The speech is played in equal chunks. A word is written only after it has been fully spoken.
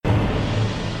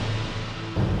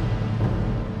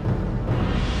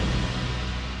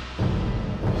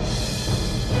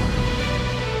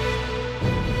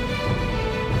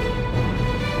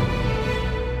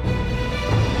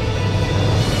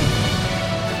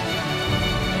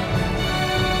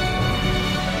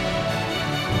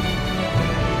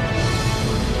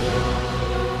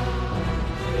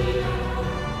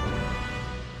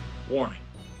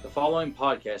following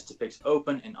podcast depicts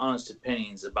open and honest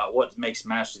opinions about what makes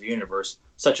Master of the Universe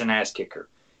such an ass kicker.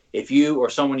 If you or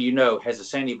someone you know has a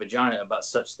sandy vagina about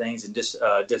such things and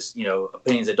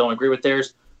opinions that don't agree with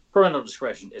theirs, parental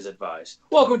discretion is advised.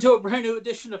 Welcome to a brand new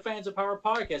edition of Fans of Power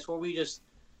Podcast, where we just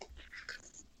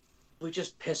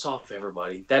piss off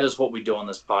everybody. That is what we do on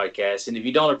this podcast. And if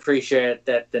you don't appreciate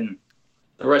that, then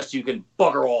the rest of you can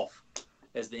bugger off,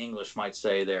 as the English might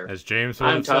say there. As James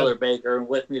I'm Tyler Baker, and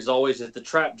with me as always is the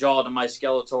trap jaw to my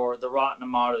Skeletor, the rotten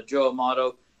Amato, Joe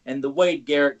Amato, and the Wade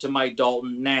Garrett to my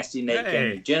Dalton, Nasty Nate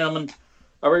Kennedy. Gentlemen,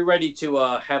 are we ready to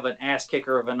have an ass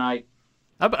kicker of a night?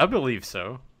 I believe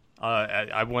so.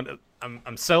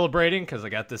 I'm celebrating because I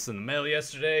got this in the mail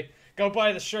yesterday. Go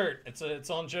buy the shirt. It's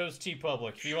on Joe's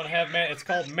TeePublic. If you want to have man, it's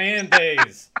called Man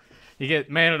Days. You get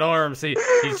Man at Arms. He's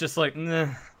just like,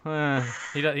 nah,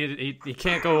 he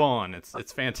can't go on.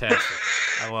 It's fantastic.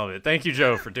 I love it. Thank you,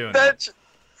 Joe, for doing that.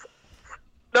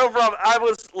 No problem. I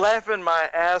was laughing my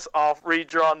ass off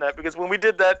redrawing that because when we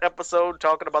did that episode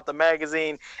talking about the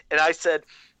magazine, and I said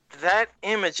that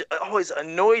image always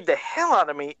annoyed the hell out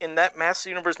of me in that Master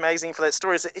Universe magazine for that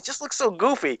story. It just looks so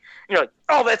goofy. And you're like,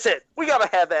 oh, that's it. We got to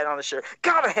have that on the shirt.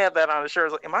 Got to have that on the shirt. I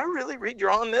was like, am I really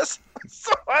redrawing this?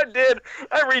 So I did.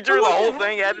 I redrew the whole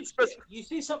thing. You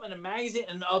see something in a magazine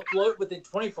and upload within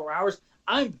 24 hours.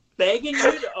 I'm begging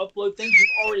you to upload things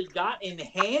you've already got in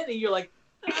hand, and you're like,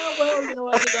 oh, well, you know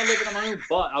what? I think I'm looking at my own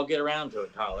butt. I'll get around to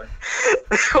it, Tyler.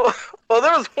 Well,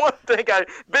 there was one thing I've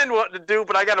been wanting to do,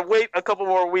 but I got to wait a couple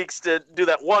more weeks to do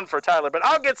that one for Tyler. But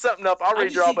I'll get something up. I'll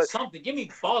redraw it. Something. Give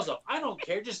me balls up. I don't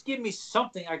care. Just give me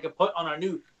something I could put on a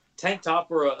new tank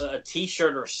top or a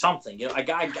T-shirt or something. You know, I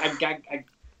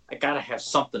gotta have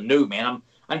something new, man.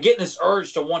 I'm getting this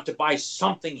urge to want to buy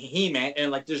something He-Man,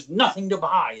 and like there's nothing to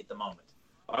buy at the moment.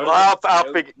 Well,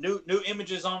 I'll figure. New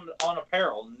images on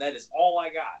apparel, and that is all I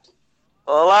got.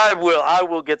 Well, I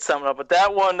will get something up. But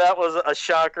that was a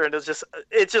shocker, and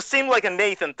it just seemed like a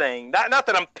Nathan thing. Not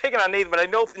that I'm picking on Nathan, but I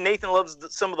know Nathan loves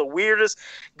some of the weirdest,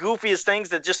 goofiest things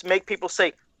that just make people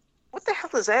say, "What the hell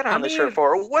is that on the shirt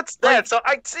for? What's that?" So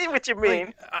I see what you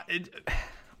mean.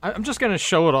 I'm just gonna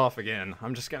show it off again.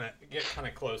 I'm just gonna get kind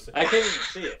of close. I can't even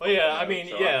see it. But yeah, I mean,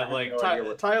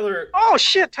 Tyler. Oh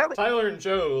shit, Tyler. Tyler and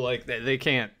Joe, like they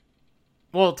can't.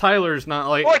 Well, Tyler's not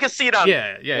like. Well, I can see it on.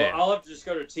 Yeah. Well, I'll have to just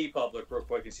go to TeePublic real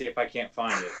quick and see if I can't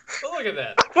find it. Oh, look at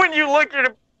that. When you look at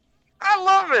it, I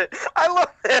love it. I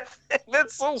love that.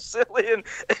 That's so silly and.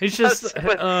 It's just.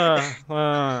 I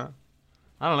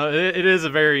don't know. It is a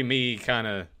very me kind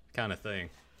of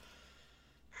thing.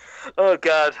 Oh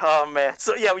God, oh man.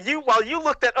 So yeah, while you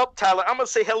look that up, Tyler, I'm gonna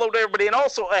say hello to everybody, and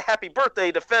also a happy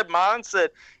birthday to Fedmon.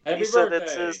 Happy birthday.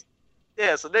 It's his.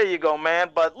 Yeah, so there you go,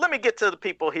 man. But let me get to the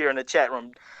people here in the chat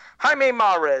room. Jaime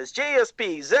Mares,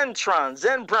 JSP, Zentron,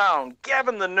 Zen Brown,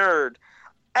 Gavin the Nerd,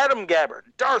 Adam Gabbard,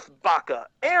 Darth Baca,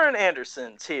 Aaron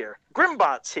Anderson's here,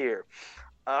 Grimbot's here.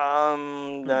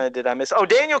 Did I miss? Oh,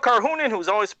 Daniel Carhoonan, who's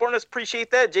always supporting us.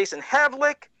 Appreciate that. Jason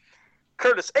Havlick,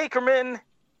 Curtis Ackerman.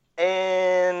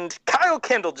 And Kyle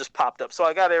Kendall just popped up, so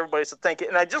I got everybody, so thank you.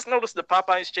 And I just noticed the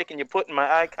Popeye's chicken you put in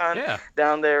my icon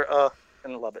down there,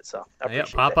 and I love it, so I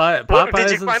appreciate Popeye, that.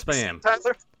 Popeyes and spam.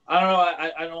 Tyler? I don't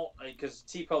know, I don't, because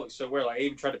TeePublic's so weird. Like, I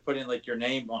even tried to put in, like, your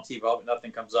name on TeePublic,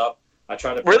 nothing comes up. I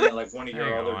tried to put in, like, one of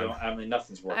your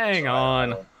nothing's working. Hang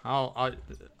on.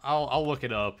 I'll look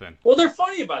it up. Well, they're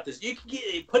funny about this. You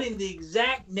can put in the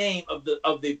exact name of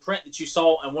the print that you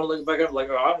saw, and want to look back up, like,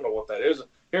 oh, I don't know what that is.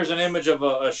 Here's an image of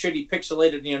a shitty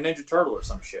pixelated, Ninja Turtle or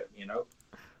some shit,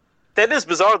 That is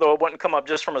bizarre, though. It wouldn't come up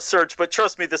just from a search. But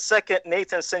trust me, the second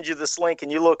Nathan sends you this link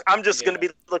and you look, I'm just going to be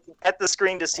looking at the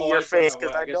screen to see your face.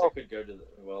 Because I guess I could go to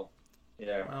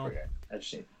okay. I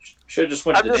should have just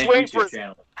went to the YouTube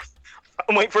channel.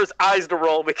 I'm waiting for his eyes to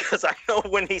roll because I know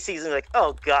when he sees it, like,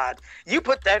 oh, God, you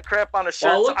put that crap on a shirt.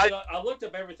 Well, I looked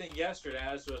up everything yesterday.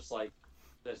 I was just like,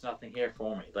 there's nothing here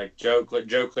for me. Like, Joe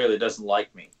clearly doesn't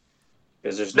like me.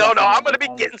 There's no, I'm going to be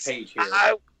getting.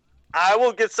 I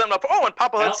will get something up. Oh, and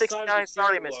Papa Hood 69.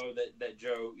 Sorry, miss. That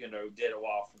Joe, did a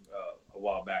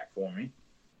while back for me.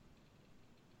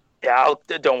 Yeah,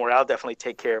 don't worry. I'll definitely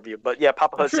take care of you. But yeah,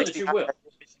 Papa Hood 69.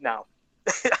 Now,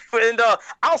 and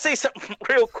I'll say something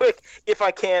real quick if I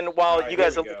can while you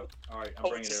guys. All right, I'm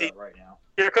bringing it up right now.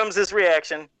 Here comes his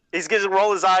reaction. He's going to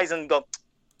roll his eyes and go.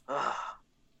 Ah.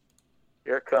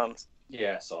 Here it comes.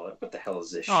 Yeah, I saw that. What the hell is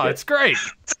this shit? Oh, it's great.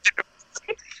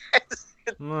 I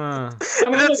mean,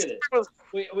 look at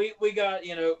it. We got,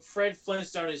 Fred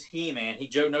Flintstone as He-Man.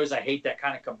 Joe knows I hate that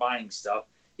kind of combining stuff.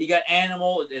 You got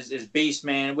Animal as Beast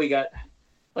Man. We got,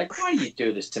 like, why do you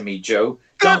do this to me, Joe?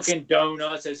 Dunkin'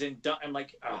 Donuts as in, I'm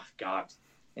like, oh, God.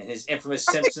 and his infamous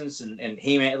Simpsons and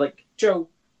He-Man. Like, Joe,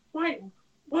 why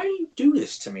do you do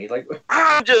this to me? Like,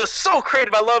 I'm just so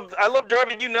creative. I love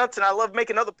driving you nuts, and I love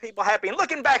making other people happy. And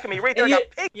looking back at me right there,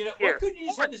 yet, I got you know, here. why couldn't you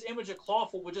just have this image of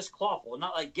Clawful with just Clawful, and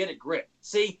not like Get a Grip?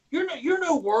 See, you're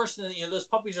no worse than, you know, those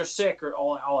puppies are sick or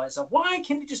all that stuff. Why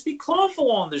can't it just be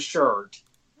Clawful on the shirt?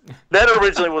 That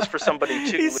originally was for somebody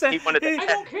too. Said, I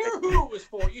don't care who it was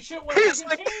for. You shouldn't want to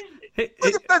like,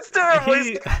 change. That's terrible.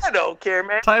 I don't care,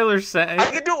 man. Tyler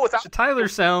I can do it without. Tyler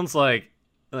sounds like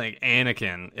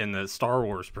Anakin in the Star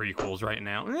Wars prequels right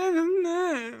now.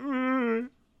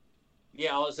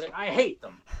 Yeah, I was like, I hate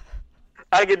them.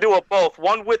 I could do it both.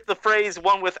 One with the phrase,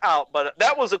 one without. But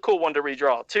that was a cool one to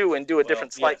redraw too, and do a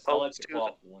different slight pose too. I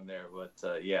like the one there,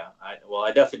 but yeah, I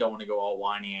definitely don't want to go all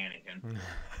whiny Anakin.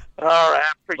 All right,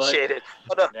 I appreciate it.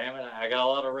 But, damn it, I got a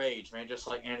lot of rage, man, just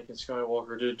like Anakin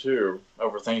Skywalker did too,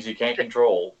 over things he can't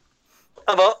control.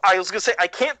 I was gonna say I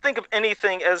can't think of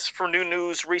anything as for new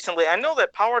news recently. I know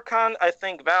that PowerCon, I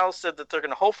think Valve said that they're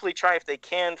gonna hopefully try, if they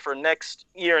can, for next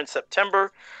year in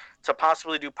September, to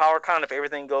possibly do PowerCon if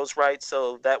everything goes right.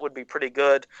 So that would be pretty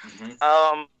good.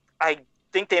 Mm-hmm. I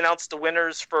think they announced the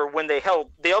winners for when they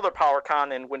held the other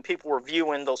PowerCon, and when people were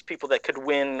viewing, those people that could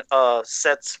win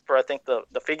sets for, I think,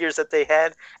 the figures that they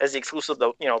had as the exclusive,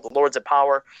 the Lords of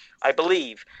Power, I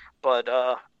believe. But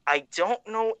I don't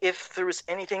know if there was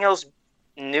anything else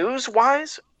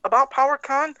news-wise about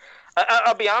PowerCon.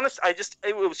 I'll be honest,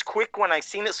 it was quick when I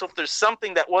seen it, so if there's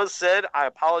something that was said, I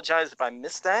apologize if I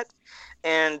missed that.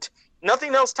 And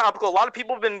nothing else topical. A lot of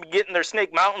people have been getting their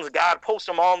Snake Mountains. God, post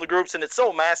them all in the groups, and it's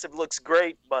so massive, looks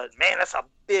great, but man, that's a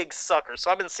big sucker. So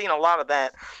I've been seeing a lot of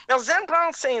that. Now, Zen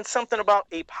Brown's saying something about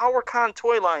a PowerCon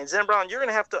toy line. Zen Brown, you're going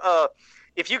to have to,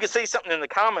 if you could say something in the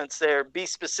comments there, be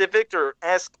specific, or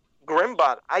ask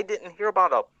Grimbot. I didn't hear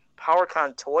about a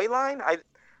PowerCon toy line.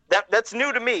 That's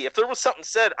new to me. If there was something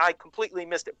said, I completely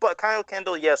missed it. But Kyle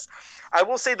Kendall, yes. I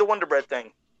will say the Wonder Bread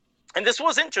thing. And this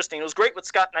was interesting. It was great what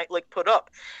Scott Knightlick put up,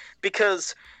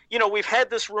 because, we've had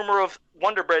this rumor of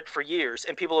Wonder Bread for years,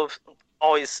 and people have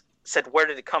always said, where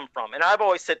did it come from? And I've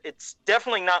always said it's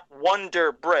definitely not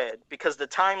Wonder Bread, because the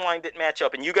timeline didn't match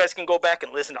up. And you guys can go back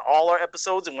and listen to all our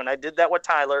episodes. And when I did that with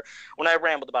Tyler, when I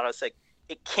rambled about it, I was like,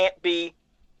 it can't be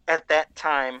at that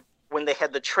time when they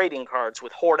had the trading cards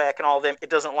with Hordak and all of them. It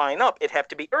doesn't line up. It'd have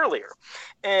to be earlier.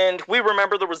 And we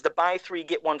remember there was the buy 3,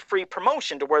 get 1 free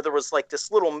promotion, to where there was like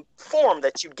this little form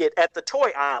that you'd get at the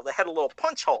toy aisle that had a little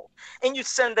punch hole, and you'd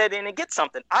send that in and get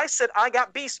something. I said I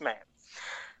got Beastman.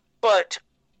 But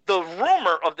the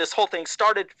rumor of this whole thing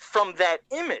started from that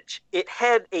image. It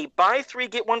had a buy 3,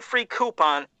 get 1 free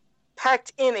coupon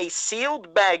packed in a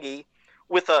sealed baggie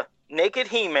with a naked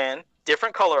He-Man,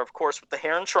 different color, of course, with the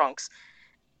hair and trunks,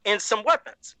 and some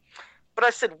weapons. But I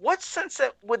said, what sense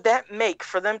would that make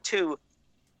for them to,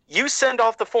 you send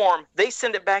off the form, they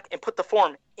send it back and put the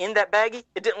form in that baggie?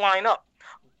 It didn't line up.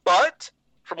 But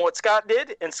from what Scott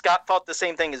did, and Scott thought the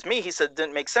same thing as me, he said it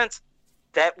didn't make sense.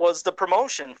 That was the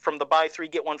promotion from the buy 3,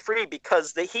 get 1 free,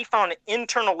 because he found an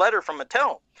internal letter from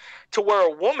Mattel to where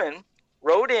a woman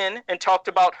wrote in and talked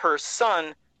about her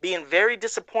son being very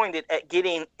disappointed at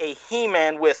getting a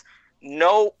He-Man with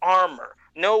no armor,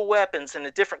 no weapons, and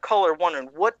a different color, wondering,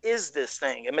 what is this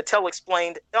thing? And Mattel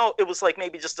explained, it was like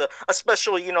maybe just a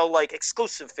special, like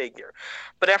exclusive figure.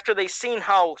 But after they seen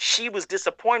how she was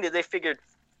disappointed, they figured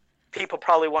people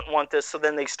probably wouldn't want this, so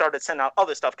then they started sending out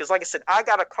other stuff. Because like I said, I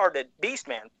got a card at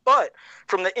Beastman, but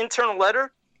from the internal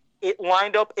letter, it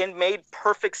lined up and made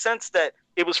perfect sense that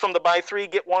it was from the buy 3,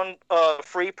 get 1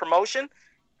 free promotion.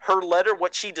 Her letter,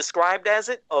 what she described as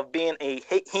it, of being a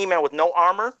He-Man with no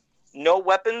armor, no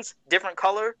weapons, different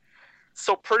color.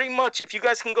 So pretty much, if you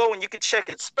guys can go and you can check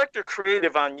it, Spectre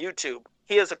Creative on YouTube.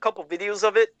 He has a couple videos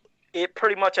of it. It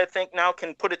pretty much, I think, now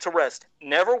can put it to rest.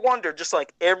 Never Wonder, just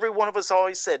like every one of us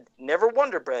always said, never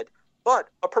Wonder Bread, but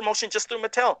a promotion just through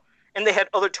Mattel. And they had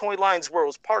other toy lines where it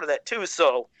was part of that too.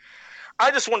 So I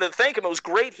just wanted to thank him. It was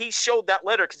great he showed that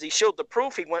letter, because he showed the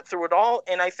proof. He went through it all,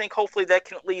 and I think hopefully that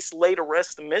can at least lay to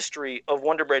rest the mystery of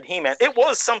Wonder Bread He-Man. It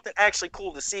was something actually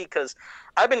cool to see, because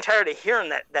I've been tired of hearing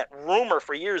that rumor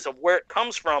for years of where it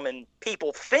comes from and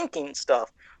people thinking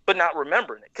stuff but not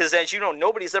remembering it. Because as you know,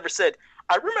 nobody's ever said,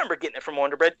 I remember getting it from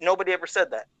Wonder Bread. Nobody ever said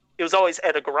that. It was always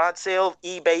at a garage sale,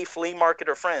 eBay, flea market,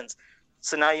 or friends.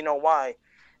 So now you know why.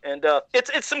 And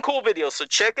it's some cool videos, so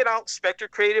check it out. Spectre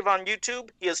Creative on YouTube.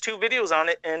 He has 2 videos on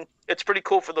it, and it's pretty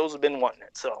cool for those who've been wanting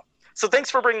it. So thanks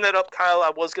for bringing that up, Kyle.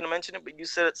 I was going to mention it, but you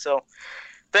said it, so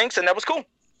thanks, and that was cool.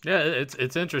 Yeah,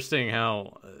 it's interesting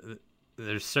how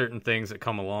there's certain things that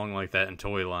come along like that in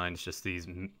toy lines, just these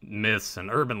myths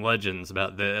and urban legends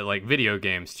about the video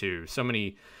games too. So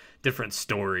many different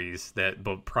stories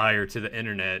but prior to the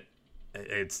internet,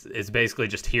 it's basically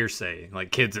just hearsay.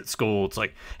 Like kids at school, it's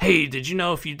like, hey, did you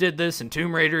know if you did this in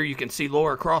Tomb Raider, you can see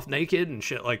Lara Croft naked and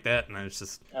shit like that? And it's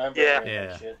just,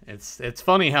 it's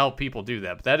funny how people do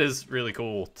that. But that is really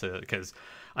cool because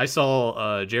I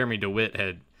saw Jeremy DeWitt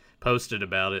had posted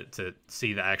about it to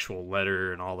see the actual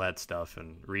letter and all that stuff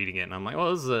and reading it, and I'm like,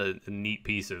 well, this is a neat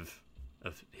piece of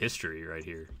history right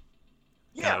here.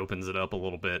 Yeah, kind of opens it up a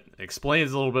little bit,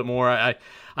 explains a little bit more. I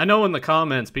know in the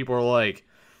comments people are like,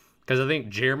 because I think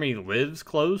Jeremy lives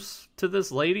close to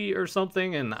this lady or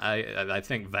something, and I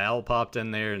think Val popped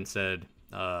in there and said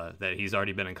that he's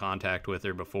already been in contact with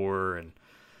her before, and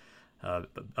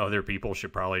other people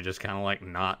should probably just kind of like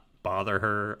not bother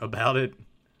her about it.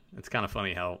 It's kind of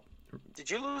funny how. Did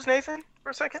you lose Nathan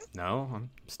for a second? No, I'm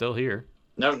still here.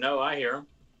 No, I hear him.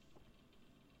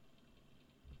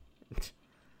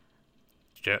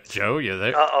 Joe, you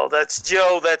there? Uh-oh, that's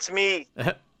Joe. That's me.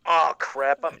 Oh,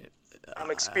 crap.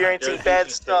 I'm experiencing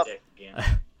bad stuff.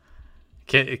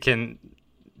 Can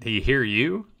he hear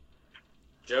you?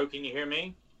 Joe, can you hear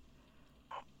me?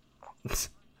 All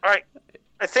right.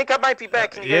 I think I might be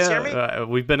back. Can you guys hear me?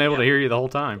 We've been able to hear you the whole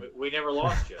time. We never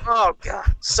lost you. Oh,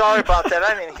 God. Sorry about that.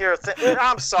 I didn't hear a thing.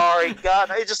 I'm sorry,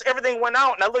 God. Everything went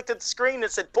out, and I looked at the screen and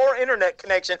it said, poor internet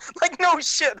connection. Like, no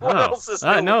shit. What else is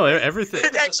new? No, everything.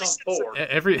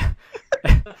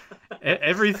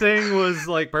 Everything was,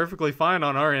 like, perfectly fine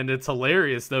on our end. It's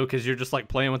hilarious, though, because you're just, like,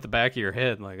 playing with the back of your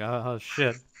head. Like, oh,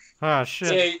 shit. Oh,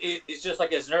 shit. Yeah, it's just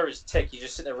like his nervous tick. He's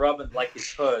just sitting there rubbing like his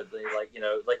hood, like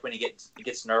like when he gets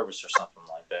nervous or something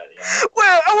like that. You know?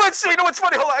 Well, I want to say, you know what's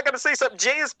funny? Hold on, I gotta say something.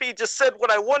 JSP just said what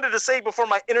I wanted to say before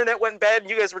my internet went bad, and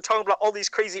you guys were talking about all these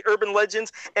crazy urban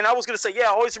legends. And I was gonna say, yeah, I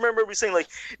always remember everybody saying like,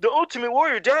 the Ultimate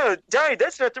Warrior died.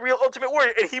 That's not the real Ultimate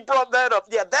Warrior. And he brought that up.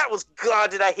 Yeah, that was,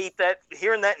 God, did I hate that?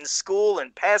 Hearing that in school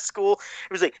and past school,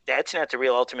 it was like, that's not the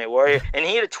real Ultimate Warrior. And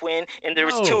he had a twin, and there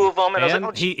was two of them, and I was like,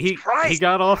 oh, Jesus Christ. He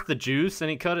got off the juice and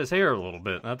he cut his hair a little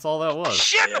bit. That's all that was.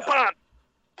 Shit upon.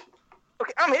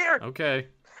 Okay, I'm here. Okay.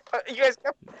 You guys.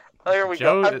 There we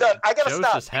go. I'm done. I gotta Joe's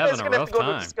stop. Just having a rough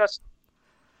time.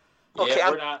 Okay,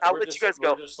 yeah, I'll let you guys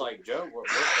go. We're just like, Joe,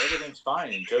 everything's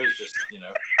fine, and Joe's just,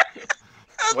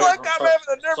 I'm like, I'm having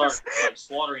a nervous. Like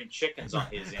slaughtering chickens on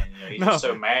his end. He's just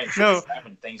so mad. He's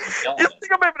having things and killing You it.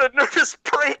 think I'm having a nervous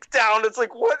breakdown? It's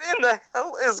like, what in the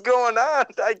hell is going on?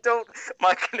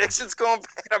 My connection's going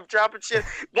bad. I'm dropping shit.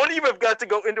 One of you have got to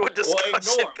go into a discussion. Well,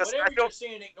 ignore. Whatever you're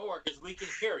saying, ignore, because we can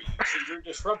hear you. So you're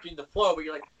disrupting the flow, but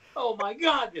you're like, oh my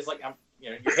God. It's like,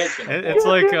 your head's going to It's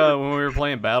like when we were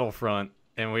playing Battlefront,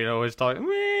 and we'd always talk,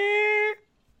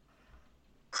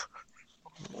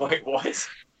 Wait, what?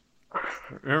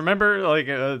 Remember, like,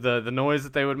 the noise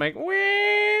that they would make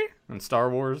in Star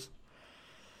Wars?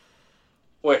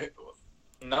 Wait,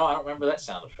 no, I don't remember that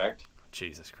sound effect.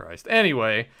 Jesus Christ.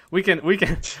 Anyway, we can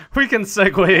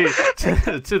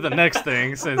segue to the next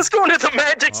thing. Since let's go into the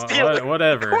Magic Stealer.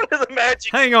 Whatever. Go into the Magic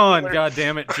Hang on, Stealer.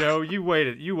 goddammit, Joe. You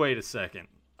wait a second.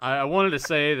 I wanted to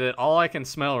say that all I can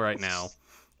smell right now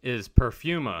is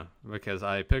Perfuma, because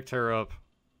I picked her up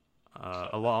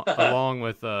along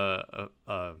with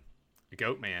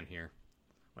Goatman here,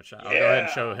 which I'll go ahead and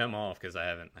show him off because I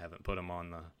haven't put him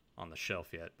on the shelf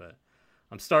yet. But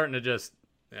I'm starting to just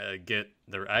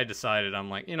I decided, I'm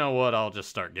like, you know what, I'll just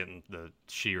start getting the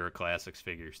She-Ra Classics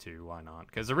figures too. Why not?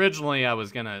 Because originally I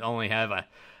was gonna only have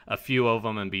a few of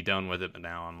them and be done with it, but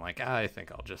now I'm like, I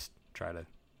think I'll just try to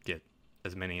get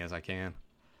as many as I can.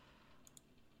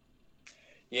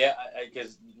 Yeah,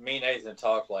 because me and Nathan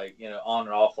talk like, on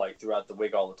and off like throughout the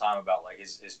week all the time about like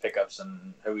his pickups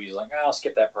and who he's like, I'll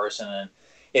skip that person. And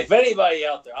if anybody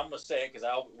out there, I'm gonna say it because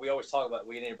we always talk about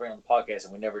we need to bring on the podcast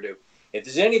and we never do. If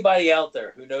there's anybody out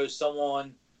there who knows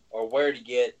someone or where to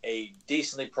get a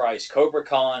decently priced Cobra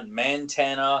Khan,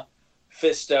 Mantana,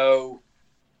 Fisto,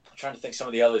 I'm trying to think some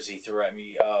of the others he threw at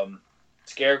me.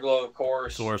 Scareglow, of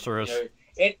course. Sorceress.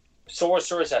 And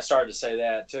Sorceress, I started to say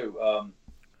that too.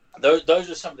 Those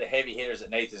are some of the heavy hitters that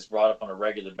Nathan's brought up on a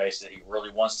regular basis that he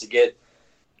really wants to get.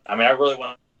 I mean, I really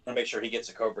want to make sure he gets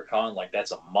a Cobra Khan. Like,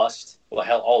 that's a must. Well,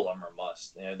 hell, all of them are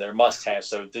must. They're must-have.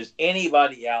 So if there's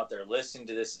anybody out there listening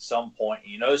to this at some point,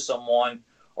 someone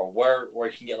or where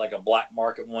you can get, like, a black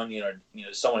market one,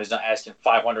 someone who's not asking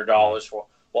 $500 for,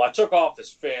 well, I took off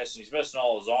his fist, and he's missing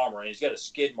all his armor, and he's got a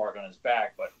skid mark on his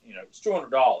back, but, it's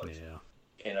 $200. Yeah.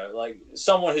 Like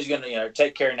someone who's going to,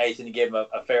 take care of Nathan and give him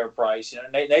a fair price.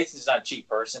 Nathan's not a cheap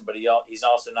person, but he's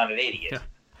also not an idiot. Yeah.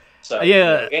 So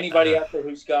anybody out there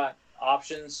who's got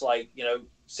options, like,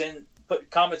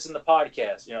 put comments in the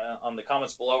podcast, on the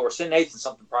comments below, or send Nathan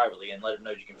something privately and let him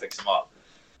know you can fix him up.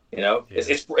 You know, Yeah.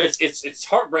 it's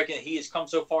heartbreaking that he has come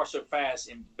so far so fast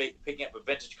in picking up a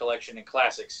vintage collection and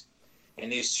classics, and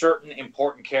these certain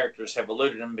important characters have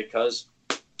eluded him because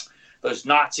those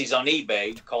Nazis on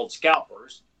eBay called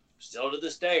scalpers still to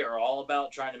this day are all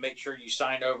about trying to make sure you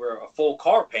sign over a full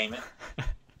car payment,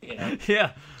 you know,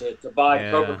 Yeah. to buy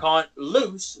Yeah. Cobra Khan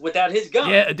loose without his gun.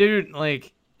 Yeah, dude,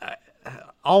 like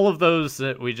all of those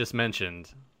that we just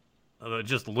mentioned,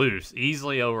 just loose,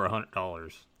 easily over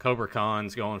 $100. Cobra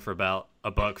Khan's going for about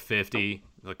 $150.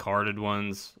 The carded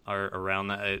ones are around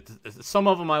that. Some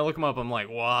of them, I look them up, I'm like,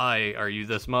 why are you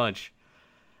this much?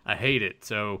 I hate it.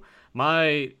 So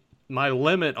my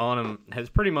limit on them has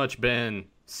pretty much been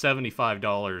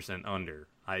 $75 and under.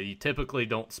 I typically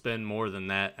don't spend more than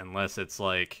that unless it's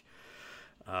like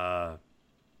a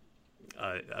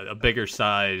bigger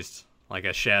sized, like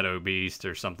a Shadow Beast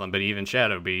or something. But even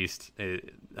Shadow Beast,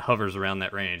 it hovers around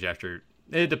that range after.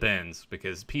 It depends,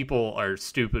 because people are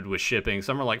stupid with shipping.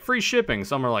 Some are like free shipping.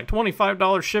 Some are like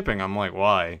 $25 shipping. I'm like,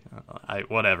 why?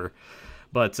 Whatever.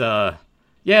 But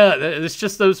yeah, it's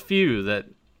just those few that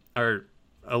are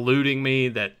eluding me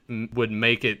that would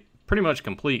make it pretty much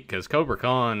complete, because Cobra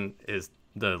Khan is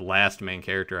the last main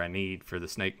character I need for the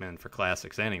Snake Men for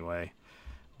classics anyway.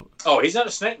 Oh, he's not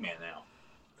a Snake Man now.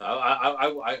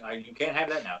 You can't have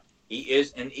that now. He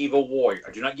is an evil warrior.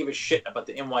 I do not give a shit about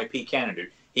the NYP canon,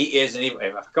 dude. He is an evil.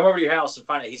 If I come over to your house and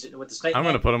find out he's with the Snake I'm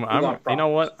Man, gonna put him. You know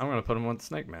what? I'm gonna put him with the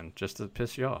Snake Men just to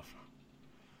piss you off.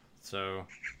 So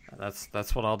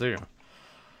that's what I'll do.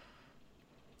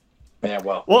 Yeah,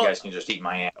 well, Well, you guys can just eat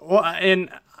my ass. Well, and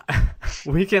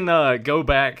we can go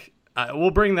back.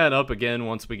 We'll bring that up again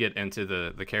once we get into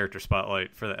the character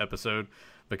spotlight for the episode,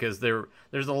 because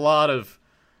there's a lot of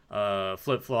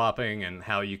flip-flopping and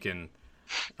how you can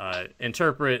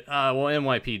interpret, well,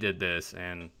 NYP did this,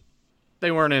 and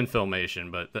they weren't in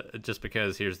Filmation, but just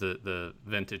because here's the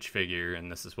vintage figure,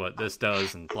 and this is what this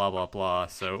does, and blah, blah, blah.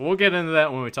 So we'll get into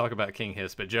that when we talk about King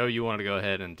Hiss. But, Joe, you wanted to go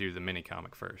ahead and do the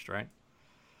mini-comic first, right?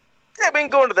 Yeah, we can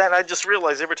go into that. And I just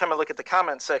realized every time I look at the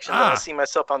comment section, that I see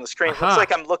myself on the screen. It looks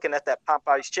like I'm looking at that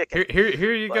Popeye's chicken.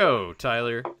 Here you go,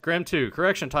 Tyler. Grim 2.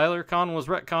 Correction, Tyler. Khan was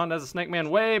retconned as a Snake Man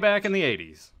way back in the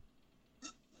 80s.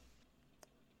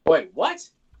 Wait, what?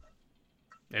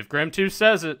 If Grim 2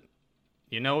 says it,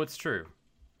 you know it's true.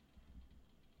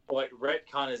 What,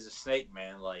 retcon is a Snake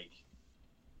Man, like...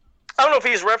 I don't know if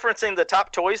he's referencing the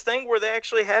Top Toys thing where they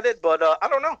actually had it, but I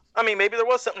don't know. I mean, maybe there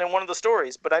was something in one of the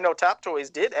stories, but I know Top Toys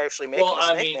did actually make him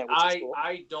a Snake Man, which is cool.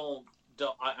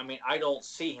 I don't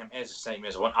see him as a Snake Man,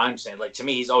 is what I'm saying. Like, to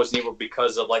me, he's always evil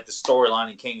because of, like, the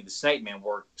storyline in King of the Snake Man,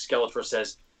 where Skeletor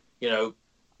says, you know,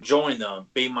 join them,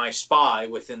 be my spy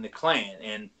within the clan.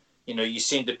 And, you know, you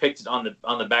see him depicted on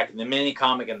the back of the mini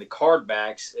comic and the card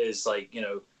backs is, like, you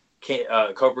know,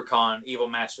 Cobra Khan, Evil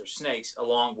Master of Snakes,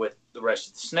 along with the rest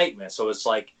of the Snake Men. So it's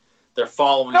like they're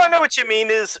following. No, I know what you mean.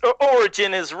 His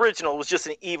origin, his original, was just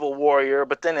an evil warrior.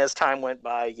 But then as time went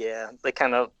by, yeah, they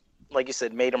kind of, like you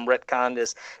said, made him retcon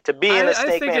this to being a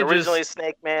Snake Man, originally a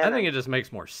Snake Man. I think it just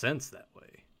makes more sense that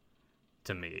way,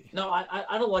 to me. No, I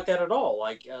don't like that at all.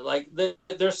 Like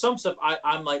there's some stuff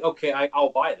I'm like, okay,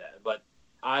 I'll buy that. But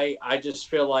I just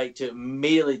feel like to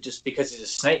immediately, just because he's a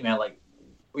Snake Man, like,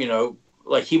 you know,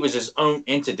 like he was his own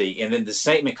entity, and then the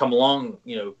Snake Man come along,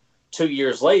 you know, 2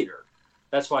 years later.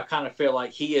 That's why I kind of feel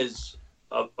like he is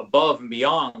above and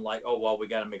beyond. Like, oh well, we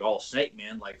got to make all Snake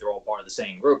Men, like they're all part of the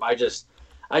same group. I just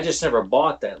never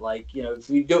bought that. Like, you know, if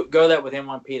you go that with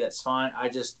M1P, that's fine.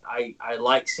 I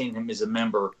like seeing him as a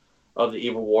member of the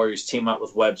Evil Warriors, team up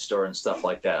with Webster and stuff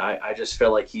like that. I just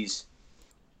feel like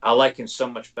I like him so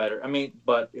much better. I mean,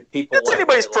 but if people... That's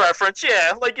anybody's preference,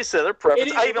 yeah. Like you said, their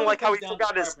preference. I even like how he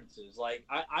forgot his... Like,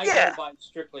 I go by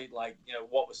strictly, like, you know,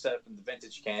 what was set up in the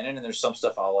vintage canon, and there's some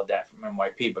stuff I'll adapt from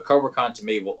NYP. But Cobra Khan, to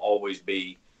me, will always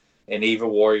be an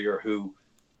evil warrior who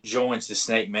joins the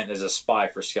Snake Men as a spy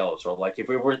for Skeletor. Like, if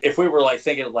we were like,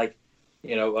 thinking of, like,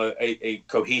 you know, a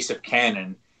cohesive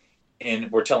canon,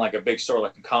 and we're telling, like, a big story,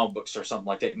 like in comic books or something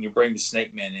like that, and you bring the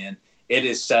Snake Men in, it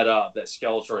is set up that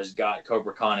Skeletor has got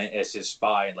Cobra Khan as his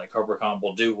spy, and like Cobra Khan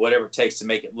will do whatever it takes to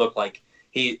make it look like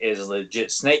he is a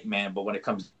legit Snake Man. But when it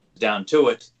comes down to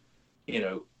it, you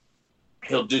know,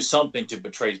 he'll do something to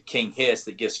betray King Hiss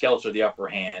that gives Skeletor the upper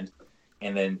hand,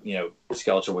 and then, you know,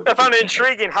 Skeletor would... I found it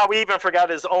intriguing how he even forgot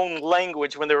his own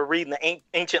language when they were reading the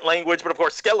ancient language, but of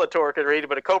course Skeletor could read it,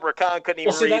 but a Cobra Khan couldn't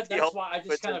even read. That's why I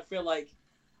just kind of feel like,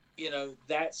 you know,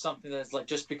 that's something that's like,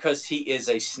 just because he is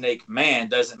a Snake Man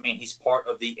doesn't mean he's part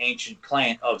of the ancient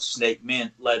clan of Snake Men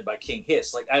led by King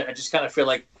Hiss. Like, I just kind of feel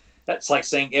like that's like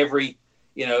saying every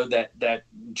that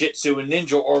Jitsu and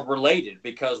Ninja are related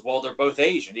because, well, they're both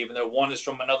Asian, even though one is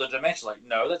from another dimension. Like,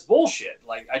 no, that's bullshit.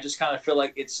 Like, I just kind of feel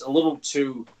like it's a little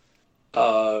too,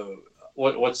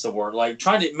 what's the word? Like,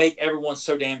 trying to make everyone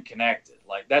so damn connected.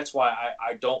 Like, that's why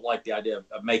I don't like the idea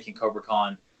of making Cobra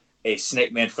Khan a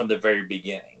Snake Man from the very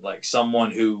beginning. Like,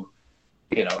 someone who,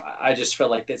 I just feel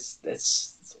like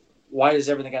that's why does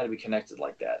everything got to be connected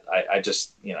like that? I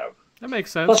just, That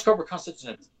makes sense. Plus, Cobra Khan's such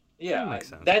an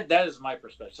that, that is my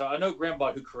perspective. So I know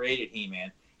Grimbot, who created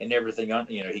He-Man and everything,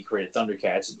 he created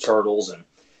Thundercats and Turtles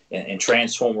and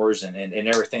Transformers and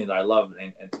everything that I love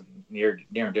and near and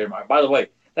dear to my. By the way,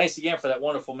 thanks again for that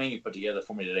wonderful meme you put together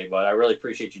for me today, bud. I really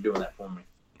appreciate you doing that for me.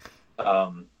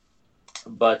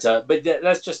 But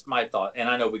that's just my thought, and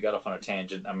I know we got off on a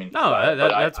tangent. I mean,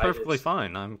 that's perfectly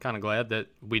fine. I'm kind of glad that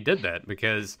we did that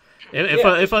because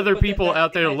if other people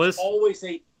out there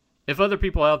listening. If other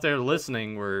people out there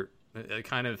listening were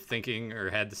kind of thinking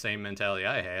or had the same mentality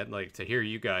I had, like to hear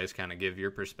you guys kind of give your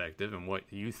perspective and what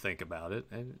you think about it,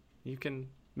 and you can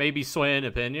maybe sway an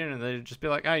opinion and then just be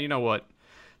like, you know what,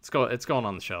 it's going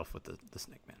on the shelf with the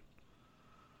Snake Man.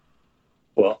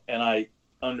 Well, and I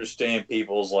understand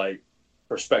people's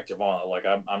perspective on it. Like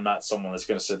I'm not someone that's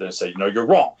going to sit there and say, you're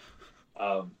wrong.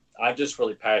 I'm just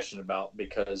really passionate about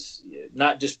because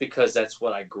not just because that's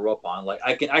what I grew up on. Like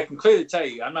I can clearly tell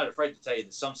you, I'm not afraid to tell you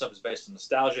that some stuff is based on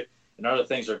nostalgia and other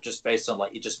things are just based on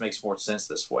it just makes more sense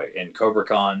this way. And Cobra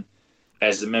Khan,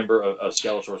 as a member of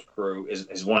Skeletor's crew,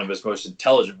 is one of his most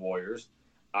intelligent warriors.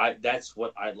 That's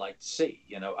what I'd like to see.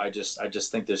 I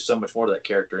just think there's so much more to that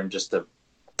character. And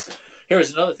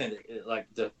here's another thing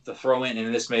that, to throw in,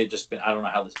 and this may have just been, I don't know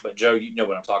how this, but Joe, you know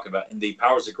what I'm talking about. In the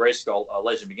Powers of Grayskull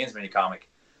Legend Begins mini-comic,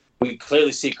 we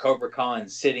clearly see Cobra Khan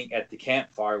sitting at the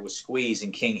campfire with Squeeze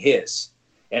and King Hiss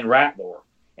and Ratlor.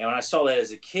 And when I saw that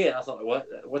as a kid, I thought,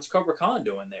 what's Cobra Khan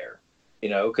doing there?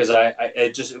 Because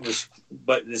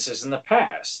but this is in the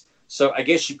past. So I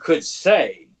guess you could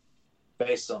say,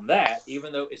 based on that,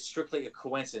 even though it's strictly a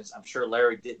coincidence, I'm sure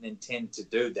Larry didn't intend to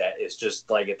do that. It's just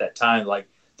at that time,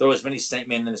 throw as many Snake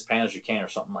Men in his pan as you can or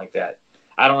something like that.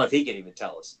 I don't know if he could even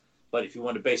tell us. But if you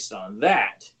want to base it on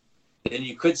that, then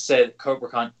you could say that Cobra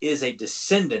Khan is a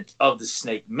descendant of the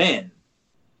Snake Men,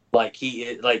 like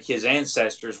his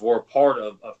ancestors were part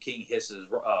of King Hiss's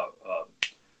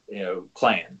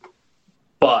clan.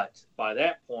 But by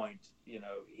that point,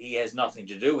 he has nothing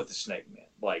to do with the Snake Men.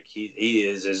 Like he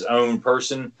is his own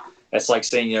person. That's like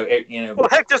saying, Well,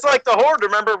 heck, just like the Horde.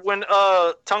 Remember when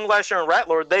Tongue Lasher and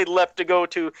Ratlord, they left to go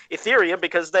to Etheria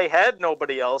because they had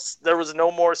nobody else. There was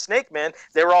no more Snake Men.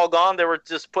 They were all gone. They were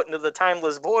just put into the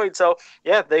timeless void. So,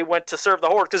 yeah, they went to serve the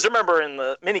Horde. Because remember in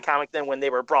the mini-comic then when they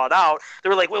were brought out, they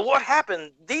were like, well, what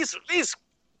happened? These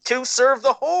to serve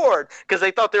the Horde because they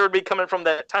thought they would be coming from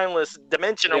that timeless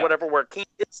dimension or whatever where King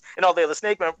is and all the other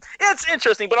Snake Men. Yeah, it's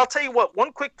interesting, but I'll tell you what,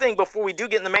 one quick thing before we do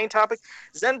get in the main topic.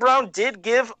 Zen Brown did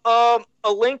give a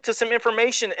link to some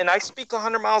information, and I speak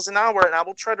 100 miles an hour, and I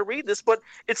will try to read this, but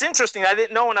it's interesting. I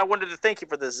didn't know, and I wanted to thank you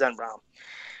for this, Zen Brown.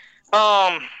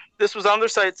 This was on their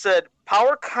site. It said,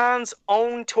 PowerCon's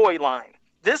own toy line.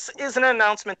 This is an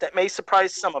announcement that may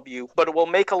surprise some of you, but it will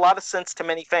make a lot of sense to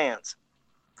many fans.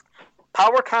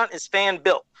 PowerCon is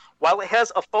fan-built. While it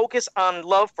has a focus on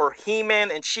love for He-Man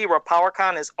and She-Ra,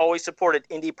 PowerCon has always supported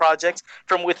indie projects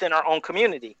from within our own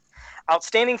community.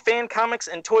 Outstanding fan comics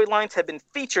and toy lines have been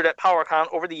featured at PowerCon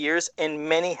over the years, and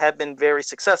many have been very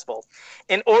successful.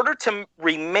 In order to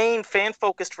remain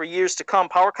fan-focused for years to come,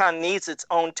 PowerCon needs its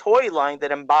own toy line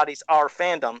that embodies our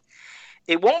fandom.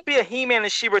 It won't be a He-Man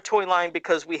and She-Ra toy line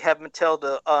because we have Mattel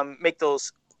to make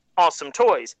those awesome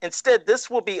toys. Instead, this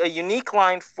will be a unique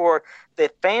line for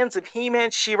the fans of He-Man,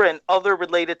 She-Ra, and other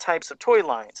related types of toy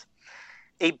lines.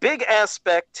 A big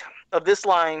aspect of this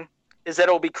line is that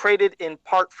it will be created in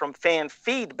part from fan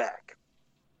feedback.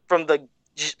 From the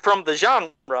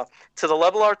genre to the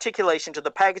level of articulation to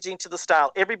the packaging to the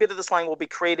style, every bit of this line will be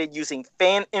created using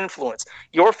fan influence.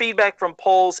 Your feedback from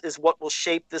polls is what will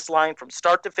shape this line from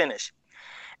start to finish.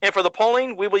 And for the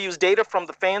polling, we will use data from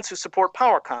the fans who support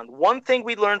PowerCon. One thing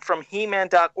we learned from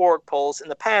He-Man.org polls in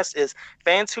the past is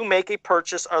fans who make a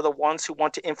purchase are the ones who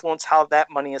want to influence how that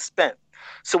money is spent.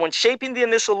 So when shaping the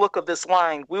initial look of this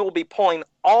line, we will be polling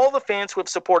all the fans who have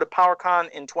supported PowerCon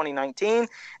in 2019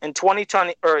 and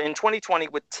 2020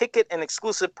 with ticket and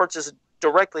exclusive purchases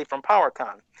directly from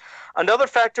PowerCon. Another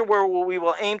factor where we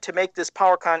will aim to make this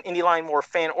PowerCon indie line more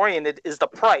fan-oriented is the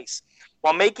price.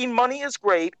 While making money is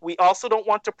great, we also don't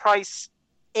want to price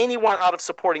anyone out of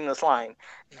supporting this line.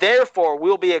 Therefore,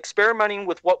 we'll be experimenting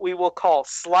with what we will call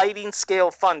sliding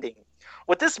scale funding.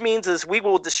 What this means is we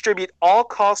will distribute all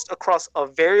costs across a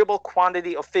variable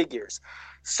quantity of figures.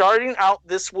 Starting out,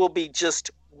 this will be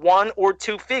just 1 or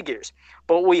 2 figures,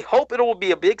 but we hope it will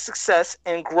be a big success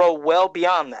and grow well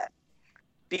beyond that.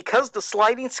 Because the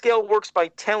sliding scale works by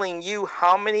telling you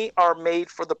how many are made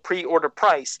for the pre-order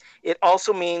price, it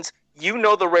also means you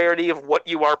know the rarity of what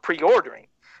you are pre-ordering.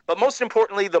 But most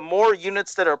importantly, the more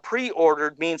units that are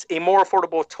pre-ordered means a more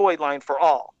affordable toy line for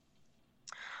all.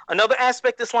 Another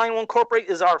aspect this line will incorporate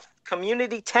is our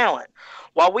community talent.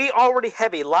 While we already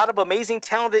have a lot of amazing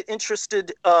talented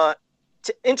interested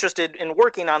in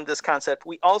working on this concept,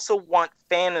 we also want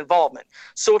fan involvement.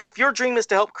 So if your dream is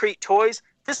to help create toys,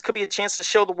 this could be a chance to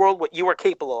show the world what you are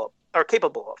capable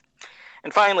of.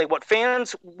 And finally,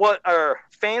 fans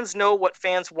know what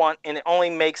fans want, and it only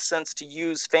makes sense to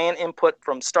use fan input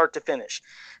from start to finish.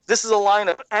 This is a line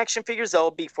of action figures that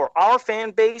will be for our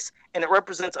fan base, and it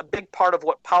represents a big part of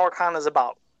what PowerCon is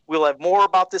about. We'll have more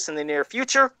about this in the near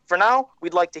future. For now,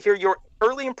 we'd like to hear your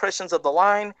early impressions of the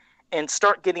line and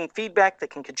start getting feedback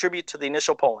that can contribute to the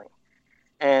initial polling.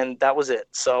 And that was it.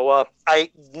 So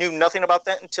I knew nothing about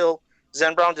that until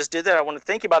Zen Brown just did that. I want to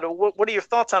thank you about it. What are your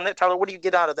thoughts on that, Tyler? What do you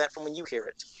get out of that from when you hear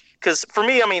it? Because for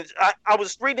me, I mean, I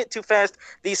was reading it too fast.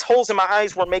 These holes in my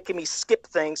eyes were making me skip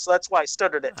things, so that's why I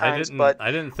stuttered at times.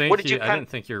 I didn't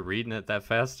think you were reading it that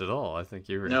fast at all. I think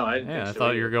you were. No, I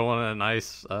thought you were going at a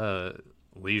nice,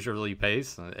 leisurely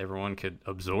pace, and everyone could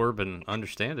absorb and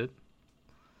understand it.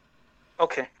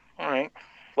 Okay, all right.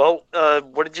 Well,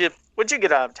 what did you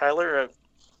get out of it, Tyler?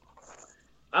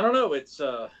 I don't know. It's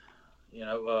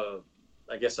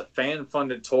I guess a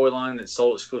fan-funded toy line that's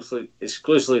sold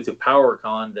exclusively to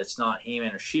PowerCon that's not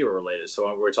He-Man or She-Ra related.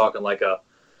 So we're talking like an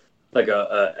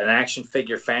action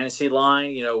figure fantasy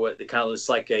line. You know, what it kind of looks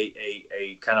like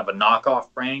a kind of a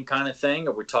knockoff brand kind of thing.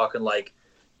 Or we're talking like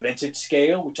vintage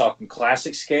scale. We're talking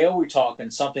classic scale. We're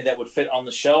talking something that would fit on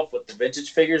the shelf with the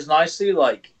vintage figures nicely.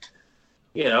 Like,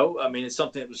 I mean, it's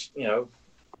something that was,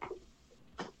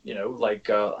 like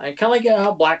I kind of like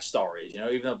how Black Star is.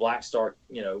 Even though Black Star,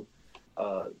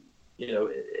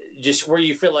 just where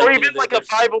you feel like, or even like a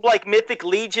vibe of like Mythic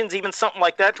Legions, even something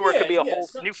like that, to where it could be a whole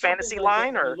new fantasy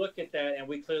line. Or look at that, and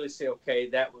we clearly say, okay,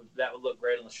 that would look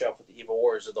great on the shelf with the Evil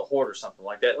Warriors or the Horde or something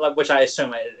like that. Which I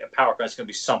assume at PowerCon is going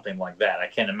to be something like that. I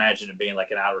can't imagine it being like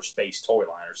an outer space toy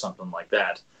line or something like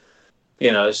that.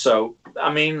 So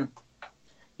I mean.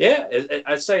 Yeah,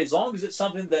 I'd say as long as it's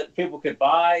something that people could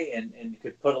buy and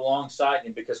could put alongside,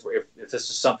 and because if this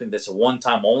is something that's a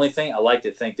one-time only thing, I like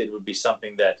to think that it would be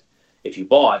something that if you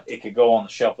bought, it could go on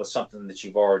the shelf with something that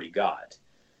you've already got.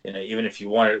 Even if you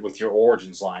wanted it with your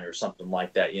Origins line or something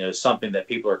like that, something that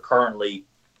people are currently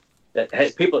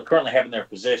have in their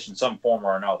possession, some form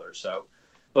or another. So,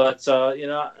 but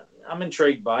I'm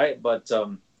intrigued by it, but.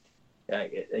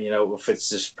 If it's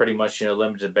just pretty much,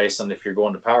 limited based on if you're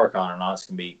going to PowerCon or not, it's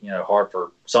going to be, hard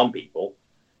for some people,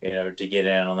 to get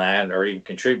in on that or even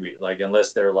contribute. Like,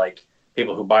 unless they're like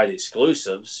people who buy the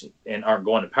exclusives and aren't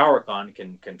going to PowerCon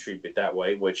can contribute that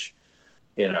way, which,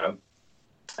 I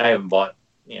haven't bought,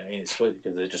 any exclusive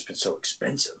because they've just been so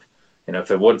expensive. If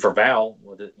it wasn't for Val,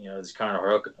 with it, it's kind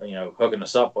of hooking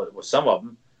us up with some of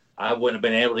them, I wouldn't have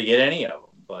been able to get any of them.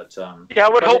 But I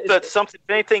would hope that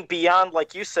anything beyond,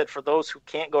 like you said, for those who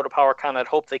can't go to PowerCon, I'd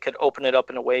hope they could open it up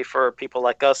in a way for people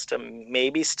like us to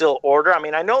maybe still order. I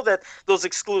mean, I know that those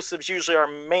exclusives usually are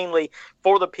mainly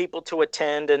for the people to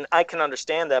attend, and I can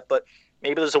understand that, but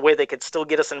maybe there's a way they could still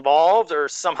get us involved, or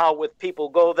somehow with people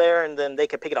go there and then they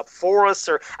could pick it up for us,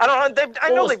 or I don't know. I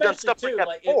know they've done stuff like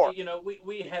that before.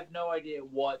 We have no idea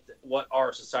what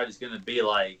our society is going to be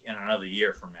like in another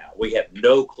year from now. We have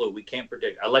no clue. We can't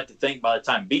predict. I like to think by the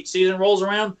time beach season rolls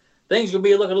around, things will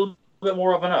be looking a little bit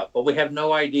more up and up, but we have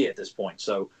no idea at this point.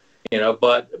 So,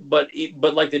 but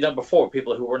like they've done before,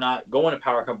 people who were not going to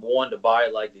PowerCon wanted to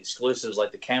buy like the exclusives,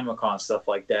 like the CamoCon stuff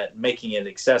like that, making it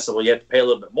accessible. You have to pay a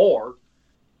little bit more.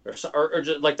 Or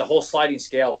just like the whole sliding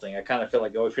scale thing. I kind of feel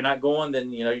like, if you're not going, then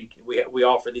we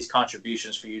offer these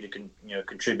contributions for you to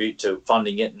contribute to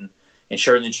funding it and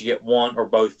ensuring that you get one or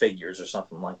both figures or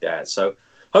something like that. So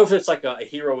hopefully it's like a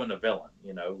hero and a villain,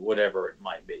 whatever it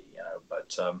might be,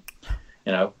 But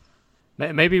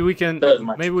maybe we can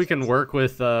work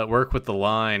with the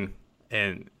line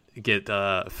and get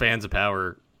fans of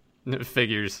Power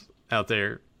figures out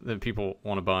there that people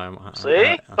want to buy them.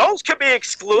 See, those could be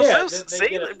exclusives. They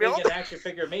get an action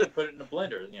figure of me and put it in a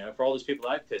blender. For all these people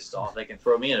I've pissed off, they can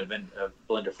throw me in a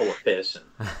blender full of piss.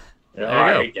 And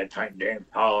I hate that tiny damn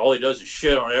pile. All he does is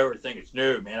shit on everything. It's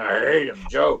new, man. I hate him,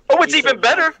 Joe. Oh, it's even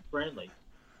better. Friendly.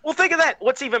 Well, think of that.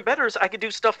 What's even better is I could do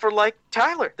stuff for like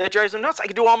Tyler that drives him nuts. I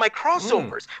could do all my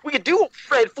crossovers. We could do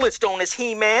Fred Flintstone as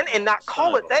He-Man and not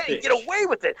call it that and get away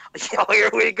with it. Yo, here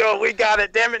we go. We got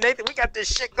it. Damn it, Nathan. We got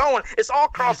this shit going. It's all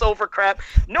crossover crap.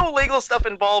 No legal stuff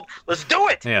involved. Let's do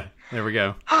it. Yeah, there we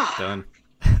go. Done.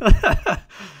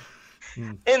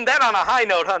 And that on a high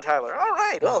note, huh, Tyler? All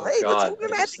right. Well, hey, God, let's do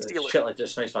the magic dealer. Shit like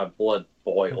this makes my blood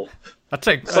boil. It's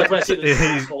like when I see the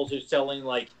assholes who's selling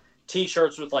like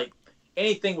T-shirts with like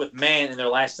anything with man in their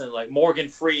last name, like Morgan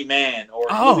Freeman or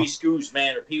Louis Scoo's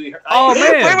man or Pee Wee. Oh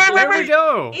man, wait, there we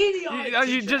go.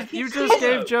 You just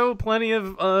gave Joe plenty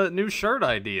of new shirt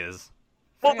ideas.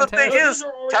 Well, the thing is,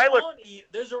 Tyler,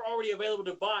 those are already available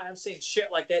to buy. I'm saying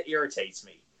shit like that irritates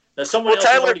me. Now someone else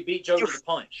Tyler, already beat Joe to the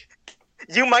punch.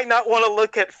 You might not want to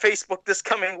look at Facebook this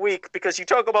coming week because you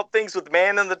talk about things with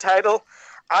man in the title.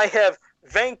 I have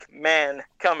Venkman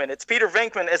coming. It's Peter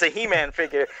Venkman as a He-Man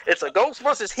figure. It's a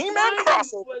Ghostbusters He-Man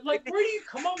crossover. Like, where do you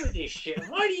come up with this shit?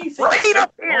 Why do you think right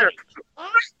up here?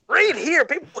 Right here.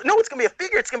 People know it's going to be a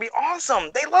figure. It's going to be awesome.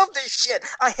 They love this shit.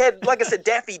 I had, like I said,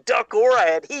 Daffy Duck or I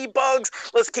had He-Bugs.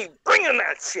 Let's keep bringing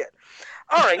that shit.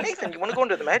 All right, Nathan, you want to go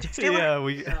into the magic dealer?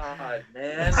 Yeah, God,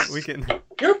 man. we can.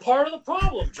 You're part of the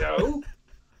problem, Joe.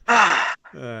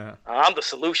 I'm the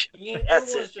solution.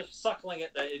 Everyone's just suckling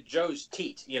at Joe's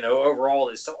teat, over all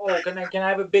this. So, can I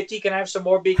have a bitty? Can I have some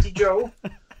more bitty, Joe?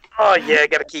 Oh yeah, I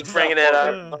gotta keep bringing that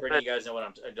up. For you guys don't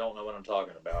know what I'm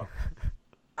talking about.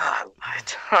 All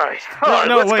right.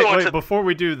 No, wait. Before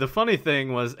we do, the funny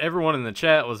thing was everyone in the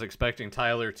chat was expecting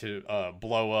Tyler to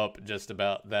blow up just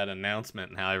about that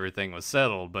announcement and how everything was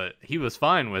settled, but he was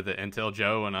fine with it until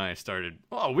Joe and I started,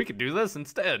 we could do this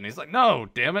instead. And he's like, no,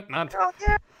 damn it, not. Oh,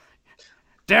 yeah.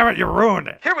 Damn it, you ruined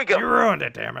it. Here we go. You ruined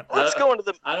it, damn it. Let's go into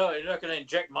the. I know you're not going to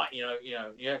inject my, you're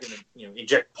not going to,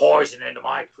 inject poison into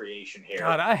my creation here.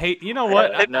 God, I hate. You know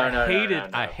what? No.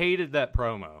 I hated that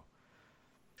promo.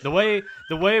 The way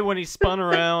when he spun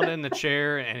around in the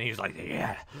chair and he's like,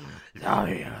 oh God.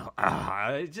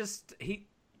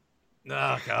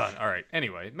 All right.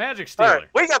 Anyway, Magic Stealer. All right,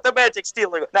 we got the Magic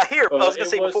Stealer. Now here, I was gonna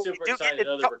say before we do get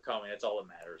into we're coming. That's all that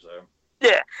matters, though.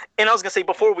 Yeah, and I was gonna say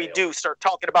before we do start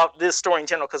talking about this story in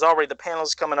general, because already the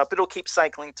panel's coming up, it'll keep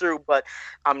cycling through. But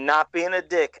I'm not being a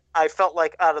dick. I felt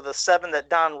like out of the 7 that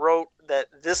Don wrote, that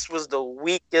this was the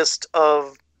weakest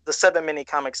of the 7 mini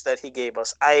comics that he gave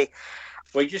us.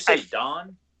 Wait, did you say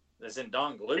Don? As in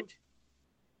Don Glut?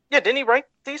 Yeah, didn't he write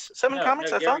these 7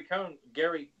 comics? No, I thought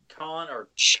Gary Cohn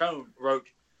wrote.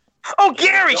 Oh,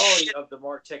 Gary! Of the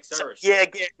Mark Texeris. Yeah,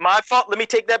 my fault. Let me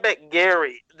take that back.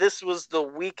 Gary, this was the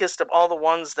weakest of all the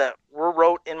ones that were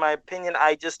wrote, in my opinion.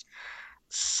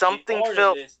 Something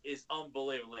felt. This is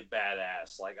unbelievably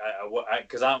badass. Like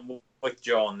because I'm with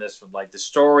Joe on this one. Like the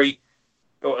story.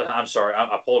 Oh, I'm sorry.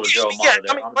 I pulled a Joe Mama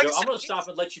there. I'm going to stop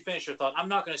and let you finish your thought. I'm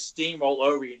not going to steamroll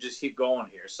over you and just keep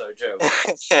going here. So, Joe.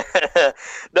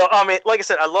 No, like I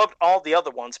said, I loved all the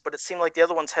other ones, but it seemed like the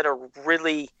other ones had a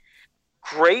really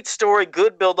great story,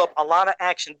 good build-up, a lot of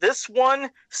action. This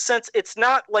one, since it's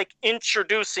not like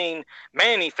introducing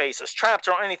man-faces, traps,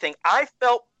 or anything, I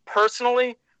felt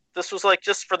personally this was like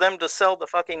just for them to sell the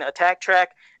fucking Attack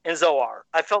Track and Zoar.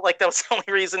 I felt like that was the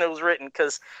only reason it was written,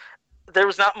 because there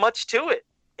was not much to it.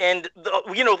 And,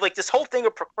 like this whole thing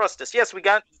of Procrustes. Yes, we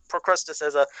got Procrustes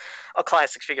as a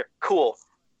classic figure. Cool.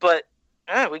 But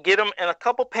we get him in a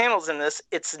couple panels in this.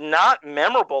 It's not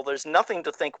memorable. There's nothing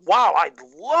to think, wow, I'd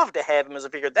love to have him as a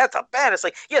figure. That's a badass.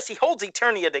 Like, yes, he holds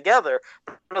Eternia together.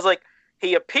 But it was like,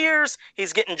 he appears,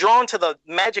 he's getting drawn to the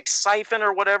magic siphon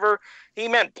or whatever.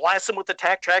 He-Man blasts him with the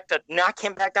Attack Track to knock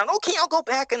him back down. Okay, I'll go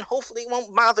back and hopefully it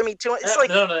won't bother me too much. It's like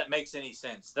none of that makes any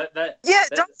sense. It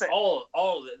doesn't. All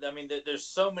of it. I mean, there's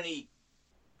so many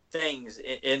things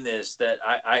in this that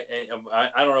I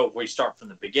don't know if we start from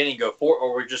the beginning, go forward,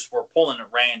 or we're pulling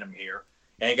at random here.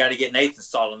 And I got to get Nathan's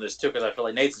thought on this too, because I feel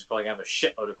like Nathan's probably gonna have a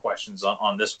shitload of questions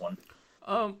on this one.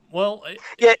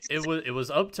 It was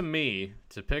up to me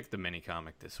to pick the mini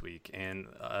comic this week, and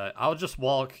I'll just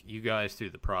walk you guys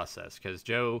through the process, because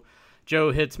Joe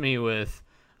hits me with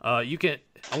I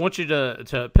want you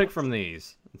to pick from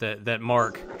these that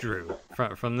Mark drew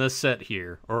from this set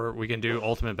here, or we can do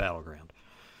Ultimate Battleground.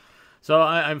 So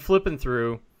I'm flipping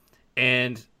through,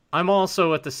 and I'm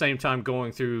also at the same time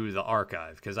going through the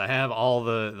archive, because I have all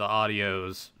the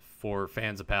audios for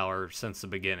Fans of Power since the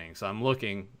beginning. So I'm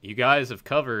looking. You guys have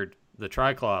covered the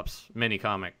Triclops mini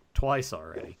comic twice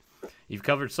already. You've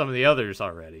covered some of the others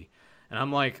already. And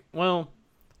I'm like, well,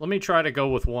 let me try to go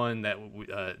with one that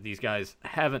these guys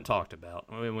haven't talked about.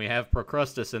 I mean, we have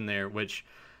Procrustes in there, which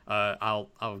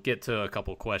I'll get to a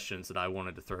couple questions that I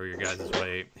wanted to throw your guys'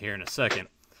 way here in a second.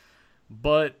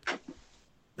 But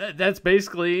That's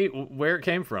basically where it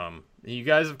came from. You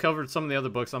guys have covered some of the other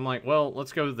books. I'm like, well,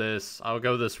 let's go this. I'll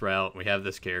go this route. We have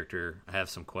this character. I have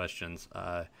some questions.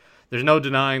 There's no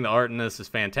denying the art in this is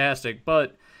fantastic,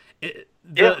 but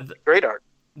great art.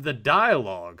 The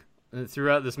dialogue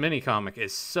throughout this mini comic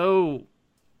is so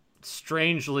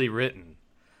strangely written.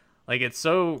 Like, it's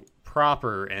so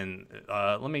proper, and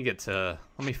let me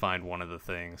find one of the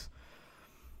things.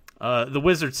 The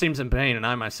wizard seems in pain, and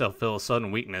I myself feel a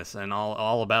sudden weakness, and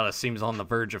all about us seems on the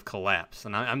verge of collapse.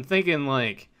 And I'm thinking,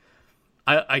 like,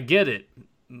 I get it,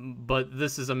 but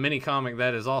this is a mini comic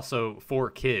that is also for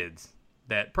kids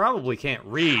that probably can't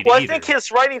read. Well, either. I think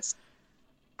his writings.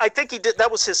 I think he did.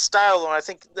 That was his style, and I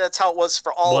think that's how it was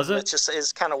for all of them. It's just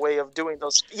his kind of way of doing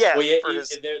those. Yeah. Well,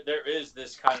 there is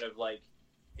this kind of like,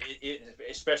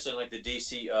 especially like the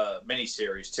DC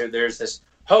miniseries too. There's this.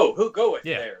 Who goeth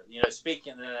there? You know,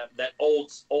 speaking that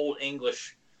old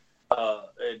English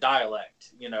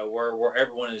dialect. You know, where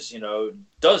everyone is. You know,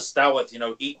 does thoueth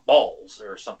eat balls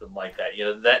or something like that. You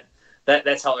know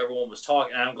that's how everyone was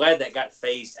talking, and I'm glad that got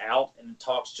phased out and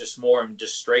talks just more in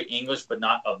just straight English, but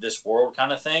not of this world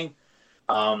kind of thing.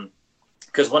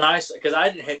 Because I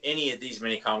didn't have any of these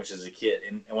mini comics as a kid,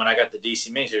 and when I got the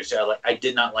DC miniseries, I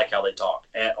did not like how they talked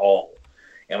at all.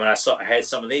 And when I had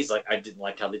some of these, like I didn't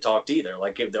like how they talked either.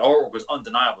 Like if the artwork was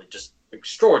undeniably just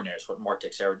extraordinary, is what Mark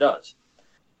Texeira does.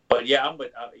 But yeah,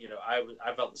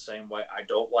 I felt the same way. I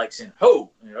don't like seeing the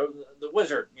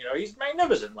wizard. You know, he's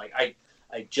magnificent. Like I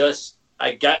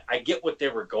get what they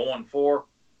were going for,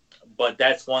 but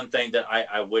that's one thing that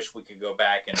I wish we could go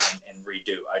back and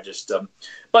redo. I just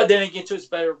but then again, too, it's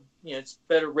better. You know, it's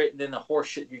better written than the horse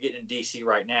shit you're getting in DC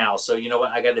right now. So you know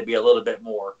what, I got to be a little bit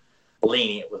more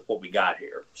lenient with what we got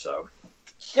here. So.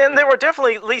 Yeah, and they were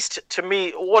definitely, at least to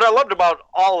me, what I loved about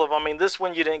all of them. I mean, this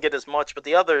one you didn't get as much, but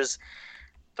the others,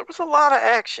 there was a lot of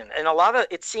action and a lot of,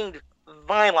 it seemed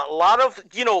violent, a lot of,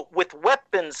 with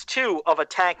weapons too, of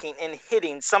attacking and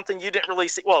hitting, something you didn't really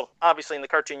see. Well, obviously in the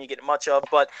cartoon you get much of,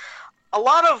 but a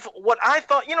lot of what I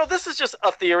thought, this is just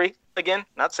a theory. Again,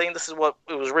 not saying this is what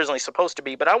it was originally supposed to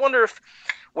be, but I wonder if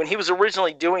when he was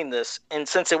originally doing this, and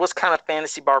since it was kind of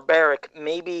fantasy barbaric,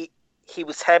 maybe he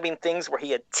was having things where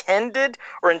he intended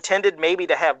maybe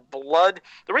to have blood.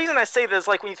 The reason I say this is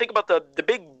like when you think about the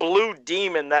big blue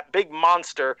demon, that big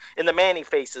monster in the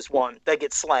Man-E-Faces one that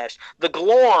gets slashed, the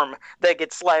Glorm that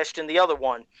gets slashed in the other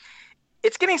one.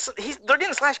 They're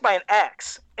getting slashed by an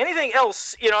axe. Anything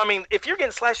else, if you're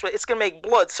getting slashed with it, it's going to make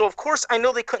blood. So, of course, I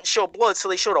know they couldn't show blood, so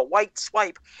they showed a white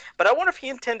swipe. But I wonder if he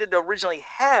intended to originally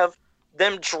have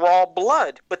them draw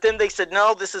blood. But then they said,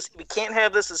 no, we can't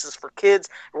have this. This is for kids.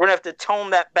 We're going to have to tone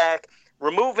that back,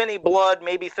 remove any blood,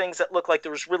 maybe things that look like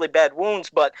there was really bad wounds.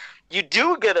 But you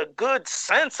do get a good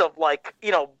sense of,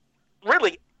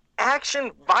 really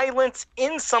action, violence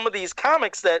in some of these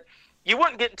comics that you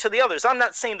wouldn't get into the others. I'm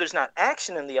not saying there's not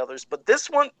action in the others, but this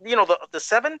one, the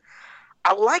 7,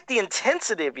 I like the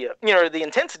intensity of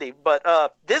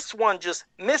but this one just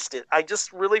missed it. I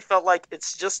just really felt like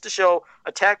it's just to show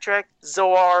Attack Track,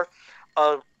 Zoar,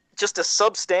 just a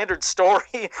substandard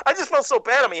story. I just felt so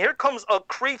bad. I mean, here comes a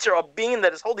creature, a being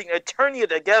that is holding Eternia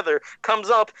together, comes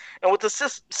up, and with a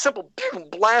simple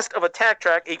blast of Attack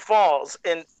Track, he falls.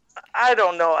 And I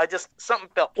don't know. Something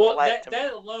felt flat to me.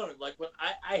 That alone, like when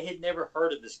I had never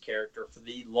heard of this character for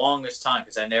the longest time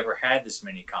because I never had this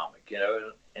mini comic,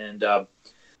 and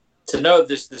to know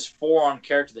this four-armed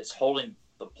character that's holding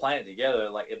the planet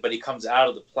together, but he comes out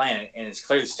of the planet and is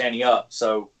clearly standing up.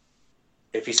 So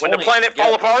if he's when the planet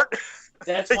fall apart,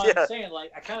 that's what I'm saying.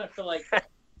 Like I kind of feel like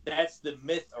that's the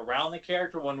myth around the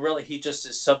character when really he just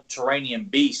is subterranean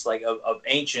beast, like of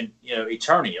ancient,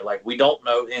 Eternia. Like we don't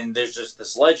know, and there's just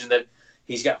this legend that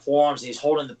he's got 4 arms and he's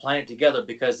holding the planet together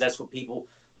because that's what people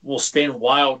will spin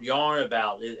wild yarn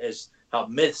about, is how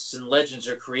myths and legends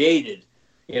are created.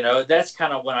 That's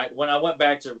kind of when I went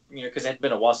back to, because it had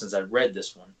been a while since I read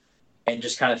this one, and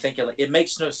just kind of thinking like it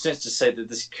makes no sense to say that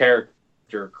this character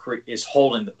is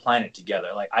holding the planet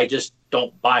together. Like I just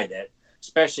don't buy that.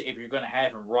 Especially if you're going to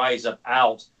have him rise up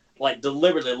out, like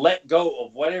deliberately let go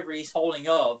of whatever he's holding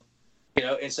up,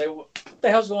 and say, what the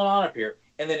hell's going on up here?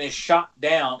 And then is shot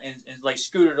down and like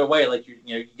scooted away like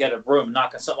you got a broom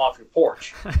knocking something off your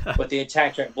porch. But the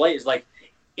Attack Track blade is like,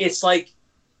 it's like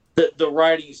the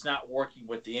writing is not working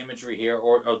with the imagery here,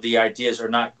 or the ideas are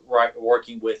not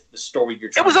working with the story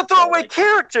you're trying to tell. It was a throwaway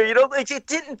character, it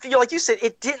didn't feel, like you said,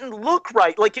 it didn't look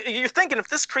right. Like you're thinking if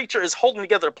this creature is holding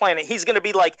together a planet, he's going to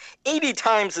be like 80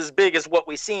 times as big as what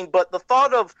we've seen. But the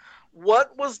thought of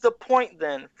what was the point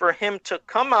then for him to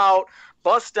come out,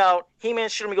 bust out, He-Man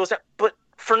shoot him, he goes down. But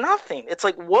for nothing. It's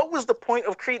like, what was the point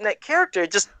of creating that character?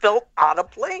 It just felt out of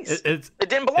place. It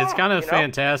didn't belong. It's kind of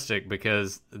fantastic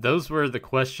because those were the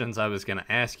questions I was going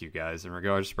to ask you guys in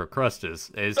regards to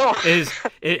Procrustes.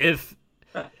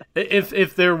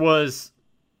 If there was,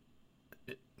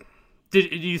 do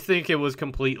you think it was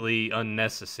completely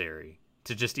unnecessary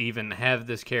to just even have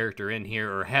this character in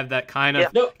here, or have that kind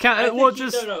of? No, I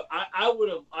would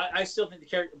have. I still think the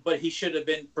character, but he should have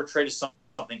been portrayed as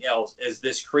something else, as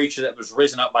this creature that was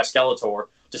risen up by Skeletor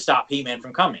to stop He-Man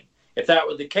from coming. If that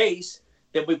were the case,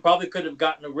 then we probably could have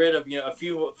gotten rid of a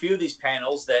few of these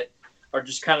panels that are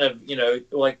just kind of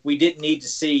like we didn't need to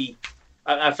see.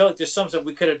 I feel like there's some stuff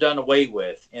we could have done away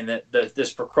with, and that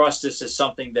this Procrustes is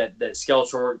something that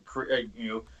Skeletor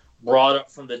brought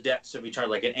up from the depths of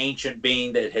eternity, like an ancient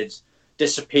being that had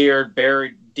disappeared,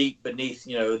 buried deep beneath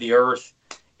the earth,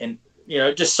 and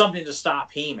just something to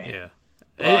stop He-Man. Yeah.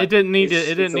 It didn't need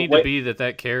to be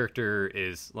that character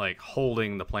is like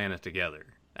holding the planet together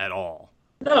at all.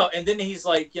 No, and then he's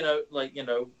like,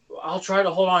 I'll try to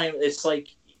hold on. It's like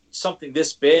something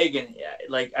this big, and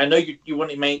like I know you want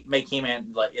to make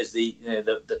He-Man like is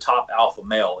the top alpha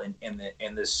male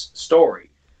in this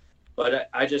story, but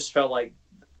I just felt like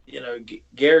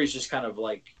Gary's just kind of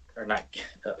like, or not,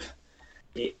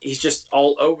 he's just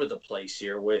all over the place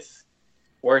here with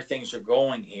where things are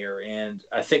going here, and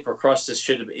I think Procrustes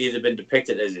should have either been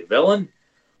depicted as a villain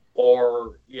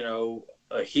or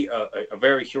a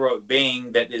very heroic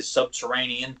being that is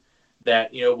subterranean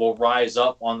that will rise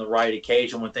up on the right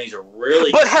occasion when things are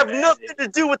really but have nothing to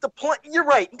do with the planet. You're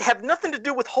right, have nothing to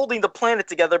do with holding the planet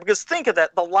together, because think of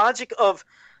that, the logic of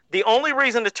the only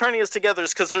reason Eternia is together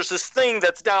is because there's this thing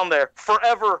that's down there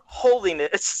forever holding it.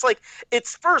 It's just like, it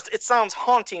sounds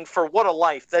haunting for what a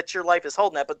life, that your life is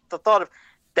holding that, but the thought of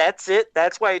that's it.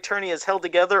 That's why Eternia is held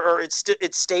together, or it's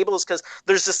stable, is because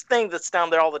there's this thing that's down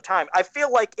there all the time. I feel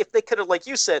like if they could have, like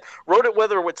you said, wrote it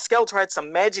whether with Skeletor had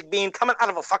some magic being coming out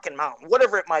of a fucking mountain,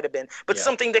 whatever it might have been, but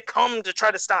something to come to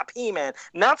try to stop He-Man,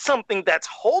 not something that's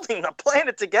holding the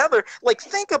planet together. Like,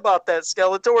 think about that,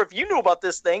 Skeletor. If you knew about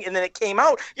this thing and then it came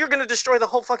out, you're going to destroy the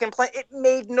whole fucking planet. It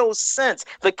made no sense.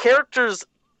 The character's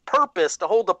purpose to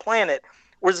hold the planet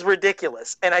was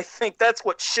ridiculous, and I think that's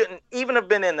what shouldn't even have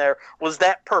been in there, was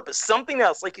that purpose. Something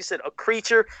else, like you said, a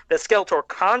creature that Skeletor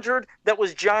conjured that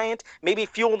was giant, maybe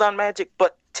fueled on magic,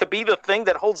 but to be the thing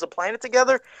that holds the planet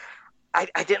together, I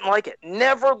didn't like it.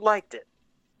 Never liked it.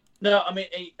 No, I mean,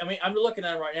 I'm looking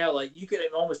at it right now. Like, you could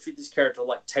almost treat this character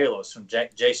like Talos from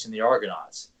Jason the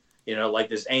Argonauts. Like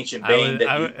this ancient being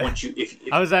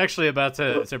I was actually about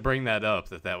to bring that up.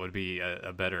 That would be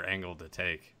a better angle to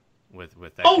take. With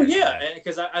that. Oh yeah,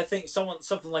 because I think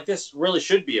something like this really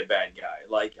should be a bad guy.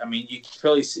 Like, I mean, you can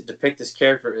really depict this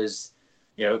character as,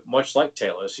 much like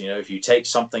Talos. If you take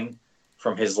something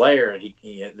from his lair and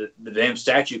the damn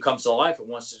statue comes to life and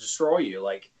wants to destroy you.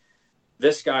 Like,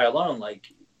 this guy alone,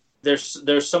 like, there's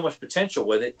so much potential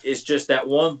with it. It's just that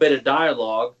one bit of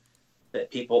dialogue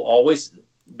that people always,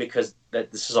 because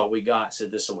this is all we got.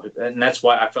 So and that's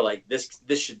why I feel like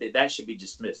that should be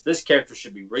dismissed. This character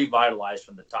should be revitalized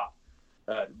from the top.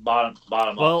 Bottom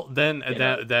well, up. Then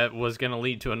that was going to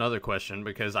lead to another question,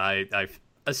 because I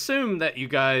assume that you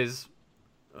guys,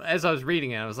 as I was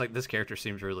reading it, I was like, this character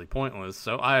seems really pointless.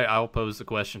 So I'll pose the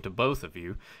question to both of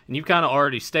you, and you've kind of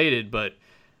already stated, but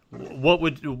what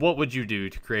would you do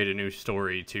to create a new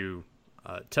story to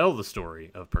tell the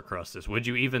story of Procrustes? Would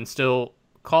you even still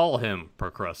call him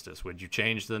Procrustes? Would you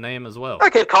change the name as well? I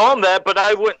could call him that, but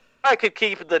I wouldn't. I could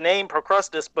keep the name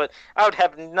Procrustes, but I would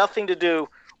have nothing to do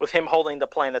with him holding the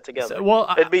planet together.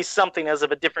 It'd be something as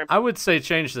of a different... I would say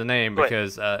change the name,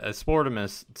 because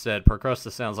Sportimus said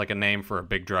Procrustes sounds like a name for a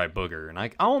big dry booger, and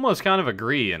I almost kind of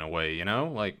agree in a way,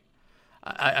 like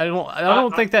I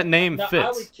don't think that name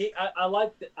fits. I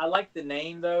like the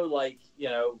name though, like,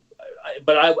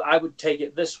 but I would take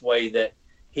it this way, that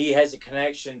he has a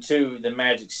connection to the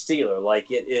Magic Stealer,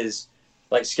 like it is,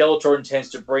 like Skeletor intends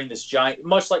to bring this giant,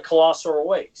 much like Colossal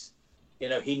awakes.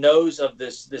 He knows of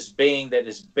this being that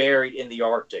is buried in the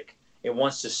Arctic and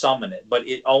wants to summon it, but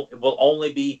it will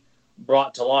only be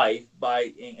brought to life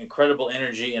by incredible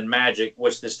energy and magic,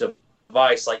 which this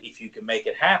device, like, if you can make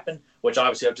it happen, which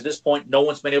obviously up to this point no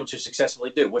one's been able to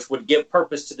successfully do, which would give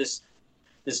purpose to this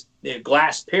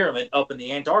glass pyramid up in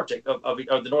the Antarctic of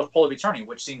the North Pole of Eternia,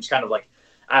 which seems kind of like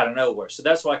out of nowhere. So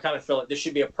that's why I kind of feel like there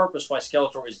should be a purpose why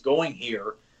Skeletor is going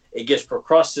here. It gives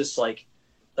Procrustes like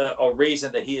a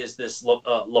reason that he is this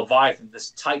Leviathan,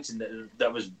 this Titan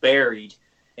that was buried,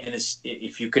 and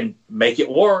if you can make it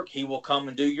work, he will come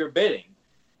and do your bidding.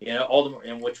 All the,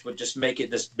 and which would just make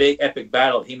it this big epic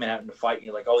battle of He-Man having to fight,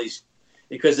 like all these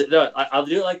because it does. I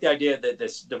do like the idea that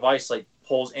this device like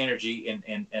pulls energy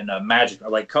and magic, or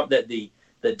like that the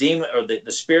demon or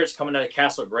the spirits coming out of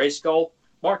Castle Grayskull.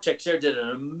 Mark Texeira did an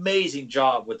amazing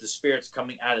job with the spirits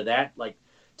coming out of that. Like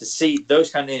to see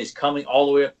those kind of things coming all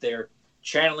the way up there,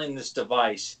 channeling this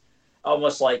device,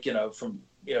 almost like from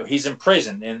he's in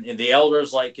prison and the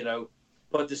elders like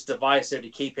put this device there to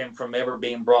keep him from ever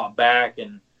being brought back.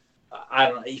 And I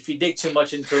don't know if you dig too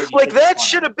much into it. Like that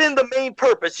should have been the main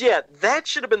purpose. Yeah, that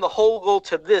should have been the whole goal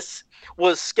to this.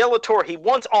 Was Skeletor? He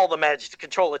wants all the magic to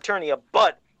control Eternia,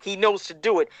 but he knows to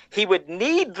do it. He would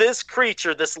need this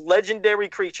creature, this legendary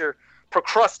creature,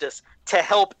 Procrustes, to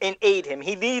help and aid him.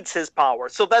 He needs his power.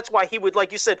 So that's why he would,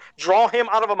 like you said, draw him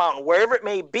out of a mountain, wherever it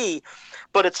may be.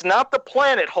 But it's not the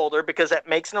planet holder, because that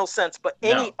makes no sense. But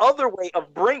any other way of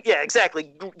yeah,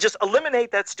 exactly. Just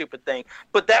eliminate that stupid thing.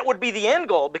 But that would be the end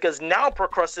goal, because now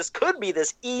Procrustes could be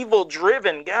this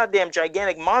evil-driven, goddamn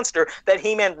gigantic monster that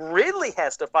He-Man really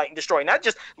has to fight and destroy. Not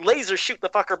just laser shoot the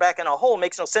fucker back in a hole.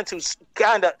 Makes no sense. Who's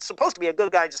kind of supposed to be a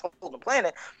good guy just holding the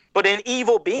planet, but an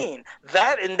evil being.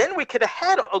 And then we could have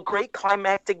had a great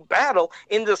climactic battle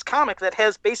in this comic that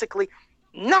has basically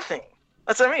nothing.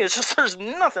 That's what I mean. It's just there's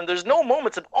nothing. There's no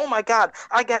moments of, oh my God,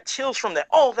 I got chills from that.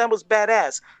 Oh, that was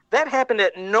badass. That happened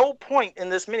at no point in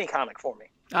this mini comic for me.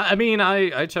 I mean,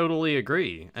 I totally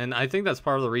agree. And I think that's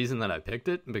part of the reason that I picked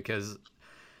it, because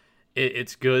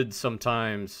it's good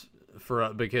sometimes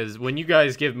because when you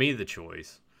guys give me the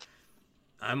choice,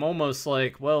 I'm almost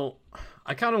like, well,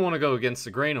 I kind of want to go against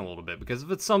the grain a little bit, because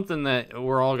if it's something that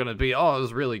we're all going to be, oh, it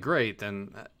was really great,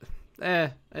 then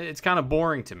it's kind of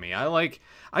boring to me.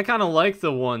 I kind of like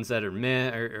the ones that are meh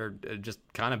or just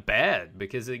kind of bad,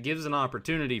 because it gives an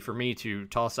opportunity for me to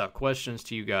toss out questions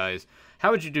to you guys.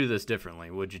 How would you do this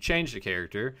differently? Would you change the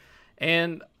character?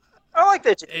 And I like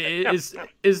that.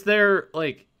 Is there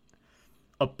like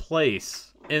a place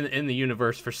in the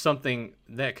universe for something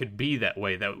that could be that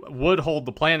way, that would hold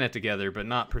the planet together but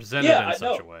not present it in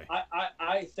such a way?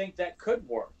 I think that could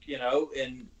work,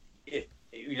 and if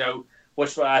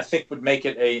which I think would make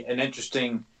it an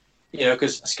interesting,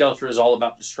 because Skeletor is all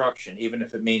about destruction, even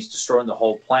if it means destroying the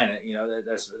whole planet.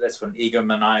 That's what an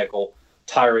egomaniacal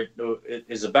tyrant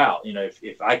is about.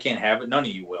 If I can't have it, none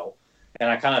of you will. And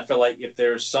I kind of feel like if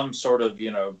there's some sort of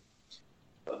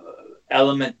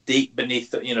element deep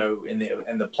beneath in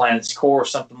the planet's core or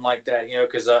something like that,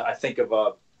 because I think of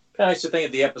I used to think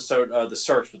of the episode The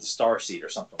Search with the Starseed or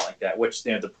something like that, which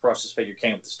the Procrustes figure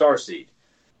came with the Starseed.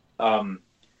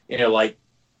 Like,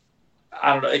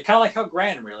 I don't know, it's kind of like how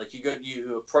Granamir, like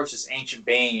you approach this ancient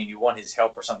being and you want his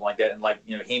help or something like that, and like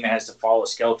He-Man has to follow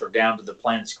Skeletor down to the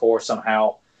planet's core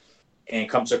somehow, and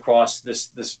comes across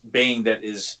this being that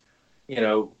is,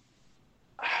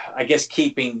 I guess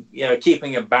keeping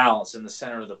a balance in the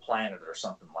center of the planet or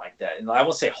something like that. And I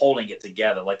won't say holding it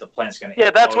together like the planet's going to.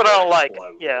 Yeah, that's what I don't like.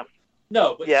 Yeah.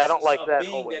 No, but I don't like that.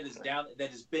 Being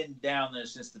that has been down there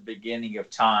since the beginning of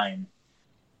time.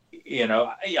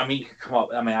 I mean, you could come up.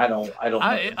 I mean, I don't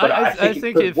know. But I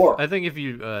think if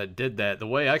you did that, the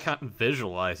way I kind of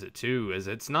visualize it too is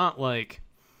it's not like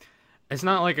a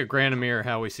Granamir,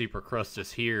 how we see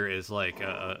Procrustes here is like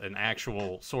an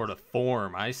actual sort of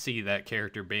form. I see that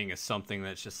character being as something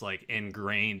that's just like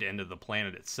ingrained into the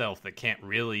planet itself, that can't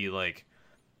really like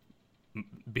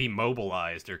be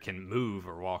mobilized or can move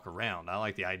or walk around. I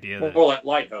like the idea that more like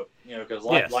Light Hope, because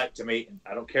light to me,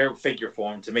 I don't care figure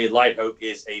form. To me, Light Hope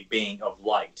is a being of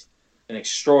light, an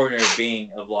extraordinary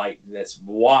being of light that's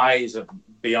wise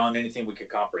beyond anything we could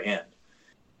comprehend.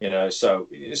 So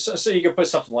you could put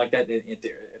something like that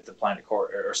at the planet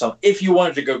core or something if you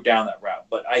wanted to go down that route.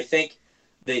 But I think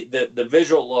the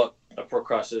visual look of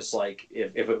Procrustes, like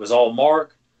if it was all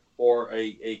Mark or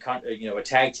a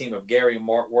tag team of Gary and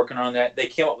Mark working on that, they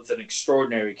came up with an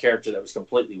extraordinary character that was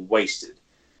completely wasted.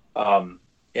 And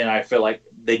I feel like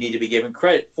they need to be given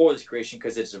credit for this creation,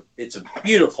 because it's a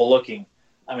beautiful looking.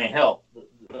 I mean, hell,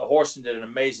 the Horseman did an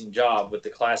amazing job with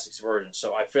the classics version.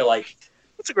 So I feel like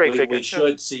it's a great figure. We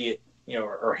should see it,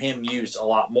 or him used a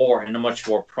lot more in a much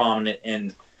more prominent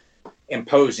and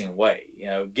imposing way.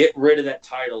 Get rid of that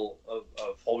title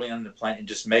of holding on the planet and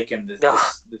just make him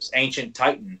this ancient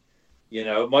titan.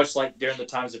 Much like during the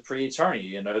times of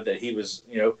Pre-Eternia, that he was,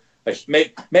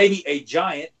 maybe a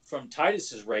giant from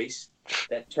Titus's race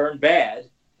that turned bad.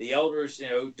 The elders,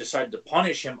 decided to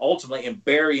punish him ultimately and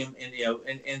bury him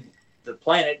in the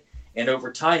planet. And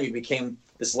over time, he became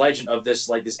this legend of this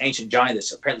ancient giant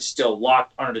that's apparently still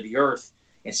locked under the earth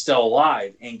and still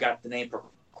alive, and got the name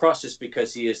Procrustes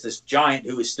because he is this giant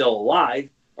who is still alive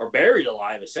or buried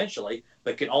alive essentially,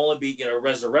 but can only be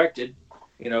resurrected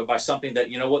by something that,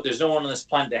 there's no one on this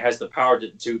planet that has the power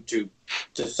to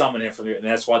summon it from there, and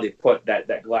that's why they put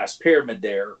that glass pyramid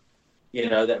there.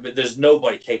 But there's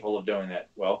nobody capable of doing that.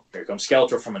 Well, here comes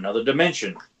Skeletor from another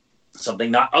dimension,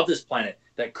 something not of this planet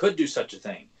that could do such a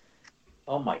thing.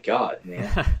 Oh my God,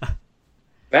 man!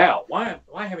 Val, why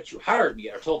haven't you hired me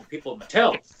or told the people of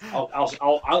Mattel?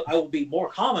 I will be more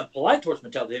calm and polite towards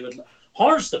Mattel. They would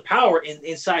harness the power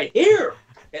inside here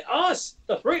and us,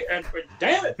 the three. And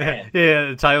damn it, man!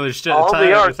 Yeah, Tyler's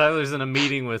in a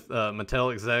meeting with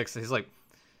Mattel execs. And he's like,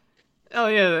 "Oh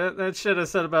yeah, that shit I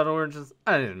said about oranges,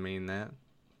 I didn't mean that."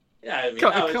 Yeah, I mean,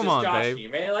 come on, babe. You,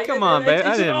 man. Like, come on, babe.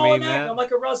 I didn't mean that. I'm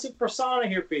like a Russell persona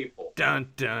here, people. Dun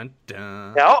dun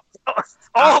dun. Yeah,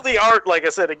 all the art, like I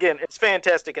said again, it's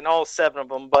fantastic in all 7 of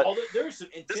them. But there's some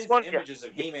intense images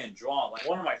of He-Man drawn. Like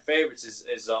one of my favorites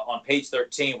is on page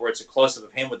 13, where it's a close up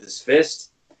of him with his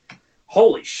fist.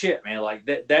 Holy shit, man! Like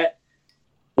that.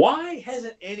 Why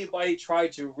hasn't anybody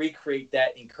tried to recreate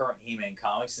that in current He-Man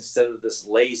comics instead of this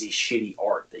lazy, shitty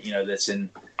art that that's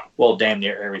in, well, damn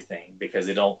near everything, because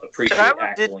they don't appreciate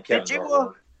Axel and Kevin's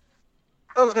artwork.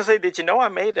 I was gonna say, did you know I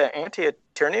made an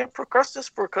Anti-Eternia Procrustes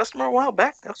for a customer a while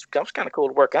back? That was kind of cool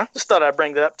to work on. Just thought I'd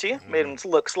bring that up to you. Made him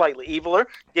look slightly eviler.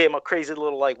 Gave him a crazy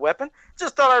little weapon.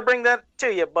 Just thought I'd bring that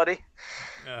to you, buddy.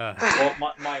 Well,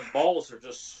 my balls are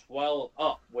just swelled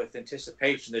up with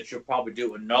anticipation that you'll probably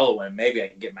do another one. Maybe I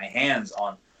can get my hands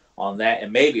on that,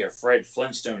 and maybe a Fred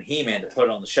Flintstone He-Man to put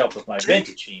on the shelf with my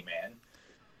vintage He-Man.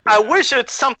 I wish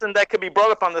it's something that could be brought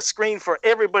up on the screen for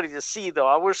everybody to see, though.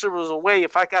 I wish there was a way,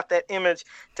 if I got that image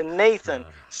to Nathan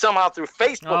somehow through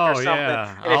Facebook or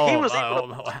something, and if he was able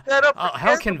to put that up.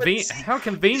 How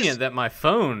convenient that my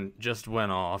phone just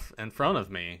went off in front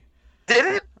of me. Did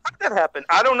it? How did that happen?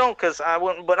 I don't know, because I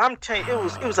wouldn't. But I'm telling you,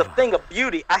 it was a thing of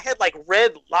beauty. I had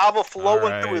red lava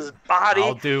flowing through his body.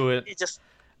 I'll do it. It just.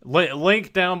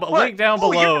 Link down below. Link down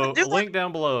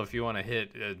below if you want to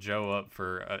hit Joe up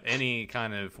for any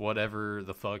kind of whatever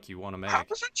the fuck you want to make. I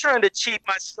wasn't trying to cheat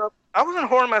myself. I wasn't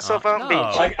whoring myself out and being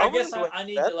cheap. I guess I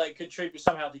need to contribute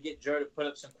somehow to get Joe to put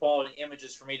up some quality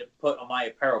images for me to put on my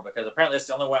apparel, because apparently that's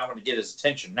the only way I'm going to get his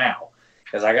attention now.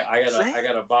 Because I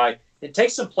gotta buy. It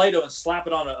takes some Play-Doh and slap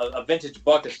it on a vintage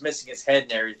buck that's missing its head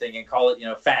and everything, and call it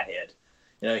Fathead,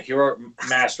 hero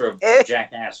master of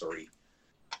jackassery.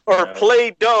 Or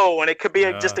Play-Doh, and it could be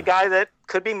just a guy that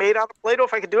could be made out of Play-Doh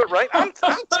if I could do it right. I'm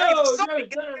telling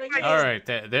you, all right,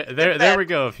 there we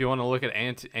go. If you want to look at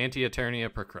Anti-Eternia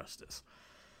Procrustes.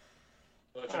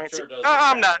 Which I'm sure doesn't.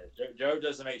 I'm not. Joe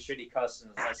doesn't make shitty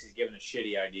customs unless he's given a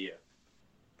shitty idea.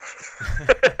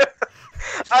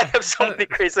 I have so many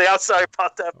crazy. I'm sorry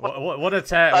about that. What a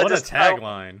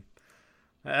tagline.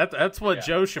 That's what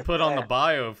Joe should put on the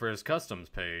bio for his customs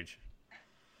page.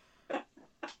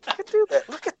 I could do that.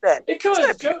 Look at that.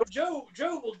 Because Joe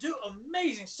will do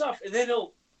amazing stuff, and then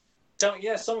he'll tell me,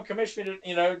 someone commissioned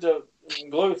me to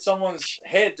glue someone's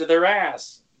head to their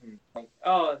ass. Like,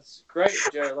 oh, it's great,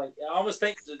 Joe. Like, I almost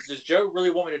think, does Joe really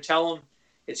want me to tell him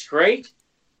it's great,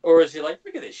 or is he like,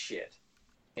 look at this shit?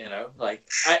 Like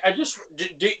I just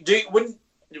when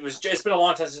it's been a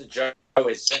long time since Joe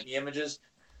has sent me images,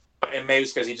 and maybe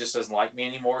it's because he just doesn't like me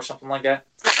anymore or something like that.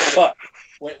 But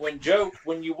when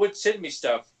you would send me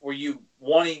stuff, were you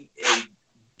wanting a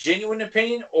genuine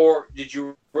opinion, or did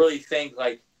you really think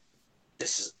like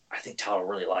I think Tyler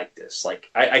really liked this? Like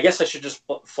I guess I should just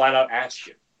flat out ask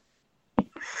you.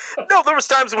 No, there was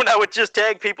times when I would just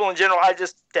tag people in general. I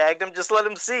just tagged them, just let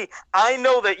them see. I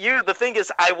know that the thing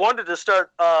is, I wanted to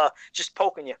start just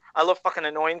poking you. I love fucking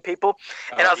annoying people.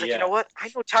 And I was like, you know what?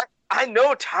 I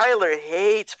know Tyler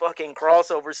hates fucking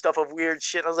crossover stuff of weird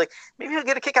shit. I was like, maybe he'll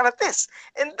get a kick out of this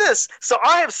and this. So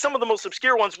I have some of the most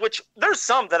obscure ones, which there's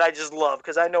some that I just love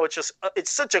because I know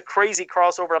it's such a crazy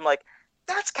crossover. I'm like,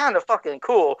 that's kind of fucking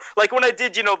cool. Like when I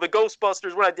did, the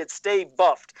Ghostbusters, when I did Stay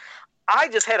Buffed, I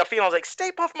just had a feeling. I was like,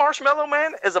 Stay Puft Marshmallow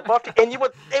Man as a buff, and it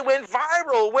went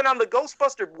viral. Went on the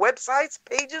Ghostbuster websites,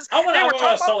 pages. I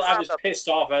was pissed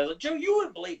off. I was like, Joe, you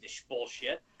wouldn't believe this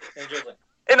bullshit. And Joe's like,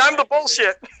 and I'm the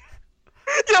bullshit.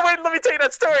 Yeah, wait, let me tell you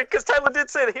that story, because Tyler did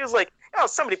say that. He was like,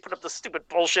 somebody put up the stupid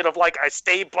bullshit of, I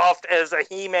stay buffed as a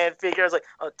He-Man figure. I was like,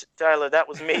 oh, Tyler, that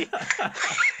was me.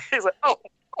 He's like, oh.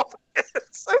 But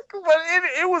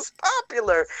it was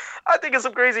popular. I think it's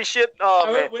some crazy shit.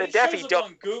 Oh, man. When the Daffy Duck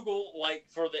on Google,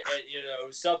 for the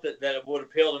stuff that would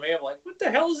appeal to me, I'm like, what the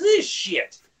hell is this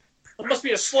shit? It must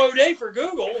be a slow day for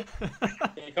Google.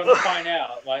 And you come to find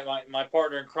out, my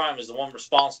partner in crime is the one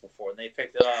responsible for it, and they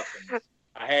picked it up, and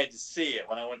I had to see it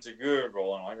when I went to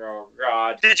Google, and I'm like, oh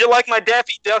God. Did you like my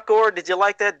Daffy Duck, or did you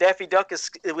like that Daffy Duck?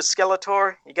 It was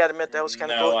Skeletor. You got to admit that was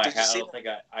kind of cool.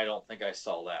 I don't think I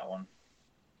saw that one.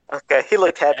 Okay, he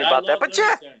looked happy And I about that. love But Looney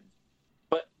yeah, Tunes.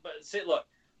 But see, look,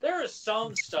 there is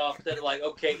some stuff that like,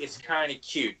 okay, it's kind of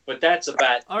cute, but that's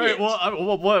about All right. it.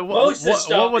 Well, Most of the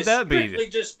stuff what would is that be? strictly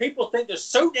just people think they're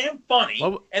so damn funny,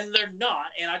 What- and they're not.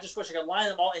 And I just wish I could line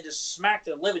them all and just smack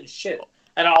the living shit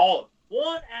out of all of them,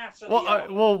 one after the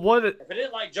other. What If I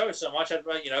didn't like Joe so much, I'd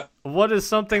what is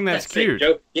something that's it, cute?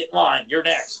 Joe, get in line. You're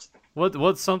next.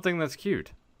 What's something that's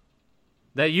cute?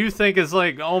 That you think is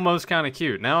like almost kind of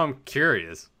cute. Now I'm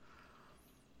curious.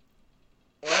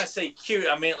 When I say cute,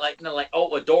 I mean like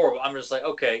oh, adorable. I'm just like,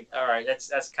 okay, all right,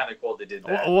 that's kind of cool they did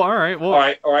that. Well, all right. Well,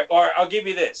 all right. I'll give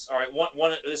you this. All right,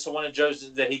 one of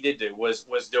Joe's that he did do was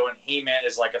doing He-Man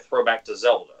as like a throwback to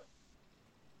Zelda.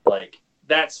 Like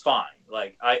that's fine.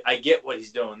 Like I get what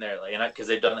he's doing there, like, and because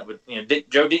they've done that with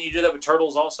Joe. Didn't you do that with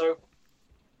Turtles also?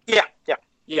 Yeah.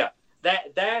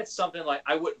 That's something like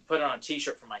I wouldn't put on a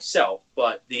T-shirt for myself,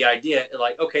 but the idea,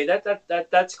 like, okay,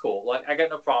 that's cool. Like I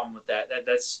got no problem with that.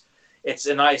 It's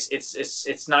a nice.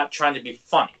 It's not trying to be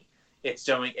funny. It's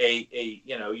doing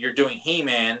you're doing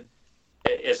He-Man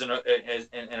as an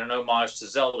homage to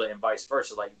Zelda and vice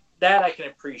versa. Like that I can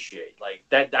appreciate. Like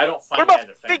that I don't find. What about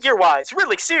that figure-wise?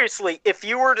 Really, seriously, if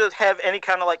you were to have any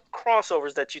kind of like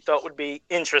crossovers that you thought would be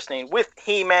interesting with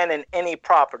He-Man and any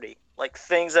property, like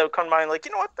things that would come to mind, like,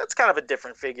 you know what, that's kind of a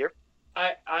different figure.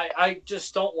 I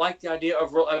just don't like the idea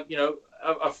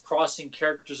of crossing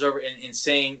characters over and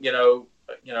saying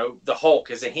the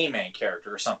Hulk is a He-Man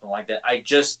character or something like that. I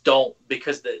just don't,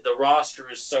 because the roster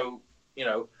is so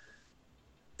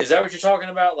Is that what you're talking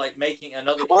about? Like making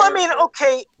another? Well, character? I mean,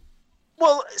 okay.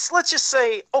 Well, let's just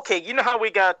say, okay, you know how we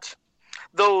got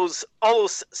all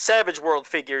those Savage World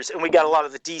figures, and we got a lot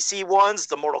of the DC ones,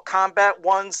 the Mortal Kombat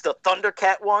ones, the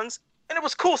Thundercat ones, and it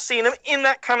was cool seeing them in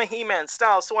that kind of He-Man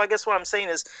style. So I guess what I'm saying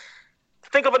is,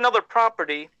 think of another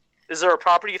property. Is there a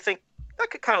property you think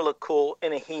that could kind of look cool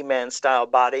in a He-Man style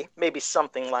body? Maybe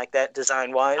something like that,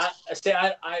 design-wise.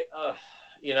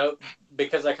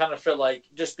 Because I kind of feel like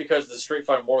just because the Street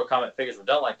Fighter and Mortal Kombat figures were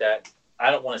done like that, I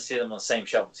don't want to see them on the same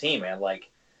shelf as He-Man. Like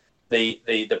the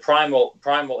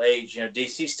primal age,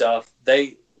 DC stuff,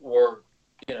 they were,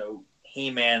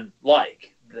 He-Man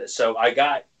like. So I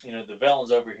got, the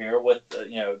villains over here with,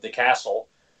 the castle,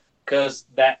 because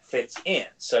that fits in.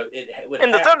 So it would.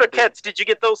 And the Thundercats, did you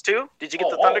get those too? Did you get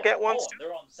the Thundercat ones too?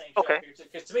 They're on the same. Okay.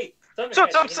 Because to me,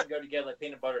 Thundercats go together like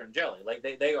peanut butter and jelly. Like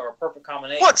they are a perfect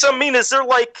combination. What? So I mean, is there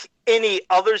like any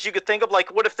others you could think of?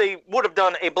 Like, what if they would have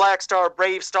done a Black Star,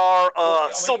 Brave Star,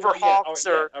 Silverhawks,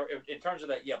 or in terms of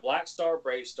that? Yeah, Black Star,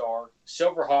 Brave Star,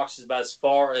 Silverhawks is about as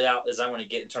far out as I want to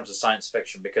get in terms of science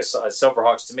fiction, because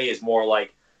Silverhawks to me is more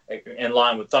like in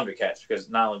line with Thundercats, because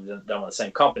not only done with the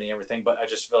same company and everything, but I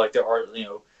just feel like there are,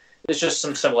 there's just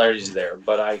some similarities there.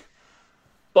 But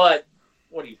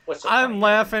what's I'm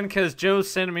laughing because Joe's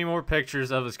sending me more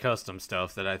pictures of his custom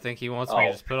stuff that I think he wants me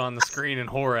to just put on the screen and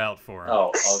whore out for him.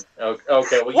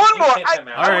 Okay. Well, one more.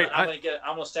 All right,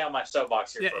 I'm gonna stay on my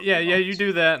soapbox here. Yeah. You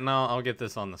do that, and I'll get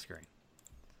this on the screen.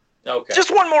 Okay. Just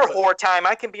one more whore time.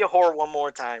 I can be a whore one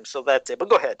more time, so that's it. But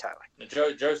go ahead, Tyler.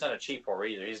 Joe's not a cheap whore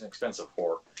either. He's an expensive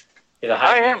whore. He's a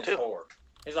high-maintenance whore.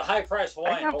 He's a high-priced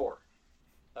Hawaiian whore.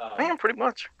 I am pretty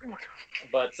much.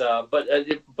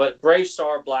 But Brave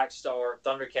Star, Black Star,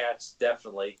 Thundercats,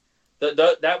 definitely.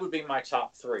 That would be my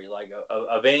top three. Like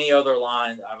of any other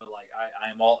line, I would like.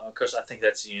 I am all. Of course, I think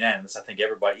that's unanimous. I think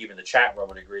everybody, even the chat room,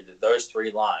 would agree that those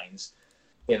three lines.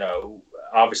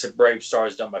 Obviously, Brave Star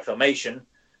is done by Filmation,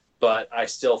 but I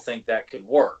still think that could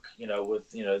work. With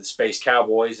the Space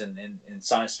Cowboys and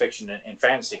science fiction and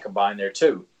fantasy combined there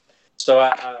too. So,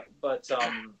 I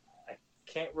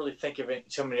can't really think of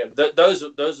too many. Those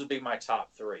would be my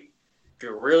top three. If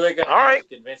you're really going to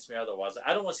convince me otherwise,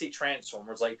 I don't want to see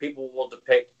Transformers. Like, people will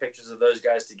depict pictures of those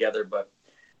guys together, but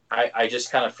I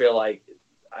just kind of feel like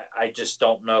I just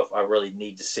don't know if I really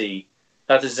need to see.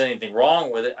 Not that there's anything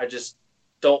wrong with it. I just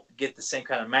don't get the same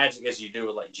kind of magic as you do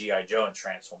with like G.I. Joe and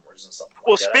Transformers and something.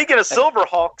 Well, speaking of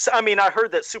Silverhawks, I mean, I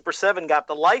heard that Super 7 got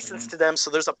the license to them,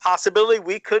 so there's a possibility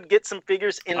we could get some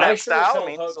figures in that style.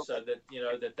 I hope so that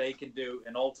that they can do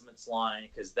an Ultimates line,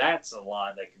 because that's a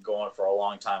line that could go on for a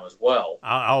long time as well.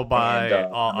 I'll buy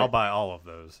I'll buy all of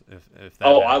those if that.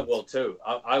 Oh, happens. I will too.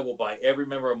 I will buy every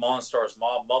member of Monstars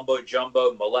Mob, Mumbo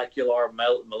Jumbo, Molecular,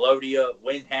 Melodia,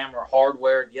 Windhammer,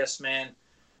 Hardware, Yes Man.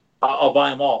 I'll buy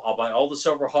them all. I'll buy all the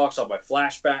Silverhawks. I'll buy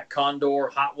Flashback, Condor,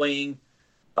 Hot Wing,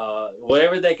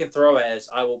 whatever they can throw as.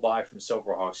 I will buy from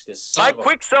Silverhawks, because my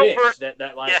Quicksilver,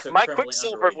 that line so my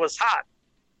Quicksilver was hot.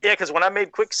 Yeah, because when I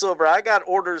made Quicksilver, I got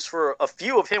orders for a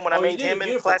few of him when I made him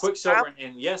in classic Quicksilver style.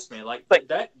 and Yes Man, like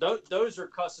that. Those are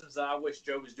customs that I wish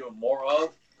Joe was doing more of.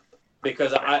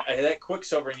 because I that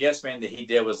Quicksilver and Yes Man that he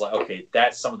did was like, okay,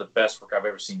 that's some of the best work I've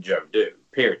ever seen Joe do.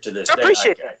 Period. To this day, I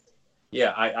appreciate that.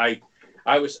 Yeah, I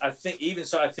think even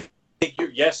so, I think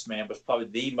your Yes Man was probably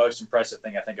the most impressive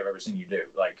thing I think I've ever seen you do.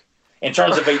 Like in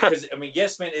terms of because I mean,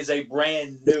 Yes Man is a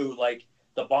brand new, like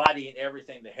the body and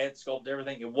everything, the head sculpt,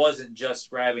 everything. It wasn't just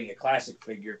grabbing a classic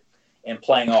figure and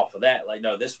playing off of that. Like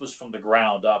no, this was from the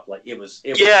ground up. Like it was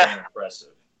very impressive.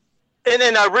 And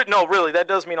then really, that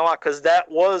does mean a lot because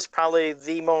that was probably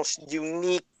the most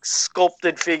unique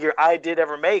sculpted figure I did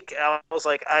ever make. I was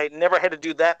like, I never had to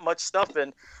do that much stuff,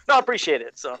 and I appreciate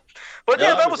it. So, but no,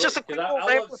 yeah, that was just a cool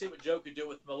I love to see what Joe could do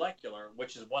with Molecular,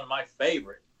 which is one of my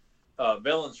favorite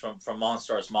villains from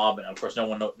Monstars Mob, and of course, no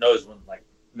one knows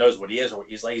what he is. Or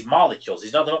he's molecules.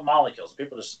 He's nothing but molecules.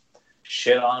 People just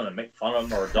shit on him and make fun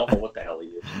of him, or don't know what the hell he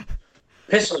is.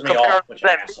 Pisses me off.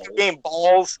 That game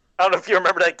Balls. I don't know if you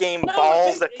remember that game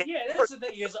Balls. That's the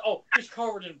thing. Is he's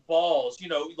covered in balls. You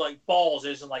know, like balls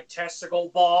isn't like testicle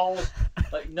balls.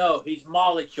 Like no, he's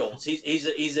molecules. He's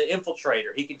an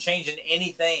infiltrator. He can change into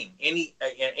anything,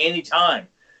 any time.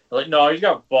 Like no, he's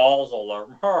got balls all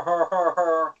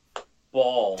over.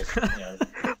 Balls. You know.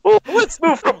 Well, let's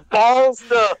move from balls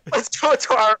to let's go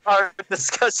to our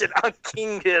discussion on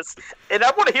King Hiss. And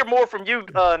I want to hear more from you,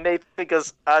 Nate,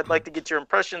 because I'd like to get your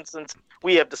impression since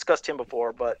we have discussed him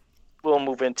before. But we'll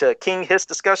move into King Hiss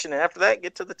discussion, and after that,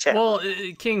 get to the chat. Well,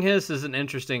 King Hiss is an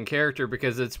interesting character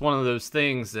because it's one of those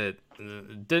things that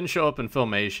didn't show up in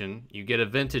Filmation. You get a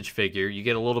vintage figure, you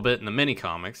get a little bit in the mini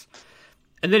comics,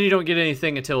 and then you don't get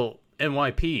anything until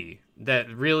NYP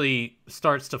that really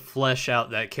starts to flesh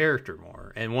out that character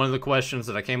more. And one of the questions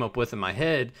that I came up with in my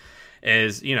head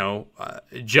is,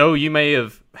 Joe, you may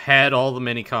have had all the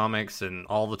mini comics and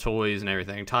all the toys and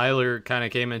everything. Tyler kind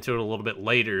of came into it a little bit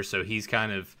later, so he's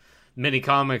kind of mini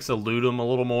comics elude him a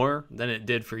little more than it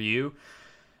did for you.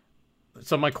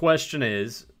 So my question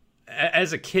is,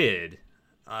 as a kid,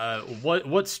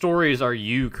 what stories are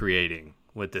you creating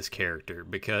with this character?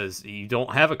 Because you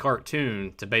don't have a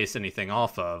cartoon to base anything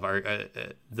off of. Are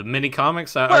the mini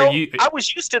comics? I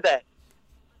was used to that.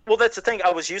 Well, that's the thing.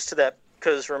 I was used to that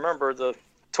because remember the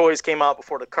toys came out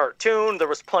before the cartoon. There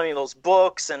was plenty of those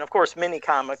books, and of course, mini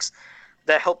comics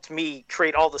that helped me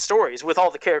create all the stories with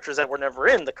all the characters that were never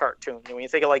in the cartoon. When you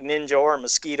think of like Ninja or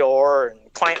Mosquito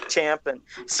and Clamp Champ and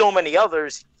so many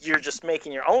others, you're just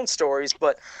making your own stories.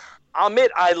 But I'll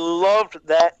admit, I loved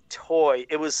that toy.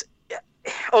 It was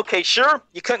okay, sure,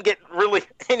 you couldn't get really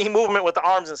any movement with the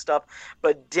arms and stuff,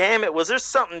 but damn it, was there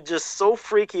something just so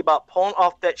freaky about pulling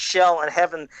off that shell and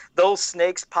having those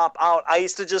snakes pop out. I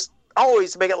used to just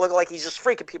always make it look like he's just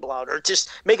freaking people out or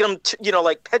just making them,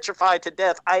 like petrified to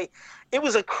death. It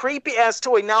was a creepy ass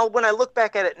toy. Now, when I look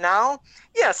back at it now,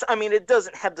 yes, I mean, it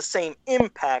doesn't have the same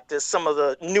impact as some of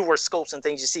the newer sculpts and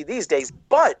things you see these days,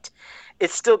 but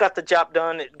it still got the job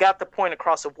done. It got the point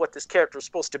across of what this character was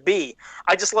supposed to be.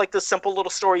 I just like this simple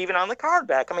little story, even on the card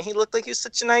back. I mean, he looked like he was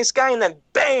such a nice guy, and then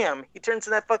bam, he turns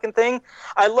into that fucking thing.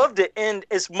 I loved it. And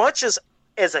as much as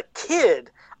a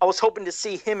kid, I was hoping to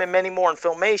see him and many more in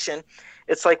Filmation.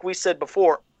 It's like we said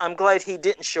before, I'm glad he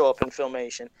didn't show up in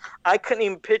Filmation. I couldn't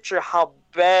even picture how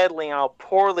badly and how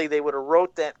poorly they would have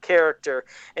wrote that character,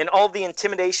 and all the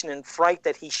intimidation and fright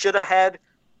that he should have had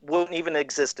wouldn't even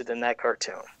existed in that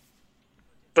cartoon.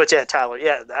 But yeah, Tyler,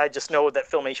 I just know that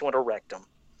Filmation would have wrecked him.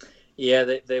 Yeah,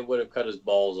 they would have cut his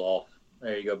balls off.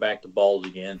 There you go, back to balls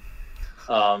again.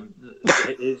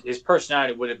 His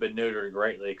personality would have been neutered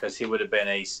greatly because he would have been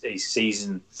a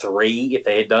season 3 if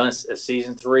they had done a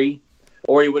season 3,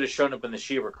 or he would have shown up in the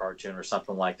She-Ra cartoon or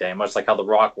something like that. Much like how the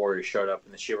Rock Warriors showed up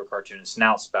in the She-Ra cartoon and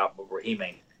Snout Spout, but were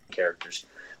He-Man characters,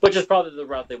 which is probably the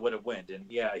route they would have went. And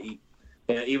yeah,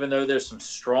 even though there's some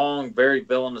strong, very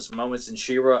villainous moments in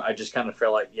She-Ra, I just kind of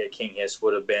feel like King Hiss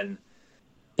would have been,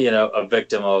 a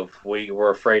victim of we were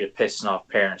afraid of pissing off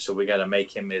parents, so we got to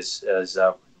make him as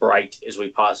bright as we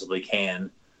possibly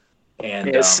can.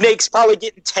 And snakes probably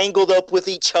getting tangled up with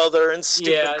each other and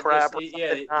stupid crap.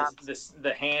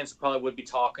 The hands probably would be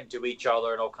talking to each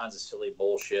other and all kinds of silly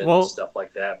bullshit and stuff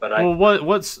like that. But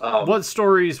what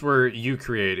stories were you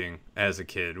creating as a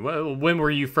kid? When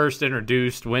were you first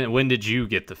introduced? When did you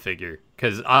get the figure?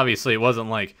 Because obviously it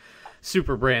wasn't like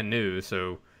super brand new.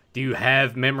 So do you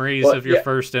have memories of your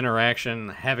first interaction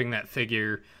having that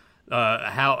figure?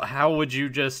 How would you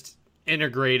just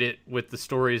integrate it with the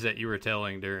stories that you were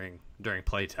telling during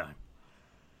playtime?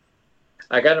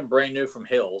 I got them brand new from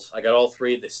Hills. I got all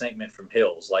 3 of the Snake Men from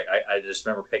Hills. Like I just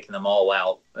remember picking them all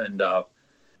out, and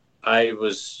I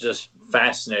was just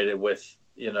fascinated with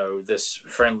this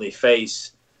friendly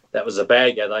face that was a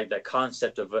bad guy. Like that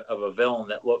concept of a villain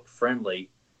that looked friendly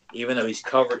even though he's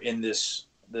covered in this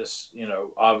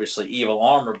obviously evil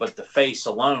armor, but the face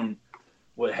alone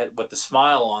with the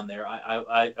smile on there,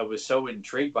 I was so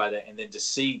intrigued by that. And then to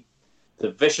see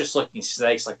the vicious looking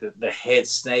snakes, like the head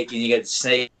snake, and you get the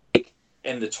snake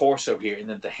in the torso here, and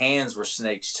then the hands were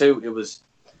snakes too.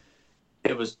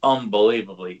 It was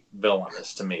unbelievably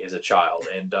villainous to me as a child,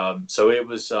 and so it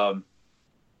was.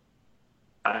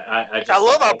 I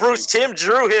love how Bruce Timm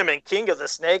drew him in King of the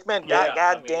Snake Man. Yeah,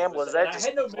 God damn, was that just I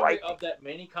had no memory right? of that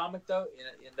mini comic though.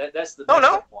 And that's the no.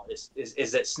 part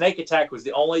is that Snake Attack was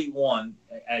the only one,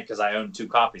 because I owned 2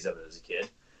 copies of it as a kid.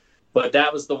 But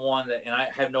that was the one that, and I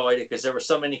have no idea because there were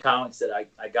so many comics that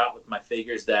I got with my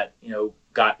figures that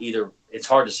got either. It's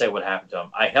hard to say what happened to them.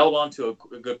 I held on to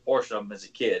a good portion of them as a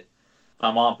kid.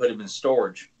 My mom put them in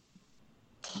storage.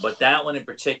 But that one in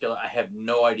particular, I have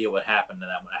no idea what happened to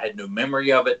that one. I had no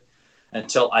memory of it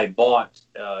until I bought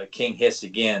King Hiss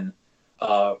again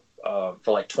for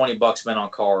like $20 men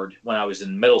on card when I was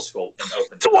in middle school. And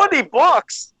opened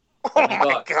 $20. Oh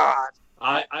my God!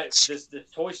 This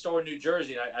toy store in New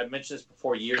Jersey. I mentioned this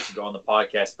before years ago on the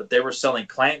podcast, but they were selling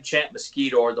Clamp Champ,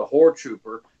 Mosquito, the Horde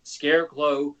Trooper,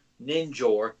 Scarecrow,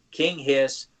 Ninjor, King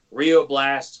Hiss, Rio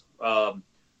Blast. I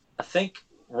think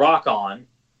Rock On.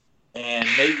 And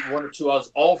maybe 1 or 2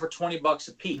 others, all for $20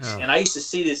 a piece. Oh. And I used to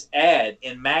see this ad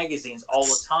in magazines all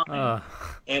the time,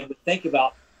 and would think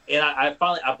about. And I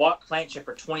finally bought Clamp Champ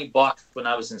for $20 when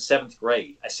I was in 7th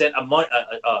grade. I sent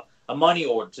a money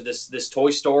order to this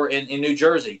toy store in New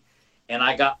Jersey, and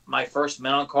I got my first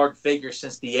Men on Card figure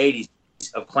since the '80s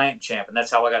of Clamp Champ, and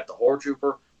that's how I got the Horde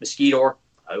Trooper, Mosquito.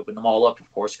 I opened them all up, of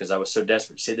course, because I was so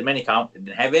desperate to see the mini comic. I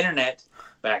didn't have internet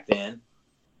back then.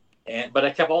 But I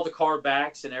kept all the card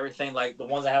backs and everything, like the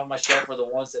ones I have on my shelf are the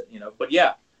ones that, but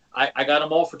yeah, I got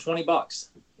them all for $20,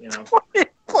 $20?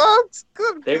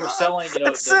 Good. They were selling, the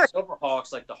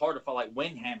Silverhawks, like the Heart of Fire, like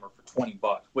Windhammer for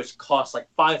 $20, which cost like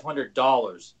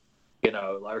 $500,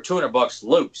 or $200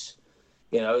 loose.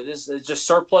 This is just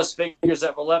surplus figures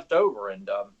that were left over. And,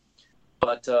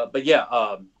 but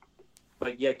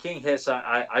yeah, King Hiss,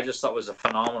 I just thought was a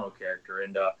phenomenal character.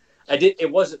 And, it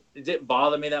didn't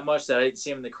bother me that much that I didn't see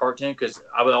him in the cartoon because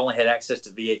I would only had access to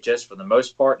VHS for the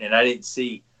most part, and I didn't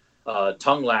see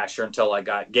Tongue Lasher until I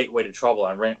got Gateway to Trouble.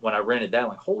 When I rented that, I'm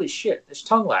like, holy shit, there's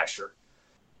Tongue Lasher.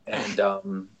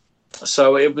 And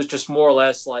so it was just more or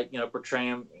less like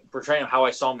portraying how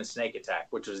I saw him in Snake Attack,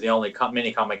 which was the only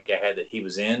mini comic I had that he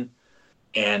was in,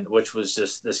 and which was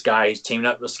just this guy he's teaming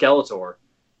up with Skeletor,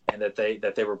 and that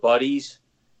they were buddies.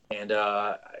 And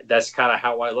that's kind of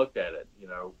how I looked at it,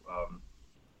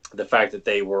 the fact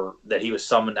that he was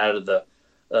summoned out of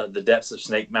the depths of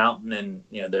Snake Mountain, and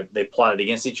they plotted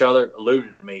against each other,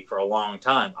 eluded me for a long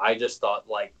time. I just thought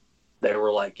like they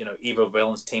were like evil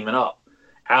villains teaming up,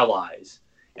 allies,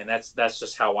 and that's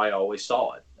just how I always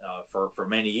saw it for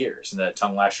many years. And the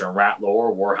Tongue Lasher and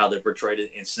Rattler were how they portrayed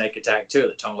it in Snake Attack too.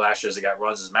 The Tongue Lasher is the guy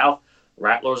runs his mouth,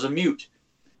 Rattler's a mute.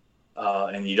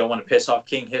 And you don't want to piss off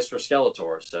King Hiss or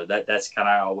Skeletor. So that's kind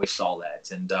of how I always saw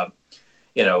that. And,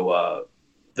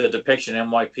 the depiction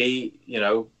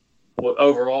NYP,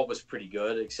 overall was pretty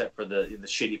good, except for the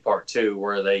shitty part too,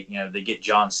 where they get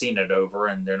John Cena'd over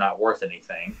and they're not worth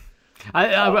anything.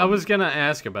 I was going to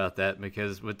ask about that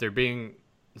because with there being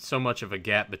so much of a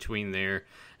gap between there,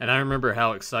 and I remember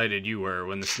how excited you were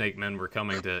when the Snake Men were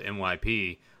coming to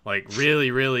NYP, like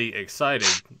really, really excited.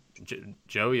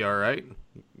 Joe, you all right?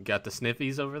 Got the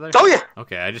sniffies over there? Oh yeah.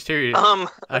 Okay, I just hear you.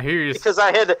 I hear you because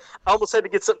I almost had to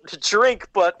get something to drink,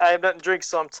 but I have nothing to drink,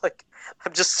 so I'm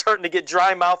just starting to get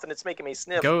dry mouth, and it's making me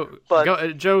sniff. Joe,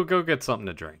 go get something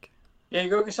to drink. Yeah,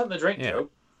 go get something to drink, Joe.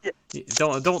 Yeah.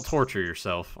 Don't torture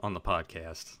yourself on the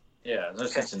podcast. Yeah, no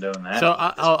sense in doing that. So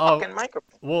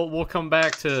we'll come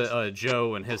back to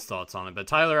Joe and his thoughts on it. But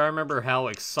Tyler, I remember how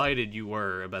excited you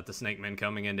were about the Snake Men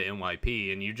coming into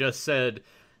NYP, and you just said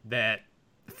that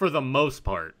for the most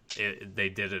part they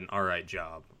did an all right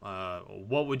job.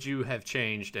 What would you have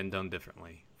changed and done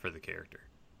differently for the character?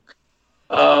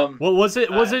 Was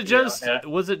it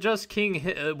just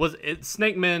King? Was it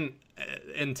Snake Men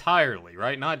entirely,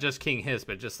 right? Not just King Hiss,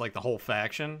 but just like the whole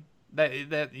faction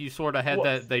that you sort of had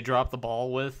that they dropped the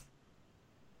ball with?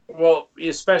 Well,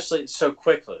 especially so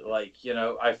quickly. Like,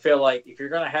 I feel like if you're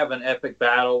going to have an epic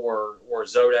battle where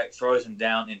Zodak throws him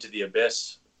down into the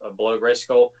abyss below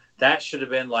Grayskull, that should have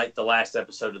been like the last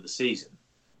episode of the season.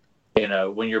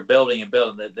 When you're building,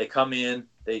 they come in,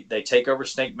 they take over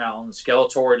Snake Mountain.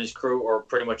 Skeletor and his crew are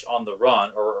pretty much on the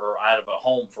run or out of a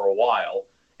home for a while.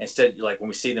 Instead, like when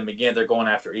we see them again, they're going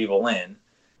after Evil Lyn.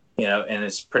 and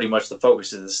it's pretty much the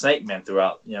focus of the Snake Men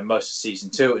throughout, most of season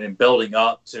 2, and then building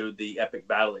up to the epic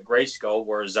battle at Grayskull,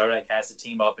 where Zodak has to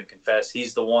team up and confess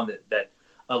he's the one that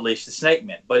unleashed the Snake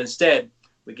Men. But instead,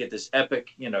 we get this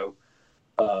epic,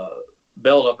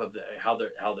 build up of how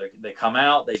they come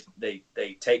out, they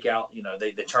take out,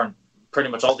 they turn pretty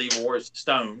much all the evil warriors to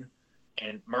stone.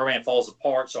 And Merman falls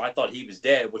apart, so I thought he was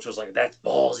dead, which was like, that's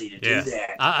ballsy to do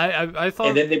that. I thought.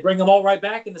 And then they bring them all right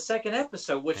back in the second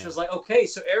episode, which was like, okay,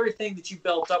 so everything that you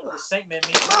built up with the Snake Men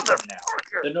means nothing now.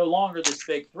 They're no longer this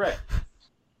big threat.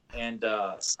 And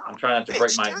I'm trying not to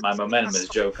break my momentum as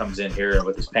Joe comes in here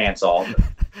with his pants off.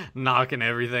 Knocking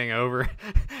everything over.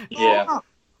 Yeah.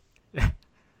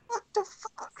 What the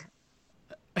fuck?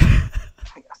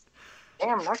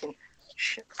 Damn, knocking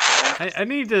shit. I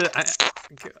need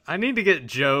to get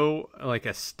Joe like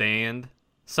a stand,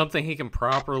 something he can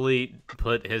properly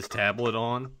put his tablet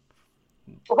on.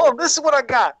 Well, this is what I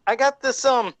got. I got this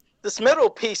metal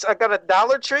piece. I got a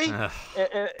Dollar Tree.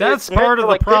 And that's part of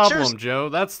the problem, pictures. Joe.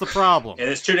 That's the problem. And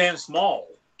it's too damn small.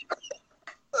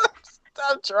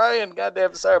 I'm trying.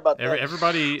 Goddamn, sorry about that.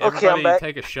 Everybody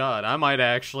take a shot. I might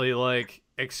actually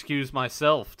excuse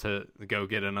myself to go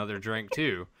get another drink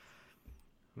too.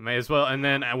 May as well. And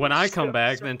then when I come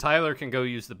back, then Tyler can go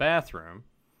use the bathroom.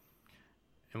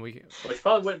 And which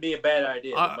probably wouldn't be a bad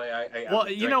idea. Well,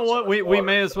 you know what? We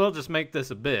may as well just make this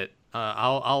a bit.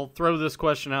 I'll throw this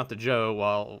question out to Joe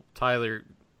while Tyler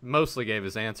mostly gave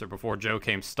his answer before Joe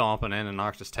came stomping in and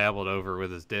knocked his tablet over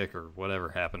with his dick or whatever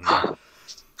happened.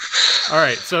 All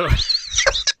right, so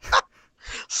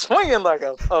swinging like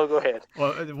a. Oh, go ahead.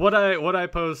 Well, what I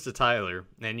posed to Tyler,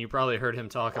 and you probably heard him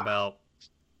talk about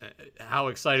how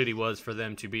excited he was for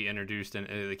them to be introduced, and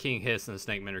the King Hiss and the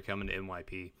Snake Men are coming to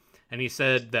NYP. And he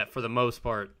said that for the most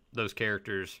part, those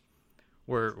characters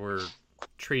were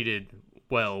treated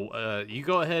well. You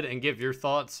go ahead and give your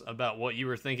thoughts about what you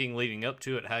were thinking leading up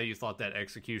to it, how you thought that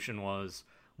execution was,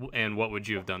 and what would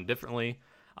you have done differently.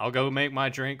 I'll go make my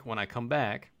drink. When I come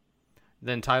back,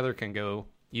 then Tyler can go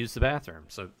use the bathroom.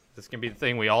 So this can be the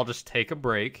thing. We all just take a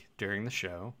break during the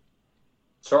show.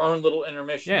 So our own little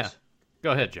intermissions. Yeah.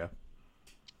 Go ahead, Joe.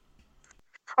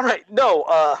 All right.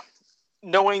 No,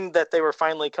 knowing that they were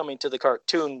finally coming to the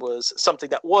cartoon was something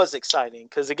that was exciting.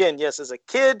 Because, again, yes, as a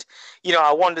kid,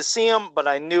 I wanted to see them, but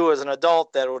I knew as an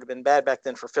adult that it would have been bad back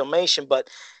then for Filmation. But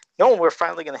knowing we're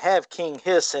finally going to have King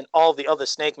Hiss and all the other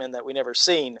Snake Men that we never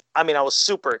seen, I was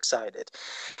super excited.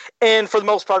 And for the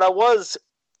most part, I was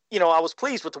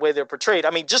pleased with the way they're portrayed.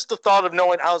 Just the thought of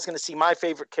knowing I was going to see my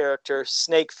favorite character,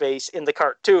 Snakeface, in the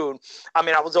cartoon.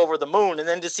 I was over the moon. And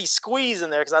then to see Squeeze in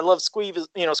there, because I love Squeeze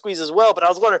as well. But I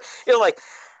was wondering,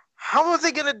 how are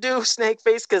they going to do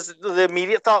Snakeface? Because the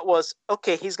immediate thought was,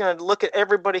 okay, he's going to look at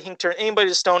everybody. He can turn anybody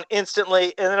to stone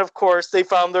instantly. And then, of course, they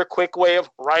found their quick way of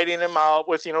writing him out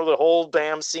with, the whole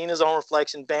damn seeing his own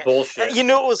reflection. Bullshit. You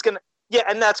knew it was going to, yeah,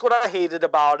 and that's what I hated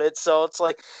about it. So it's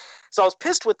like, so I was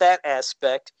pissed with that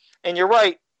aspect. And you're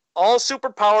right, all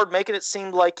superpowered, making it seem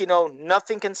like,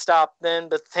 nothing can stop them,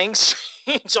 but things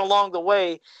change along the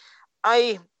way.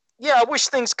 I wish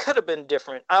things could have been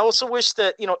different. I also wish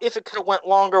that, if it could have went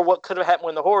longer, what could have happened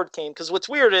when the Horde came. Because what's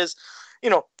weird is,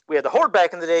 we had the Horde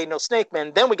back in the day, no Snake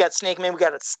Men. Then we got Snake Men, we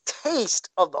got a taste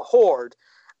of the Horde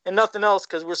and nothing else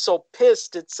because we're so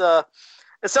pissed. It's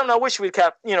something I wish we could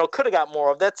have got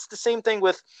more of. That's the same thing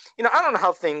with, I don't know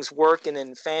how things work and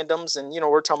in fandoms, and,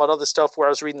 we're talking about other stuff where I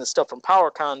was reading the stuff from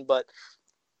PowerCon, but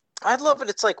I'd love it.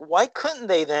 It's like, why couldn't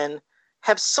they then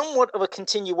have somewhat of a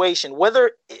continuation?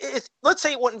 Whether, let's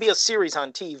say it wouldn't be a series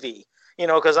on TV,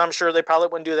 because I'm sure they probably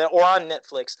wouldn't do that, or on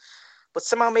Netflix, but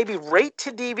somehow maybe rate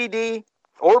to DVD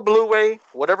or Blu-ray,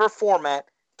 whatever format,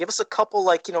 give us a couple,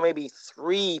 maybe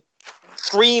three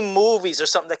movies or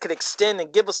something that could extend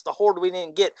and give us the Horde we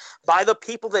didn't get by the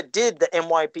people that did the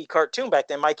NYP cartoon back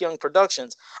then, Mike Young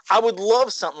Productions. I would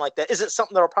love something like that. Is it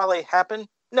something that'll probably happen?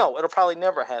 No, it'll probably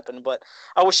never happen, but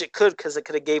I wish it could because it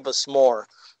could have gave us more.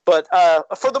 But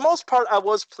for the most part, I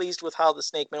was pleased with how the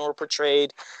Snake Men were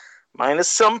portrayed, minus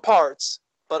some parts,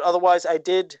 but otherwise I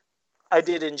did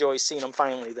enjoy seeing them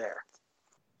finally there.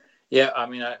 Yeah,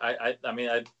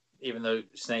 I even though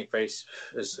Snakeface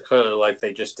is clearly like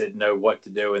they just didn't know what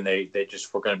to do and they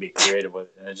just were going to be creative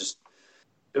with it. And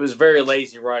it was very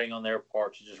lazy writing on their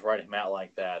part to just write him out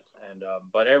like that. And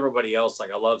but everybody else,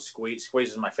 I love Squeeze. Squeeze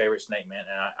is my favorite Snake Man,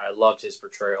 and I loved his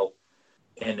portrayal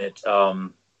in it.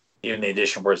 Even the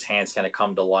addition where his hands kind of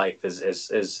come to life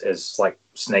as like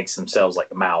snakes themselves,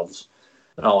 like mouths.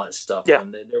 And all that stuff. Yeah.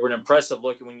 And they were an impressive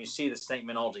looking when you see the Snake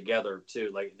Men all together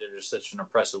too. Like they're just such an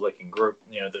impressive looking group.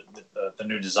 The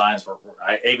new designs were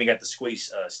I even got the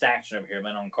Squeeze Staction over here,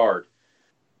 men on card.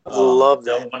 Love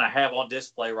The that. one I have on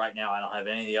display right now, I don't have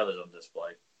any of the others on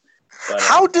display. But,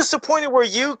 How disappointed were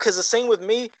you? Because the same with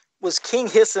me was King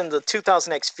Hiss in the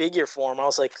 2000X figure form. I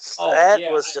was like, that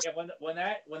was just.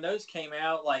 when those came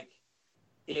out, like,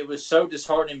 it was so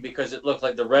disheartening because it looked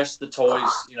like the rest of the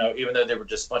toys, even though they were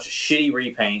just a bunch of shitty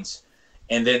repaints,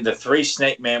 and then the 3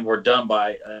 Snake Man were done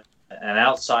by an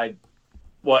outside.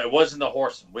 Well, it wasn't the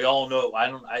Horseman. We all know.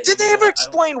 Did they ever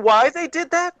explain why they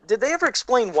did that? Did they ever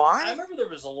explain why? I remember there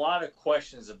was a lot of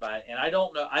questions about it, and I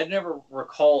don't know. I never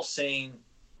recall seeing,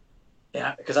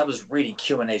 because I was reading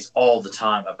Q&As all the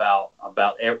time about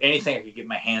anything I could get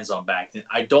my hands on back then.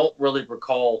 I don't really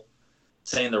recall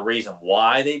saying the reason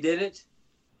why they did it,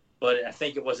 but I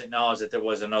think it was acknowledged that there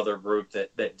was another group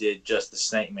that did just the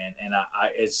Snake Man, and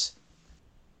it's.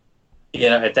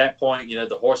 At that point,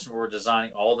 the Horsemen were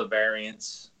designing all the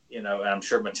variants, and I'm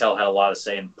sure Mattel had a lot of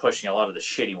say in pushing a lot of the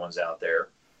shitty ones out there.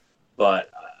 But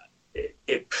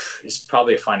it's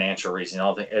probably a financial reason. I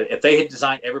don't think if they had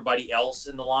designed everybody else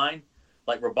in the line,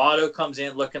 like Roboto comes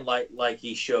in looking like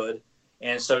he should,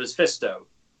 and so does Fisto.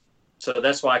 So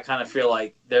that's why I kind of feel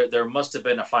like there must have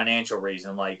been a financial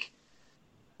reason. Like,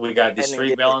 we got these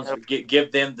 3 villains,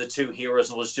 give them the 2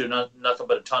 heroes, and we'll just do nothing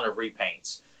but a ton of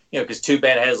repaints. Because Two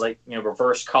Bad has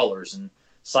reverse colors, and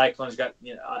Cyclone's got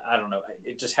I don't know.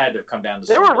 It just had to come down to.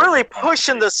 They were really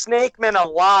pushing the Snake Man a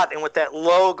lot, and with that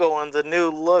logo and the new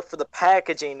look for the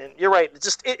packaging. And you're right,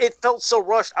 it felt so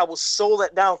rushed. I was so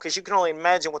let down because you can only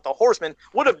imagine what the Horsemen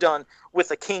would have done with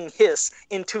the King Hiss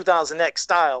in 2000X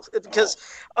style. Because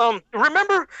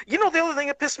remember, the other thing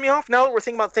that pissed me off. Now that we're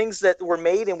thinking about things that were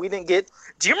made and we didn't get.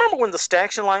 Do you remember when the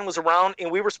Staction line was around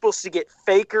and we were supposed to get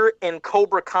Faker and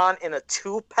Cobra Khan in a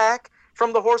 2-pack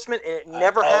from the Horsemen, and it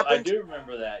never happened? I do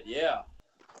remember that. Yeah.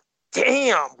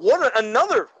 Damn!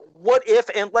 Another what if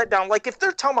and letdown. Like, if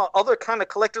they're talking about other kind of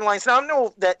collector lines, now I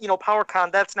know that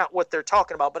PowerCon, that's not what they're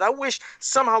talking about, but I wish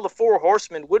somehow the 4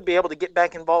 Horsemen would be able to get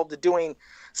back involved to doing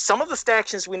some of the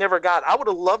stactions we never got. I would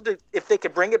have loved it if they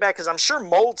could bring it back, because I'm sure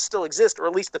molds still exist, or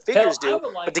at least the figures do. I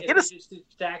would like, but to get us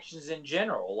stactions in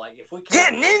general, like if we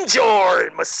can Ninjor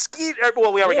and Mosquito.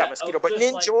 Well, we already got Mosquito, but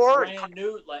Ninjor, like brand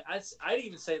new. Like I'd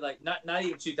even say like not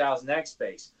even 2000X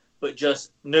base, but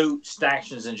just new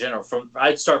stactions in general.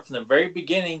 I'd start from the very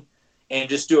beginning and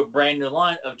just do a brand new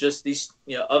line of just these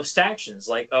of stactions,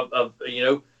 like of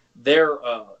their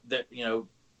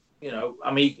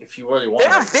I mean, if you really want,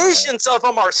 their visions of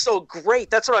them are so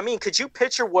great. That's what I mean. Could you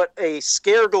picture what a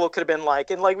Scareglow could have been like?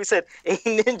 And like we said, a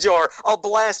Ninjar, a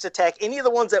Blast Attack, any of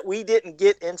the ones that we didn't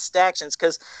get in stactions,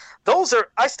 because those are,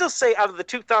 I still say, out of the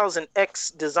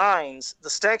 2000X designs,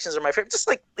 the stactions are my favorite. Just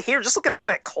like here, just look at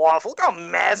that cloth. Look how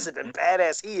massive and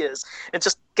badass he is. And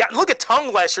just look at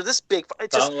Tongue Lasher, this big.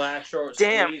 Tongue Lasher,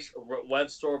 damn. Web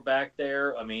Store back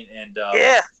there. I mean, and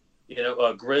yeah.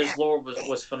 Grizzlord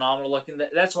was phenomenal looking.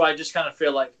 That's why I just kind of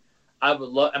feel like I would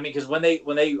love. I mean, because when they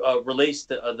released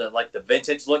the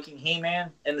vintage looking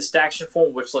He-Man in the staction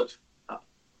form, which looks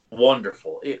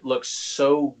wonderful, it looks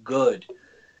so good.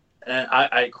 And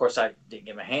I of course I didn't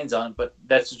get my hands on it, but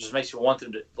that just makes me want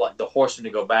them to, like, the Horsemen, to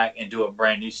go back and do a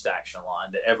brand new staction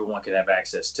line that everyone could have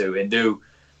access to, and do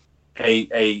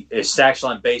a staction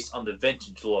line based on the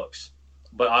vintage looks.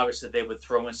 But obviously they would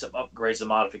throw in some upgrades and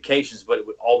modifications, but it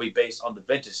would all be based on the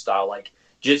vintage style. Like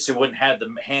Jitsu wouldn't have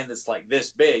the hand that's like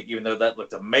this big, even though that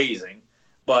looked amazing,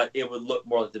 but it would look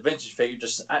more like the vintage figure.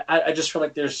 I just feel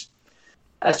like that's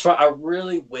why I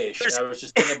really wish, I was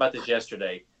just thinking about this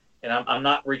yesterday, and I'm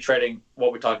not retreading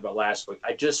what we talked about last week.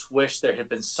 I just wish there had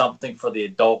been something for the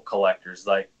adult collectors.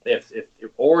 Like if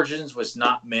Origins was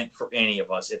not meant for any of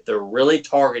us, if they're really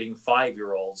targeting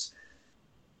 5-year-olds,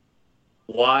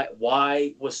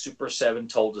 why was Super 7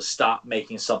 told to stop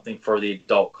making something for the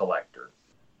adult collector?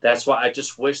 That's why I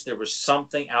just wish there was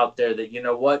something out there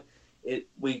that,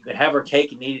 we could have our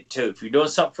cake and eat it too. If you're doing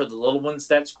something for the little ones,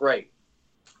 that's great.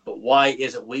 But why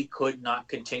is it we could not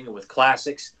continue with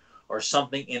classics or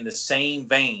something in the same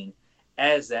vein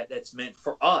as that's meant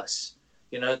for us?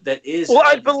 That is, well,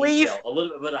 I believe a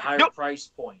little bit of a higher price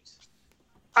point.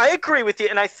 I agree with you,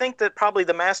 and I think that probably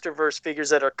the Masterverse figures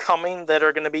that are coming, that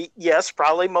are going to be, yes,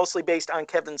 probably mostly based on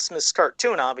Kevin Smith's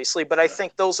cartoon, obviously, but I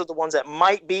think those are the ones that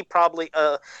might be probably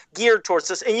geared towards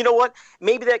this. And you know what?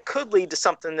 Maybe that could lead to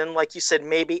something then, like you said,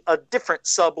 maybe a different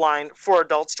subline for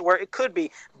adults, to where it could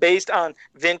be based on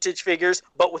vintage figures,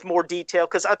 but with more detail.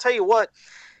 Because I'll tell you what,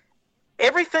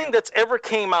 everything that's ever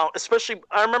came out, especially,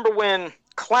 I remember when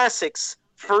Classics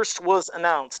first was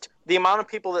announced, the amount of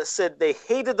people that said they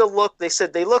hated the look, they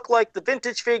said they look like the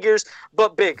vintage figures,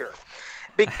 but bigger.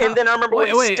 And then I remember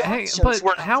wait,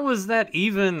 but how is that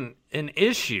even an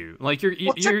issue? Like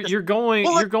you're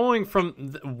going from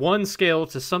one scale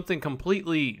to something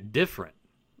completely different.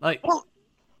 Like, well,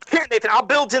 here, Nathan, I'll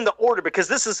build in the order because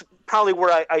this is probably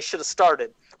where I should have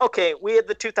started. Okay, we had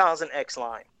the 2000X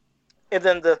line, and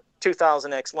then the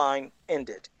 2000X line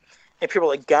ended, and people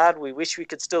were like, God, we wish we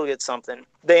could still get something.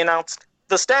 They announced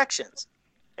the Stactions,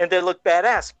 and they look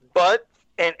badass, but.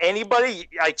 And anybody,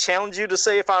 I challenge you to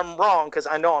say if I'm wrong, because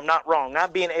I know I'm not wrong,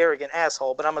 not being an arrogant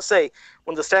asshole, but I'm going to say,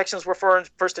 when the Stactions were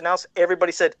first announced,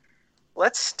 everybody said, well,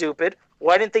 that's stupid.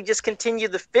 Why didn't they just continue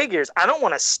the figures? I don't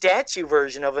want a statue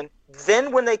version of them.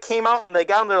 Then when they came out and they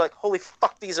got them, they're like, holy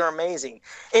fuck, these are amazing.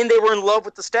 And they were in love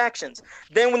with the Stactions.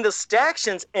 Then when the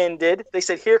Stactions ended, they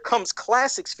said, here comes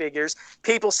Classics figures.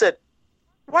 People said,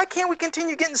 why can't we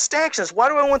continue getting Stactions? Why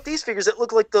do I want these figures that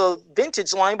look like the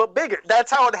vintage line but bigger?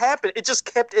 That's how it happened. It just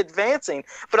kept advancing.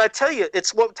 But I tell you,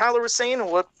 it's what Tyler was saying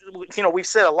and what we've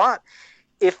said a lot.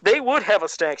 If they would have a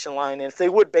Staction line and if they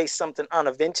would base something on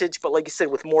a vintage, but like you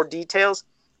said, with more details,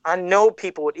 I know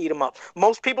people would eat them up.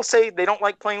 Most people say they don't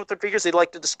like playing with their figures. They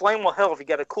like to display them. Well, hell, if you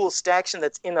got a cool Staction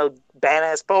that's in a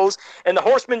badass pose, and the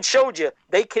Horsemen showed you,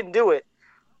 they can do it.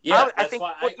 Yeah, I think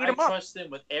why I trust them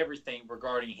with everything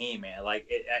regarding He-Man. Like,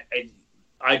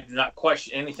 I do not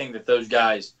question anything that those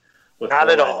guys would. Not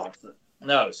at all.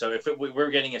 No, so if we're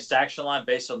getting a Staction line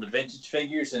based on the vintage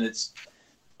figures and it's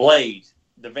Blade,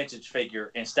 the vintage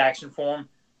figure, in Staction form,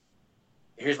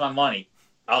 here's my money.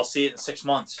 I'll see it in 6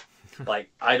 months. Like,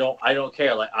 I don't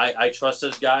care. Like, I trust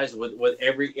those guys with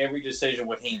every decision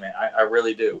with He-Man. I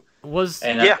really do. I was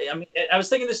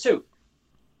thinking this too.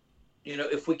 You know,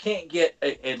 if we can't get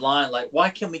a line, like,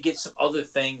 why can't we get some other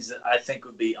things that I think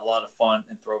would be a lot of fun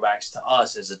and throwbacks to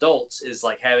us as adults, is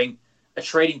like having a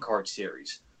trading card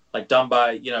series, like done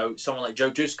by, someone like Joe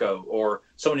Dusko, or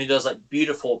someone who does like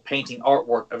beautiful painting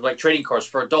artwork of like trading cards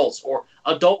for adults, or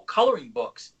adult coloring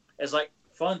books as like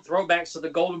fun throwbacks to the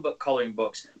Golden Book coloring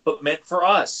books, but meant for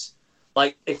us.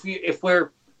 Like,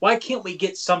 why can't we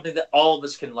get something that all of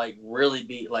us can like really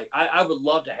be like? I would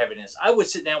love to have it in this. I would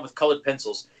sit down with colored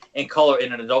pencils and color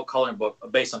in an adult coloring book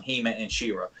based on He-Man and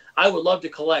She-Ra. I would love to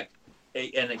collect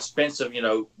an expensive,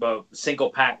 single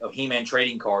pack of He-Man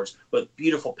trading cards with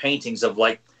beautiful paintings of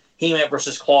like He-Man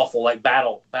versus Clawful, like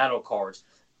battle cards,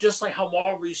 just like how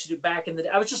Marvel used to do back in the day.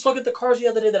 I was just looking at the cards the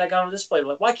other day that I got on display.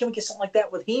 Like, why can't we get something like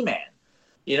that with He-Man?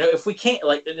 If we can't,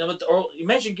 like,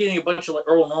 imagine getting a bunch of like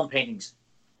Earl Norm paintings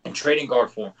in trading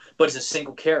card form, but it's a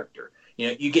single character.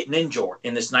 You get Ninjor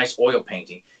in this nice oil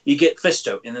painting. You get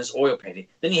Fisto in this oil painting.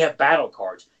 Then you have battle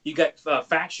cards. You got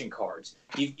faction cards.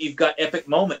 You've got epic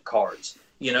moment cards.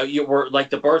 You were like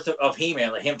the birth of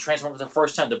He-Man, like him transforming for the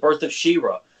first time, the birth of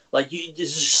She-Ra. Like, there's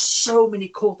just so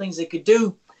many cool things they could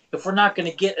do. If we're not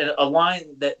going to get a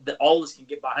line that all of us can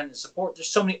get behind and support, there's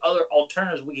so many other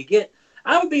alternatives we could get.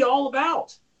 I would be all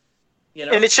about.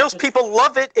 And it shows people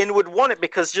love it and would want it,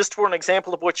 because just for an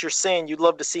example of what you're saying, you'd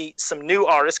love to see some new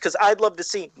artists, because I'd love to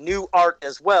see new art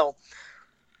as well.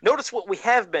 Notice what we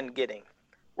have been getting.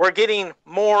 We're getting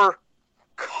more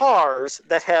cars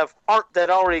that have art that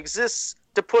already exists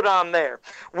to put on there.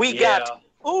 We got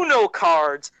Uno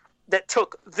cards that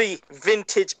took the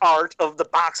vintage art of the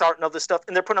box art and other stuff,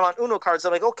 and they're putting them on Uno cards.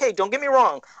 They're like, okay, don't get me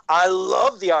wrong. I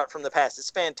love the art from the past. It's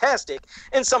fantastic.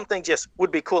 And something just would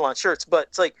be cool on shirts, but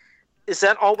it's like, is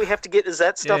that all we have to get? Is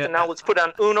that stuff? Yeah. And now let's put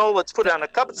on Uno. Let's put on a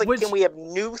cup. It's like, can we have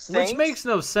new things? Which makes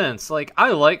no sense. Like,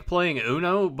 I like playing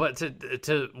Uno, but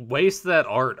to waste that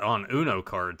art on Uno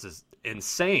cards is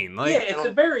insane. Like, it's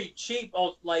a very cheap,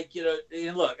 like,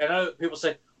 and look, I know people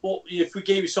say, well, if we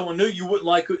gave you someone new, you wouldn't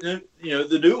like, the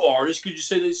new artists. Could you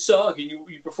say they suck and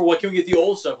you prefer, why can't we get the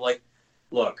old stuff? Like,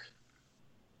 look,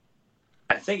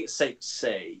 I think it's safe to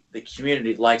say the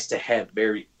community likes to have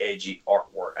very edgy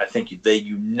artwork. I think they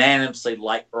unanimously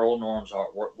like Earl Norm's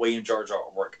artwork, William Jarrett's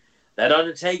artwork. That ought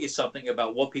to tell you something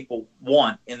about what people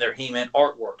want in their He-Man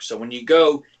artwork. So when you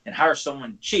go and hire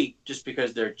someone cheap just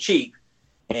because they're cheap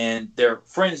and they're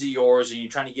friends of yours and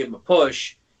you're trying to give them a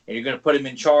push and you're going to put them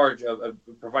in charge of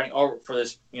providing artwork for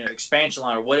this expansion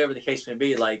line or whatever the case may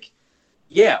be, like,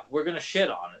 yeah, we're going to shit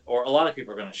on it. Or a lot of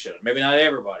people are going to shit on it. Maybe not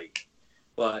everybody.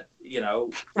 But, Well,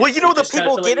 the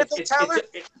people get it, though, Tyler?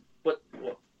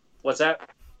 What's that?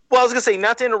 Well, I was going to say,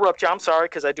 not to interrupt you, I'm sorry,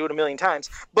 because I do it a million times,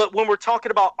 but when we're talking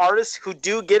about artists who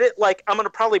do get it, like, I'm going to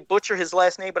probably butcher his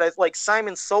last name, but I like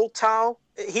Simon Soltau.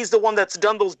 He's the one that's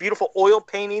done those beautiful oil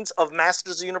paintings of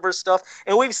Masters of the Universe stuff,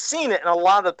 and we've seen it in a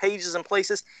lot of the pages and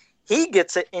places. he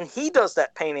gets it and he does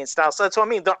that painting style. So that's what I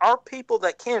mean. There are people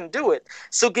that can do it.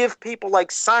 So give people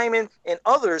like Simon and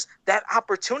others that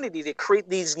opportunity to create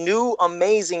these new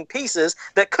amazing pieces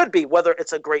that could be, whether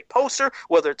it's a great poster,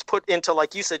 whether it's put into,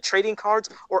 like you said, trading cards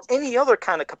or any other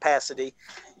kind of capacity.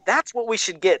 That's what we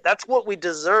should get. That's what we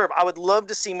deserve. I would love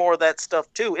to see more of that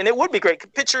stuff too. And it would be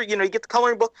great. Picture, you get the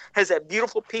coloring book, has that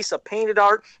beautiful piece of painted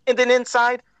art, and then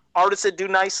inside, artists that do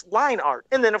nice line art.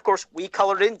 And then, of course, we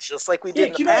colored in just like we did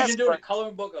in the past. Can you imagine doing a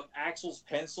coloring book of Axel's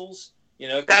pencils?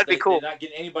 That'd be cool. They're not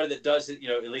getting anybody that does it,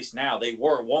 at least now. They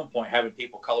were at one point having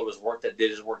people color his work that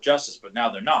did his work justice, but now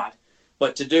they're not.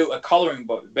 But to do a coloring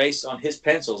book based on his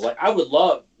pencils, like I would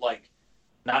love, like,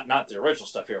 not the original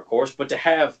stuff here, of course, but to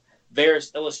have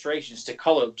various illustrations to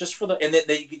color just for and then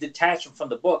you can detach them from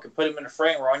the book and put them in a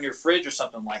frame or on your fridge or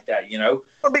something like that. That'd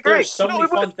be great. There's so many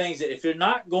fun things that if you're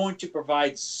not going to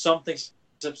provide something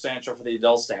substantial for the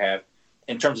adults to have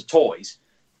in terms of toys,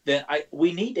 then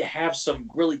we need to have some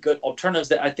really good alternatives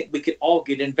that I think we could all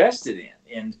get invested in.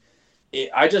 And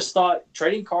I just thought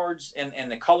trading cards and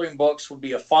the coloring books would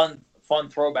be a fun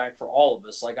throwback for all of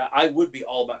us. Like I would be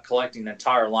all about collecting an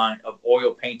entire line of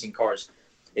oil painting cards.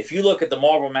 If you look at the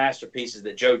Marvel Masterpieces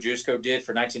that Joe Jusko did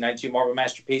for 1992 Marvel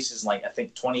Masterpieces, like I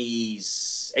think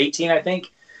 2018, I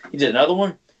think he did another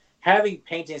one. Having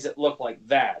paintings that look like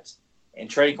that in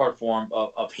trading card form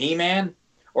of He-Man,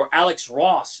 or Alex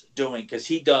Ross doing, because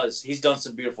he's done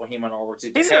some beautiful He-Man artwork.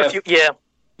 He's got a few, yeah.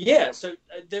 Yeah, so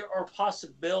there are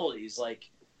possibilities like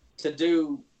to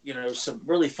do some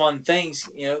really fun things.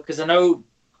 Because I know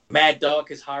Mad Duck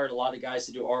has hired a lot of guys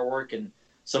to do artwork, and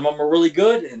some of them are really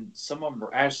good, and some of them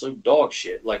are absolute dog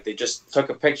shit. Like, they just took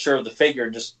a picture of the figure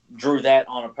and just drew that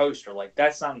on a poster. Like,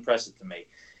 that's not impressive to me.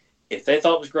 If they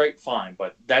thought it was great, fine,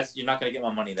 but you're not going to get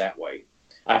my money that way.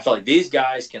 I feel like these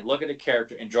guys can look at a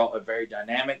character and draw a very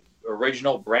dynamic,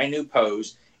 original, brand new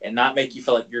pose and not make you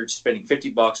feel like you're spending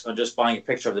 $50 on just buying a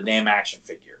picture of the damn action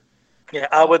figure. Yeah,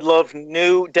 I would love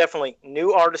definitely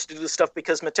new artists to do this stuff,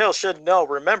 because Mattel should know.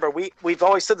 Remember, we've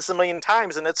always said this a million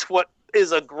times, and it's what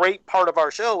is a great part of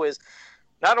our show is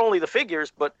not only the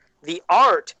figures, but the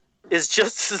art is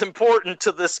just as important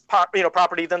to this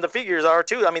property than the figures are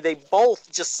too. I mean, they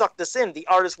both just sucked us in. The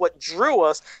art is what drew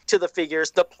us to the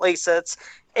figures, the play sets,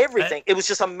 everything. It was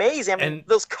just amazing. I mean,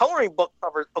 those coloring book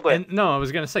covers. Oh, go ahead. No, I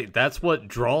was going to say, that's what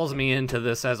draws me into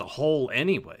this as a whole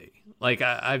anyway. Like,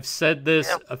 I've said this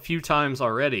a few times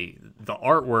already. The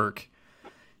artwork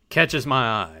catches my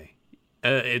eye.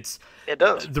 It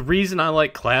does. The reason I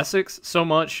like classics so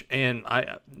much, and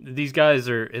these guys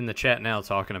are in the chat now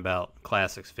talking about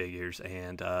classics figures,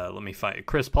 and let me find.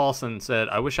 Chris Paulson said,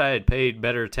 "I wish I had paid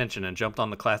better attention and jumped on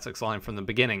the classics line from the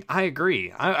beginning." I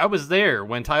agree. I was there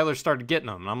when Tyler started getting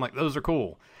them, and I'm like, those are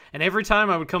cool. And every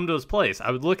time I would come to his place,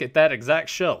 I would look at that exact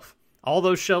shelf, all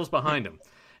those shelves behind him.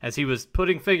 As he was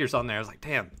putting figures on there, I was like,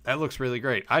 damn, that looks really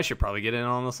great. I should probably get in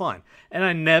on this line. And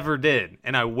I never did.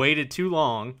 And I waited too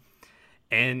long.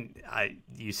 And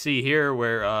you see here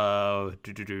where,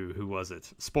 who was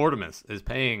it? Sportimus is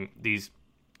paying these,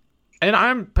 and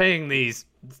I'm paying these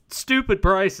stupid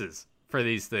prices for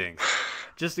these things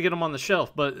just to get them on the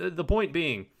shelf. But the point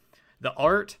being, the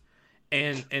art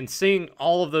and seeing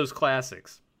all of those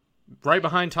classics right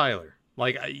behind Tyler.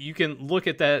 Like, you can look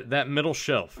at that middle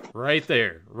shelf right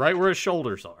there, right where his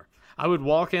shoulders are. I would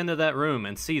walk into that room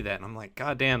and see that, and I'm like,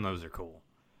 God damn, those are cool.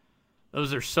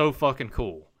 Those are so fucking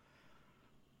cool.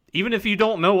 Even if you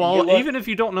don't know all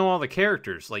the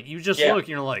characters, like, you just look and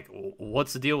you're like,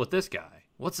 what's the deal with this guy?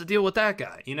 What's the deal with that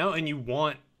guy? And you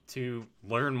want to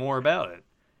learn more about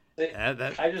it.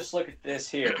 I just look at this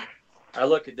here. I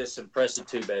look at this Impressive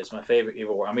 2-Bed. It's my favorite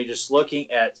Evil War. I mean, just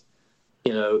looking at,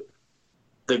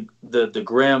 the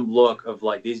grim look of,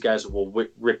 like, these guys will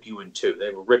rip you in two.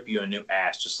 They will rip you a new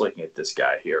ass just looking at this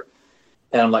guy here.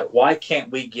 And I'm like, why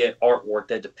can't we get artwork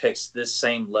that depicts this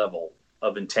same level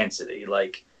of intensity?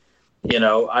 Like,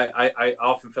 I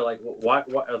often feel like, why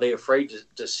are they afraid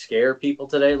to scare people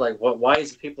today? Like, why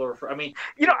is it people are afraid? I mean,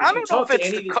 I don't know if it's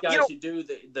any of these guys who do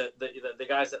the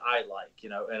guys that I like,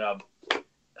 and oh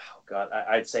God,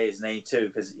 I'd say his name too,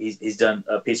 because he's done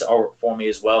a piece of artwork for me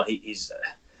as well.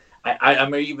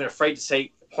 I'm even afraid to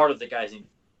say part of the guys. And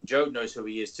Joe knows who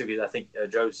he is too, because I think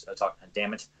Joe's talking.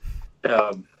 Damn it,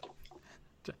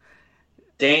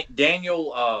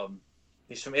 Daniel.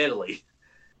 He's from Italy.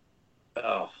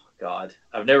 Oh God,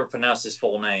 I've never pronounced his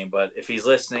full name, but if he's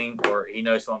listening or he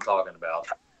knows who I'm talking about.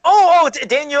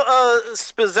 Daniel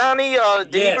Spizzani,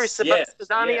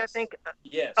 Spizzani, I think.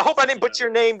 Yes. I hope I didn't butcher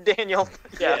your name, Daniel.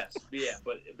 Yes,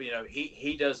 but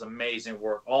he does amazing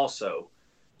work also.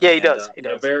 Yeah, he does. He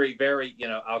does. Very, very,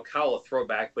 Alcala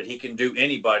throwback, but he can do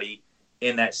anybody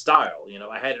in that style. You know,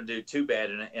 I had him do Too Bad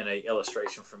in a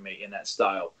illustration for me in that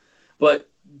style. But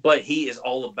he is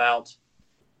all about,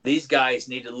 these guys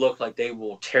need to look like they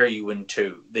will tear you in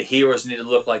two. The heroes need to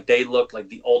look like they look like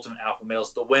the ultimate alpha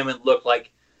males. The women look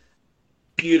like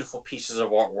beautiful pieces of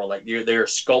artwork. Like they're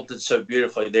sculpted so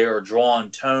beautifully. They are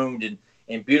drawn, toned,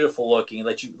 and beautiful looking.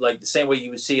 Like the same way you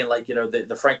would see in, like, you know,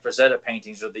 the Frank Frazetta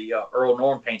paintings, or the Earl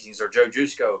Norm paintings, or Joe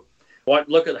Jusko.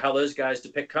 Look at how those guys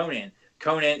depict Conan.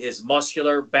 Conan is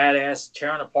muscular, badass,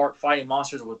 tearing apart, fighting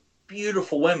monsters with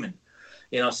beautiful women,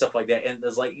 you know, stuff like that. And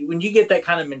there's, like, when you get that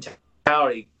kind of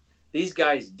mentality, these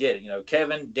guys get it. You know,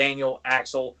 Kevin, Daniel,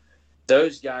 Axel,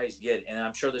 those guys get it. And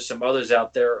I'm sure there's some others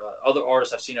out there, other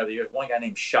artists I've seen over the years. One guy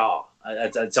named Shaw.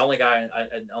 That's the only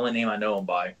only name I know him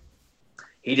by.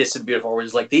 He did some beautiful art.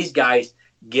 It's like, these guys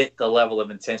get the level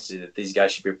of intensity that these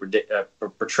guys should be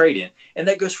portrayed in. And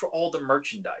that goes for all the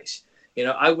merchandise. You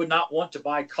know, I would not want to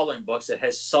buy coloring books that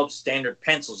has substandard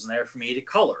pencils in there for me to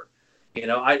color. You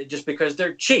know, just because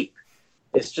they're cheap.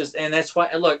 It's just, and that's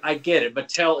why, look, I get it.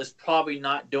 Mattel is probably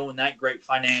not doing that great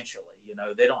financially. You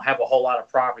know, they don't have a whole lot of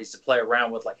properties to play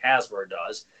around with like Hasbro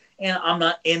does. And I'm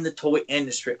not in the toy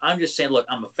industry. I'm just saying, look,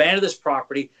 I'm a fan of this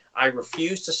property. I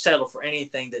refuse to settle for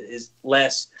anything that is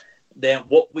less than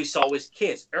what we saw as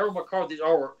kids. Errol McCarthy's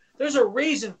artwork. There's a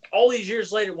reason all these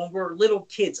years later, when we're little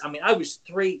kids, I mean, I was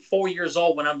 3-4 years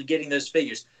old when I'm getting those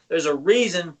figures. There's a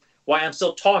reason why I'm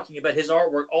still talking about his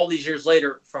artwork all these years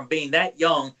later, from being that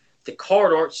young. The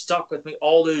card art stuck with me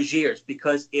all those years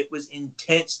because it was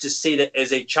intense to see that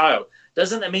as a child.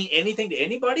 Doesn't that mean anything to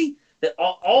anybody? That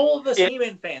all of us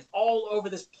He-Man fans all over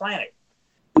this planet,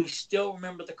 we still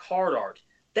remember the card art.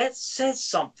 That says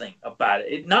something about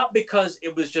it. Not because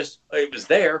it was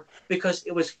there, because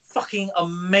it was fucking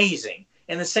amazing.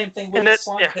 And the same thing with the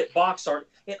Slime Pit box art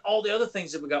and all the other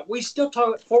things that we got. We still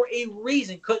talk it for a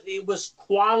reason, because it was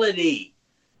quality.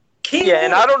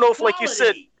 And I don't know if, like you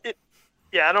said,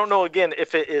 I don't know, again,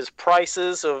 if it is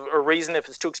prices or reason, if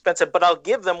it's too expensive, but I'll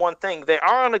give them one thing. They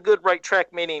are on a good right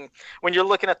track, meaning when you're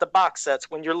looking at the box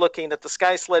sets, when you're looking at the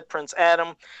Sky Sled Prince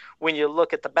Adam, when you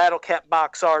look at the Battle Cat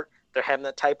box art, they're having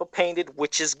that type of painted,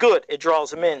 which is good. It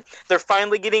draws them in. They're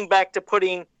finally getting back to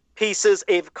putting pieces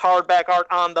of card back art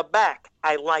on the back.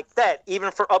 I like that.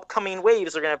 Even for upcoming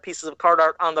waves, they're going to have pieces of card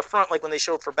art on the front, like when they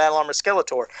showed for Battle Armor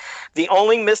Skeletor. The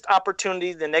only missed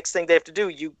opportunity, the next thing they have to do,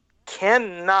 you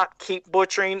cannot keep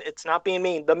butchering, it's not being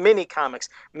mean, the mini comics.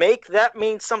 Make that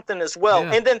mean something as well.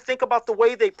 And then think about the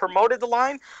way they promoted the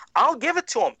line. I'll give it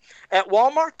to them. At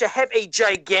Walmart, to have a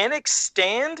gigantic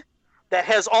stand that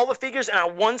has all the figures, and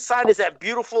on one side is that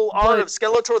beautiful art of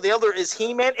Skeletor, the other is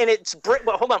He-Man, and but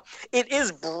hold on, it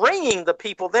is bringing the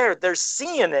people there. They're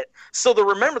seeing it, so they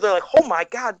remember. They're like, oh my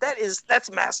God,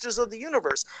 that's Masters of the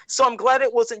Universe. So I'm glad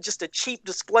it wasn't just a cheap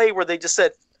display where they just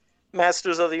said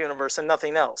Masters of the Universe and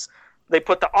nothing else. They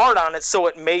put the art on it, so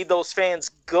it made those fans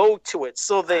go to it.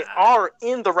 So they are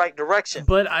in the right direction.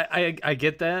 But I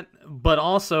get that, but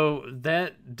also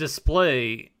that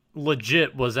display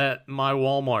legit was at my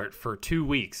Walmart for 2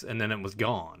 weeks and then it was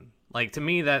gone. Like, to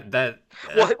me, that's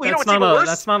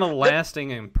not a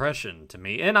lasting impression to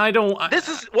me. And I don't.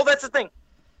 That's the thing.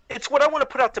 It's what I want to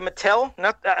put out to Mattel.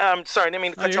 I'm sorry, I didn't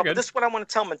mean to cut you off. But this is what I want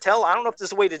to tell Mattel. I don't know if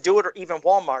there's a way to do it, or even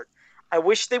Walmart. I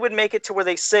wish they would make it to where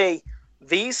they say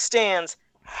these stands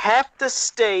have to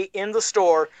stay in the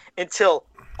store until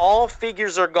all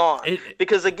figures are gone.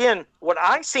 Because again, what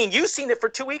I seen, you've seen it for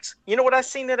 2 weeks. You know what I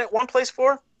seen it at one place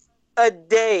for? A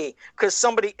day, because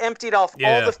somebody emptied off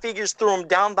all the figures, threw them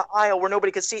down the aisle where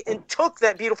nobody could see, and took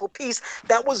that beautiful piece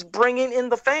that was bringing in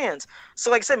the fans.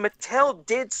 So like I said, Mattel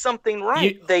did something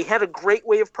right. They had a great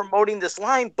way of promoting this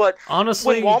line, but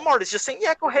honestly, when Walmart is just saying,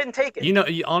 yeah, go ahead and take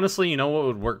it. Honestly, you know what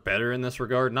would work better in this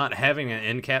regard? Not having an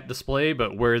end cap display,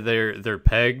 but where they're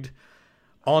pegged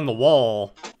on the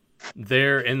wall.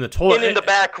 They're in the toy. And in the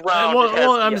background.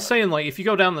 I'm just saying, like, if you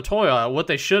go down the toy aisle, what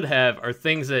they should have are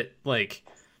things that, like,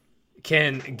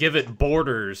 can give it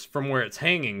borders from where it's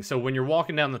hanging. So when you're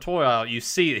walking down the toy aisle, you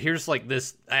see here's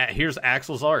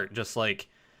Axel's art, just like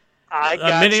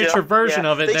a miniature version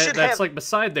of it that's like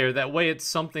beside there. That way it's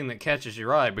something that catches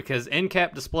your eye, because end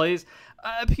cap displays,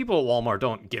 people at Walmart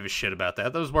don't give a shit about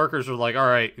that. Those workers are like, all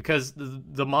right, because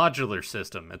the modular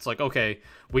system, it's like, okay,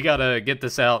 we got to get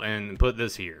this out and put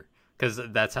this here. Because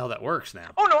that's how that works now.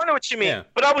 Oh, no, I know what you mean. Yeah.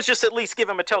 But I was just at least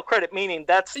giving Mattel credit, meaning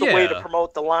that's the way to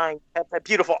promote the line. That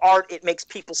beautiful art, it makes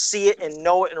people see it and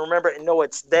know it and remember it and know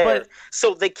it's there.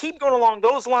 So they keep going along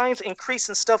those lines,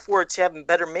 increasing stuff where it's having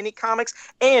better mini comics.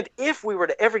 And if we were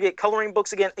to ever get coloring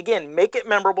books again, make it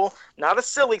memorable, not a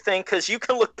silly thing, because you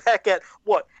can look back at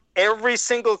every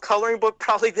single coloring book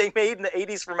probably they made in the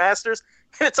 80s for Masters.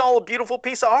 It's all a beautiful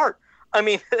piece of art. I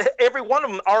mean, every one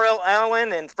of them, R.L.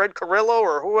 Allen and Fred Carrillo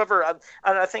or whoever.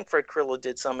 I think Fred Carrillo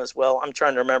did some as well. I'm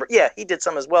trying to remember. Yeah, he did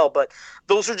some as well. But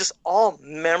those are just all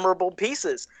memorable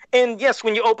pieces. And yes,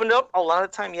 when you opened up, a lot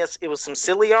of time, yes, it was some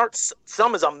silly art.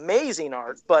 Some is amazing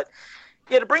art. But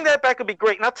yeah, to bring that back would be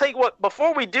great. And I'll tell you what,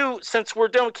 before we do, since we're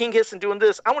done with King Hiss and doing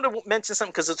this, I want to mention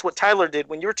something because it's what Tyler did.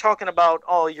 When you were talking about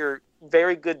all your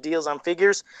very good deals on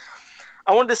figures,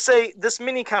 I wanted to say this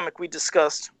mini comic we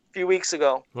discussed a few weeks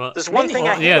ago. Well, there's one thing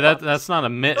I hate yeah, about that's not a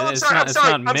mini. No, I'm it's sorry, not. I'm It's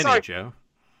sorry, not I'm mini, sorry. Joe.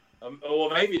 Well,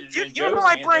 maybe You in know Joe's my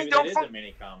hands, brain maybe don't that is fun- a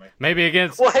mini comic. Maybe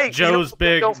against Well, hey, Joe's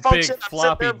big don't function. I'm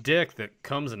floppy sitting there- dick that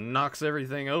comes and knocks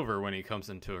everything over when he comes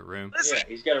into a room. Listen, Yeah,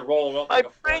 he's got to roll it up My like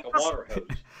a brain was- water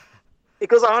hose. it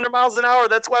goes 100 miles an hour.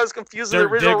 That's why I was confused with the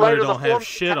Dirk original Diggler writer of don't the have form.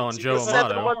 shit on Joe Was that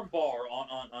the Amato. one- Arm bar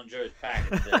on Joe's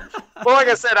package there. Well, like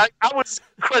I said, I was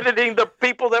crediting the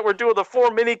people that were doing the 4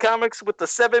 mini comics with the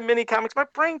 7 mini comics. My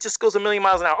brain just goes a million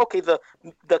miles an hour. Okay, the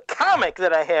comic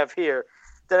that I have here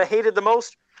that I hated the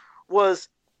most was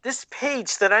this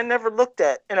page that I never looked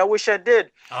at, and I wish I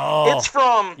did. Oh, It's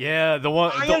from yeah, the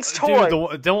one. Ryan's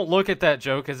Dude, don't look at that,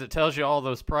 Joe, because it tells you all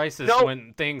those prices No.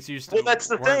 when things used to Well, that's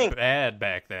the weren't thing. bad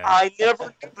back then. I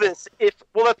never do this.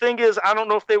 Well, the thing is, I don't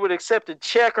know if they would accept a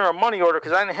check or a money order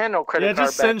because I didn't have no credit Yeah, card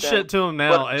just send back shit to them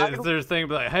now. But I If don't- there's a thing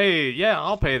like, hey, yeah,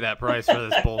 I'll pay that price for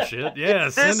this bullshit. Yeah,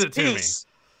 It's send this it to me. piece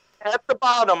at the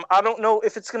bottom. I don't know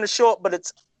if it's going to show up, but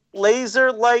it's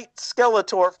Laser Light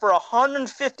Skeletor for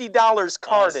 $150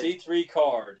 carded. C3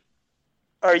 card.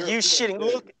 Are You're you a shitting?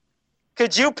 dude. Look,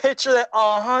 could you picture that?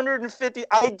 150.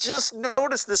 I just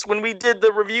noticed this when we did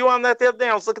the review on that the other day.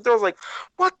 I was looking through. I was like,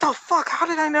 "What the fuck? How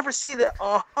did I never see that?"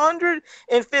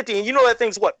 150. And you know that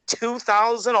thing's what,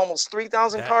 2,000, almost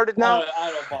 3,000 That- carded now.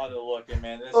 I don't bother looking,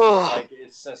 man. This is Ugh. like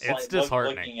it's just It's like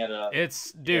disheartening. looking at a.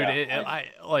 It's dude. Yeah, I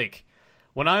like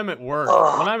when I'm at work.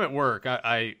 Ugh. When I'm at work,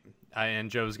 I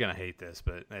and Joe's gonna hate this,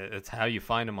 but it's how you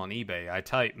find them on eBay. I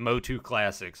type Motu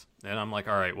Classics, and I'm like,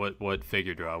 all right, what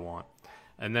figure do I want?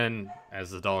 And then as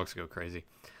the dogs go crazy,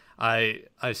 I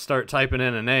start typing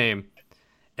in a name,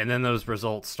 and then those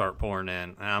results start pouring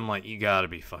in, and I'm like, you gotta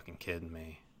be fucking kidding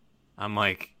me. I'm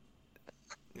like,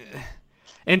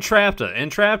 Entrapta.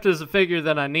 Entrapta is a figure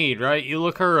that I need, right? You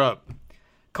look her up.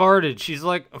 Carded, she's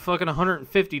like fucking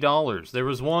 $150. There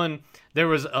was one that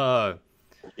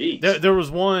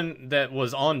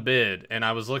was on bid, and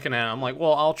I was looking at it, I'm like,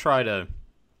 well, I'll try to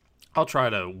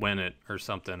win it or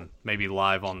something, maybe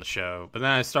live on the show. But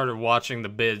then I started watching the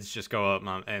bids just go up,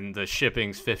 and the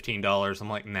shipping's $15. I'm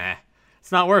like, nah,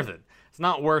 it's not worth it. It's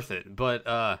not worth it.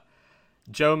 But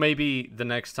Joe, maybe the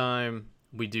next time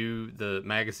we do the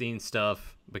magazine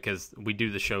stuff, because we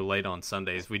do the show late on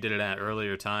Sundays, we did it at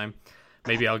earlier time.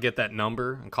 Maybe I'll get that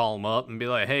number and call him up and be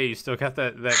like, hey, you still got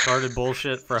that carded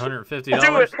bullshit for $150? Do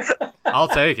it. I'll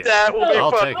take it. That will be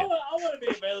I'll fun. take I it. want to be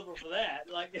available for that.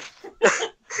 Like,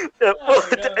 Yeah, well,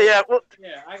 no. yeah, well,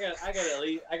 yeah,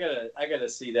 I gotta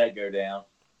see that go down.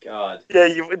 God. yeah,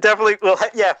 you definitely will.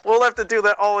 Yeah, we'll have to do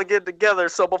that all again together.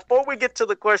 So before we get to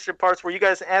the question parts where you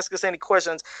guys ask us any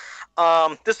questions,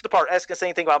 this is the part. Ask us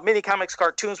anything about mini comics,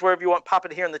 cartoons, wherever you want. Pop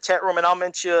it here in the chat room, and I'll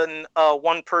mention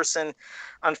one person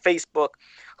on Facebook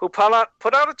who put out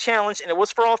a challenge, and it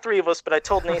was for all 3 of us. But I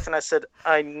told Nathan, I said,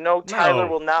 I know Tyler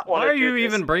will not want Why to. are you do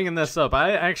this. even bringing this up?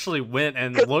 I actually went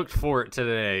and looked for it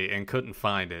today and couldn't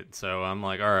find it. So I'm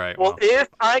like, all right. Well, if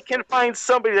I can find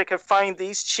somebody that can find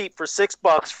these cheap for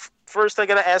 $6, first I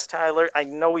gotta ask Tyler. I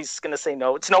know he's gonna say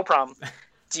no. It's no problem.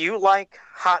 Do you like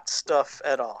hot stuff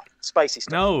at all? Spicy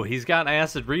stuff? no, he's got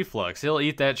acid reflux. He'll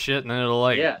eat that shit and then it'll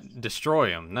destroy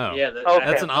him. No. Yeah, Okay.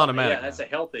 That's an automatic. Yeah, that's a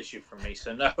health issue for me.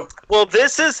 So no. Well,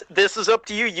 this is up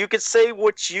to you. You could say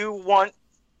what you want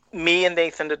me and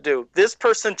Nathan to do. This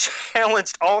person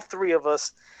challenged all 3 of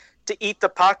us to eat the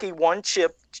Pocky 1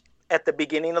 chip at the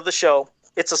beginning of the show.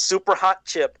 It's a super hot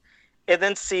chip. And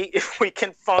then see if we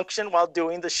can function while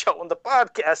doing the show and the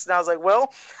podcast. And I was like,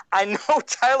 well, I know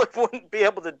Tyler wouldn't be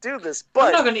able to do this,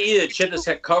 I'm not but going to eat a chip that's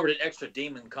got covered in extra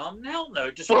demon cum. Hell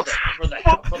no, just for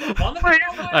the fun of it.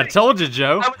 I told you,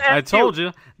 Joe. I would ask I told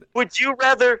you. would you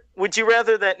rather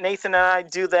that Nathan and I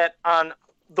do that on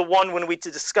the one when we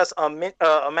to discuss a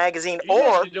magazine You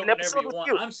guys or can do an whatever episode you with want.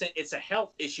 you? I'm saying it's a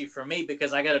health issue for me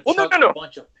because I got to Well, no, chug no. a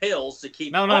bunch of pills to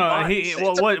keep. No. my body He,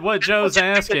 safe. what Joe's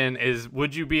asking is,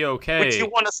 would you be Would okay you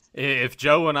want to? if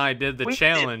Joe and I did the We did.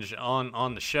 challenge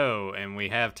on the show and we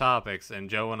have topics and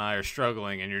Joe and I are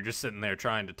struggling and you're just sitting there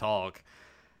trying to talk?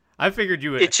 I figured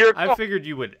you would. It's your I call. figured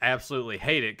you would absolutely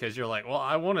hate it because you're like, well,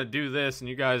 I want to do this, and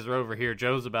you guys are over here.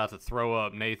 Joe's about to throw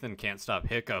up. Nathan can't stop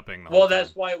hiccuping. The whole Well, time.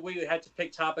 that's why we had to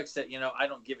pick topics that I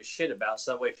don't give a shit about.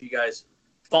 So that way, if you guys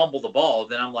fumble the ball,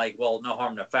 then I'm like, well, no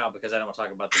harm, no foul, because I don't want to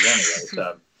talk about this anyway.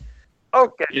 So,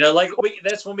 Okay. you know, like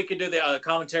that's when we could do the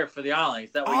commentary for the island.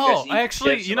 That way Oh, you guys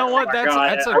actually, chips you and know what?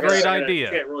 That's a great idea.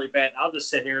 Get really bad. I'll just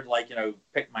sit here and like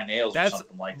pick my nails or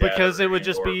something like that. Because it would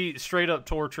just be straight up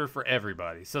torture for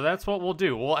everybody. So that's what we'll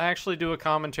do. We'll actually do a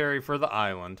commentary for the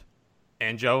island,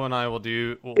 and Joe and I will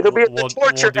do. It'll be we'll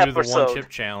torture do episode. the one chip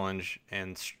challenge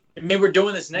and. I mean, we're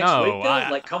doing this next week, though?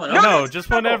 Like coming up? No, just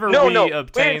whenever we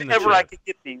obtain the chip. I can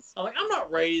get these. I'm not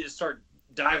ready to start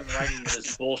diving right into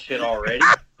this bullshit already.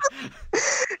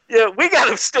 Yeah, we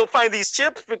gotta still find these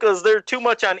chips because they're too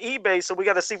much on eBay, so we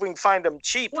gotta see if we can find them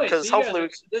cheap. Because so hopefully,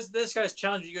 this guy's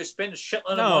challenging you to spend a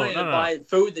shitload of money to buy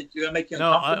food that you're gonna make you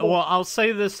uncomfortable. Well, I'll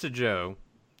say this to Joe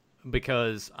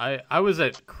because I was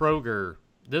at Kroger.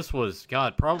 This was,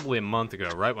 God, probably a month ago,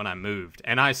 right when I moved.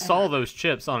 And I saw those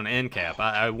chips on an end cap.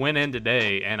 I went in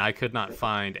today, and I could not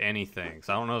find anything.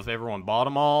 So I don't know if everyone bought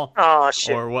them all. Oh,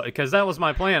 shit. Or what, because that was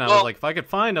my plan. I was like, if I could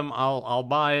find them, I'll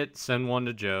buy it, send one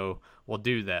to Joe. We'll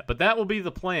do that. But that will be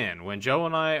the plan. When Joe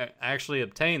and I actually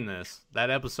obtain this, that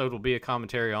episode will be a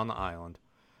commentary on the island.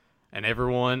 And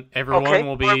everyone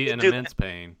will be in immense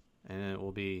pain. And it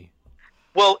will be...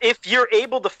 Well, if you're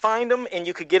able to find them and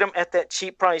you could get them at that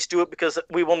cheap price, do it because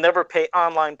we will never pay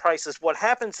online prices. What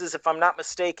happens is, if I'm not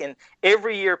mistaken,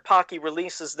 every year Pocky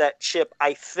releases that chip,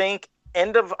 I think,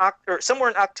 or somewhere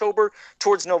in October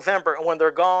towards November. And when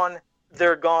they're gone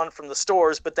from the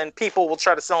stores. But then people will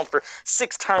try to sell them for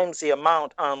 6 times the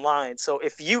amount online. So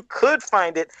if you could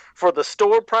find it for the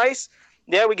store price,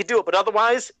 yeah, we could do it, but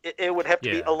otherwise, it would have to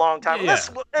be a long time.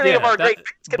 Unless any of our great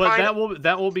fans can find it.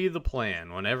 That will be the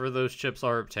plan. Whenever those chips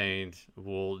are obtained,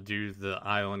 we'll do the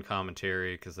island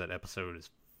commentary because that episode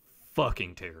is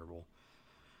fucking terrible.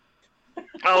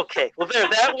 Okay, well,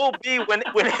 that will be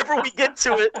whenever we get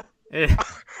to it.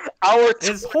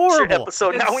 It's horrible.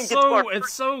 Episode. Now we can get to our...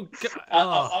 It's so. I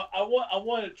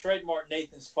want to trademark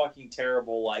Nathan's fucking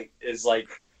terrible. Like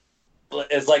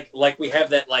we have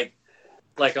that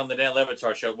like on the Dan Le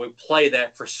Batard show, we play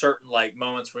that for certain like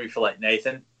moments where we feel like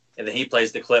Nathan, and then he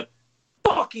plays the clip.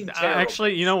 Fucking terrible.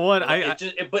 Actually, you know what? I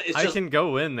just can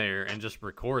go in there and just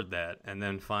record that, and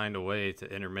then find a way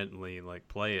to intermittently like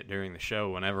play it during the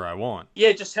show whenever I want.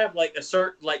 Yeah, just have like a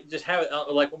certain just have it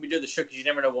like when we do the show, because you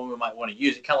never know when we might want to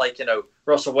use it. Kind of like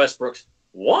Russell Westbrook's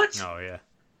what? Oh yeah.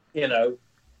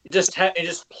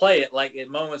 Just play it like at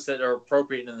moments that are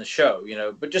appropriate in the show,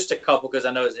 but just a couple, because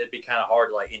I know it'd be kind of hard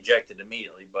to like inject it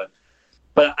immediately. But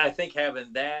I think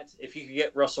having that, if you could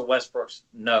get Russell Westbrook's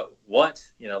like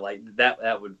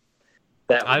that would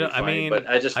be funny. I mean, but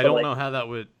I don't know how that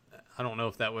would. I don't know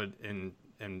if that would in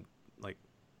like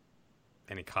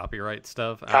any copyright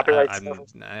stuff. Copyright stuff. I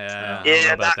don't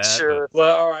know about that, sure. But...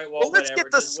 Well, all right. Well, let's whatever.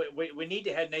 get this. We need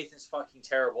to have Nathan's fucking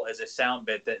terrible as a sound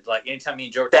bit that like anytime me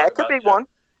and Joe talk that could about, be one.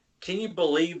 Can you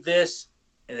believe this?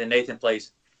 And then Nathan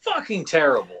plays fucking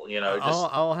terrible.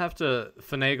 I'll have to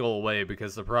finagle away,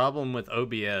 because the problem with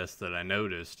OBS that I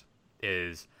noticed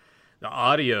is the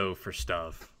audio for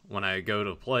stuff. When I go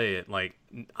to play it, like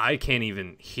I can't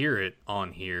even hear it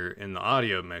on here in the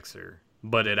audio mixer,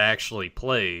 but it actually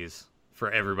plays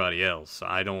for everybody else. So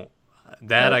I don't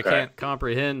I can't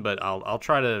comprehend, but I'll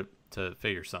try to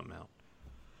figure something out.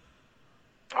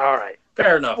 All right.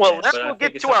 Fair enough. Well, we'll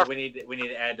get to our. We need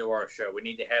to add to our show. We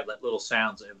need to have like little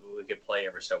sounds that we could play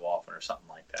every so often or something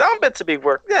like that. Sound bits to be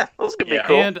worked. Yeah, those could be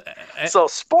cool. And so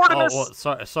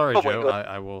Sportimus. Sorry, Joe.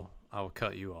 I will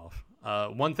cut you off.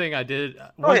 One thing I did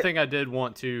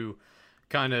want to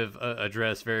kind of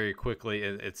address very quickly.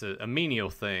 It's a menial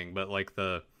thing, but like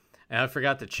and I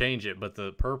forgot to change it, but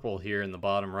the purple here in the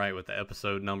bottom right with the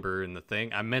episode number and the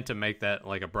thing, I meant to make that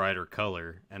like a brighter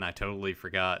color, and I totally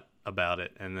forgot about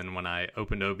it. And then when I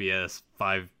opened OBS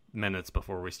 5 minutes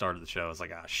before we started the show, I was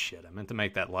like, shit, I meant to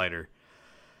make that lighter.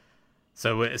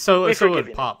 So it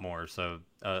would pop more. So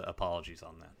apologies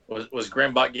on that. Was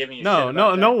Grimbot giving you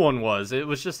no one was. It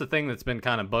was just a thing that's been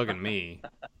kind of bugging me.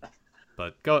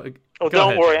 But go don't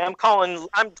ahead, worry. Jay. I'm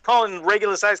calling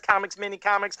regular size comics mini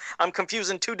comics. I'm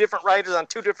confusing 2 different writers on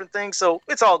 2 different things, so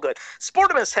it's all good.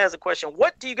 Sportimus has a question.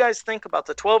 What do you guys think about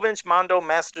the 12-inch Mondo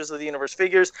Masters of the Universe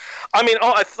figures? I mean,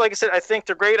 like I said, I think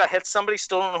they're great. I had somebody,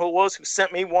 still don't know who it was, who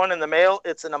sent me one in the mail.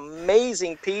 It's an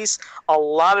amazing piece. A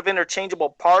lot of interchangeable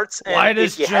parts. And why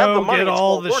does Joe get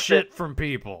all the shit it. from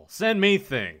people? Send me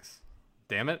things.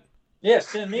 Damn it. Yeah,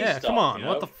 send me stuff. Yeah, come on.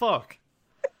 What the fuck?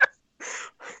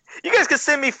 You guys can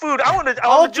send me food.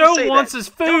 All Joe wants is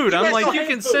food. I'm like, you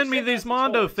can send me these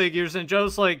Mondo figures, and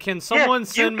Joe's like, can someone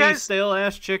send me stale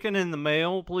ass chicken in the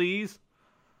mail, please?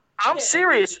 I'm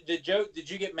serious. Did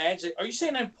you get mad? Are you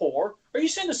saying I'm poor? Are you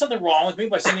saying there's something wrong with me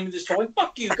by sending me this toy?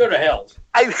 Fuck you. Go to hell.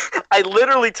 I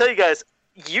literally tell you guys,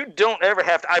 you don't ever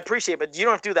have to. I appreciate it, but you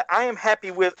don't have to do that. I am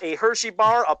happy with a Hershey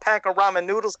bar, a pack of ramen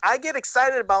noodles. I get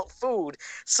excited about food,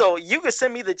 so you can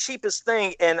send me the cheapest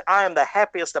thing, and I am the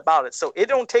happiest about it. So it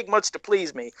don't take much to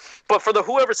please me. But for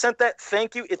whoever sent that,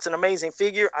 thank you. It's an amazing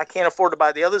figure. I can't afford to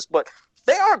buy the others, but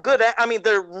they are good. I mean,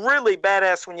 they're really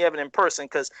badass when you have it in person,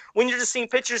 because when you're just seeing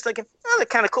pictures, thinking, oh, they're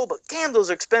kind of cool, but damn, those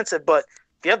are expensive. But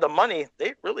if you have the money,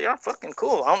 they really are fucking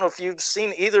cool. I don't know if you've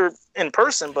seen either in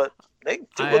person, but they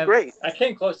do look great. I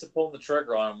came close to pulling the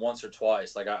trigger on them once or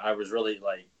twice. Like I was really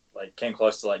like came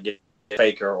close to like getting a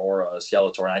Faker or a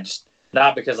Skeletor, and I just,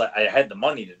 not because I had the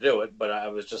money to do it, but I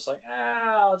was just like,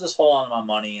 I'll just hold on to my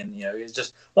money, and it's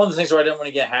just one of the things where I didn't want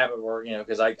to get a habit where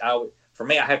because for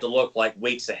me I have to look like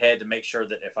weeks ahead to make sure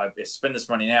that if I spend this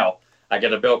money now, I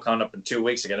get a bill coming up in 2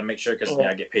 weeks. I got to make sure because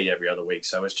I get paid every other week,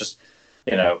 so it's just.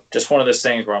 Just one of those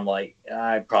things where I'm like,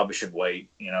 I probably should wait,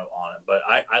 on it. But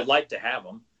I'd like to have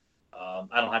them.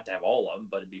 I don't have to have all of them,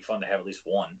 but it'd be fun to have at least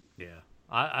one. Yeah.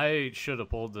 I should have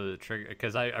pulled the trigger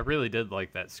because I really did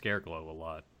like that Scareglow a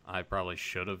lot. I probably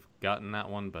should have gotten that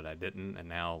one, but I didn't, and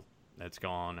now it's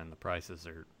gone, and the prices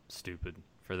are stupid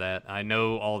for that. I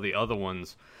know all the other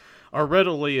ones are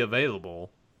readily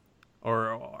available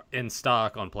or in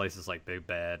stock on places like Big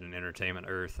Bad and Entertainment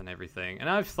Earth and everything. And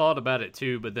I've thought about it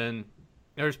too, but then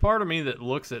there's part of me that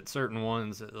looks at certain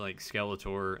ones like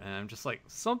Skeletor, and I'm just like,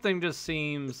 something just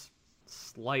seems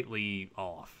slightly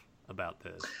off about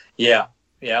this. Yeah,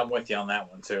 I'm with you on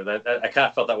that one too. That I kind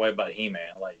of felt that way about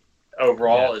He-Man. Like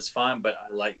overall, it's fine, but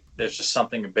there's just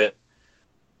something a bit.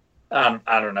 I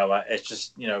don't know. It's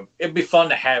just it'd be fun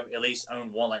to have at least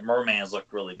own one. Like Merman's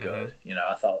looked really good. Mm-hmm.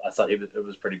 I thought it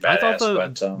was pretty badass. I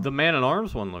thought the Man at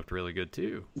Arms one looked really good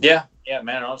too. Yeah, Man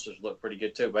at Arms looked pretty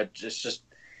good too. But just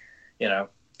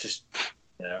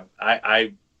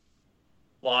I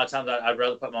a lot of times I'd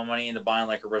rather put my money into buying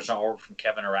like original art from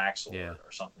Kevin or Axel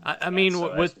or something. I mean,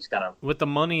 with the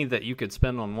money that you could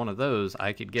spend on one of those,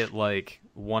 I could get like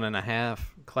 1.5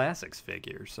 classics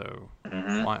figures. So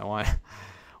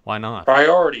why not?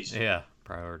 Priorities. Yeah,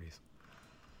 priorities.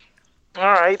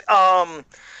 All right.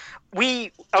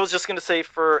 I was just going to say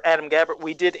for Adam Gabbert,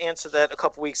 we did answer that a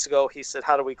couple weeks ago. He said,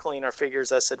 how do we clean our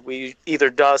figures? I said, we either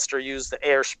dust or use the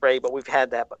air spray, but we've had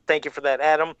that. But thank you for that,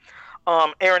 Adam.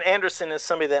 Aaron Anderson is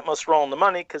somebody that must roll in the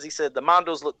money because he said the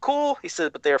Mondos look cool. He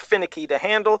said, but they're finicky to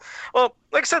handle. Well,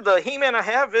 like I said, the He-Man I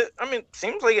have, it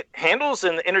seems like it handles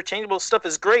and the interchangeable stuff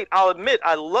is great. I'll admit,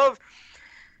 I love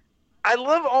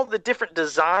all the different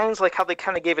designs, like how they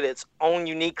kind of gave it its own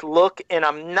unique look, and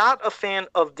I'm not a fan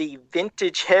of the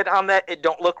vintage head on that. It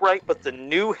don't look right, but the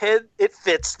new head, it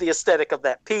fits the aesthetic of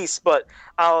that piece, but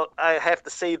I have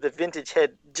to say the vintage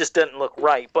head just doesn't look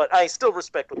right, but I still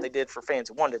respect what they did for fans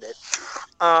who wanted it.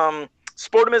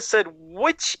 Sportimus said,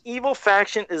 which evil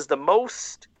faction is the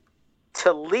most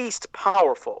to least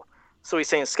powerful? So he's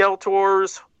saying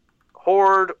Skeletors,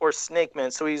 Horde, or Snake Man.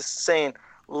 So he's saying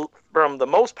from the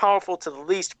most powerful to the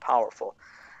least powerful.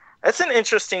 That's an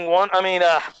interesting one. I mean,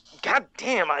 god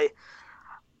damn, I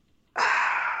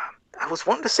was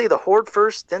wanting to say the Horde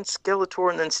first, then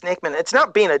Skeletor, and then Snake Man. It's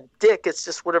not being a dick, it's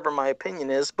just whatever my opinion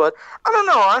is, but I don't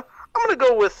know. I'm going to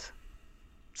go with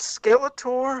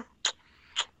Skeletors.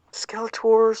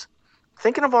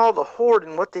 Thinking of all the Horde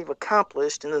and what they've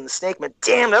accomplished, and then the Snake Man.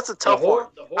 Damn, that's a tough one.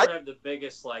 The Horde have the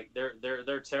biggest, like their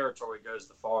territory goes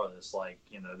the farthest. Like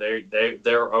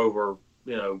they're over.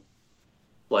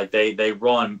 Like they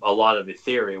run a lot of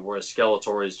Etheria, whereas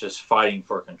Skeletor is just fighting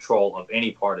for control of any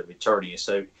part of Eternia.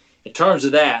 So in terms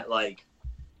of that, like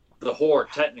the Horde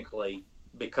technically.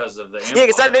 Because of the Empire. Yeah,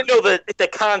 because I didn't know the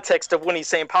context of when he's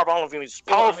saying powerful. I don't know if he was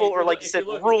powerful or like you said,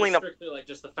 ruling up. Strictly like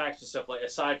just the faction stuff, like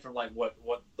aside from like what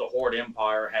the Horde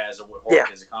Empire has or what Horde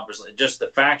has accomplished, like, just the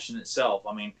faction itself.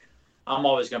 I mean, I'm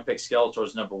always going to pick Skeletor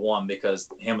as number one because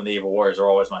him and the Evil Warriors are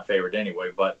always my favorite anyway.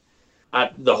 But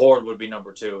the Horde would be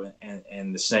number two,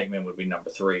 and the Snake Man would be number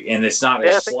three. And it's not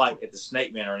a slight at the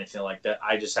Snake Man or anything like that.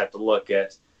 I just have to look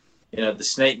at. The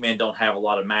Snake Men don't have a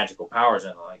lot of magical powers in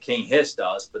it, like King Hiss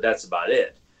does, but that's about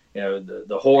it.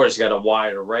 The Horde's got a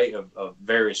wide array of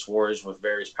various warriors with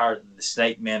various powers. The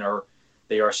Snake Men are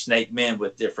Snake Men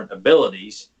with different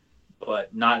abilities,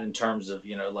 but not in terms of,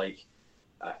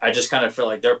 I just kind of feel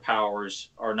like their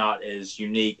powers are not as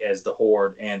unique as the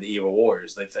Horde and the Evil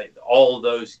Warriors. They think all of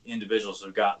those individuals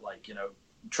have got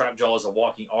Trapjaw is a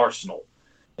walking arsenal.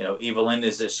 Evelyn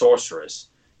is a sorceress.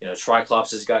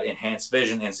 Triclops has got enhanced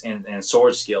vision and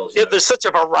sword skills. Yeah, there's such a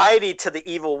variety to the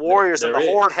Evil Warriors, and the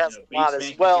Horde has a lot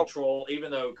as well. Even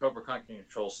though Cobra Khan can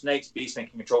control snakes, Beastman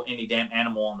can control any damn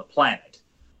animal on the planet.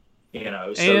 So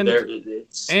And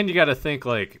it's and you got to think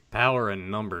like power and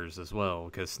numbers as well,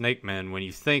 because Snake Men, when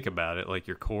you think about it, like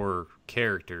your core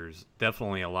characters,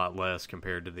 definitely a lot less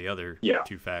compared to the other yeah.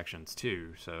 two factions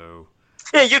too. So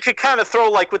Yeah, you could kind of throw,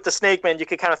 like with the Snake Men, you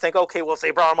could kind of think, okay, well, if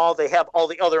they brought them all, they have all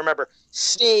the other, remember,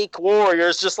 Snake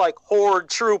Warriors, just like Horde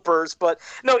Troopers. But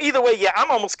no, either way, yeah, I'm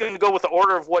almost going to go with the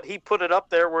order of what he put it up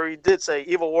there, where he did say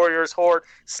Evil Warriors, Horde,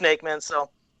 Snake Men. So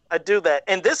I do that.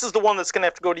 And this is the one that's going to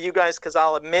have to go to you guys, because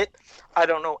I'll admit I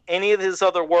don't know any of his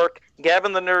other work.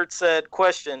 Gavin the Nerd said,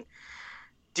 question,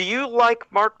 do you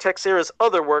like Mark Texeira's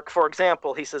other work? For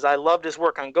example, he says, I loved his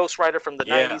work on Ghost Rider from the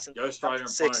 90s. And Ghost Rider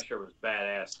and Punisher was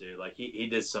badass, dude. Like, he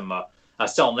did some, I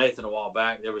was telling Nathan a while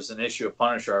back, there was an issue of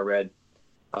Punisher I read,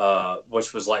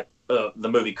 which was like the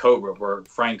movie Cobra, where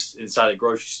Frank's inside a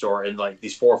grocery store, and like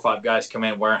these 4 or 5 guys come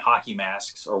in wearing hockey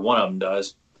masks, or one of them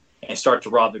does, and start to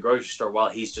rob the grocery store while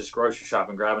he's just grocery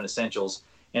shopping, grabbing essentials.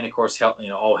 And of course,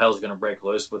 all hell's going to break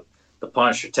loose with the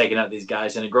Punisher taking out these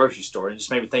guys in a grocery store. And it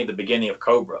just made me think of the beginning of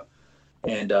Cobra.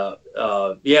 And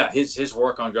his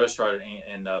work on Ghost Rider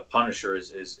and Punisher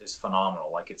is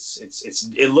phenomenal. Like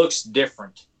it looks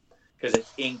different because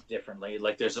it's inked differently.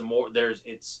 Like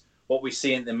it's what we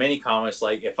see in the mini comics.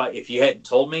 Like if you hadn't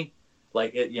told me,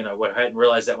 like I hadn't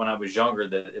realized that when I was younger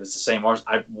that it was the same artist.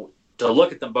 To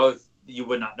look at them both, you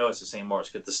would not know it's the same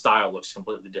artist because the style looks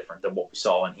completely different than what we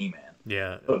saw in He-Man.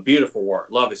 yeah, But beautiful work.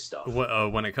 Love his stuff.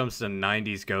 when it comes to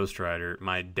 90s Ghost Rider,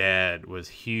 my dad was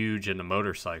huge into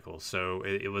motorcycles, so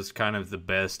it was kind of the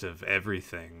best of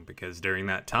everything, because during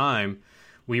that time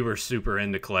we were super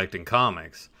into collecting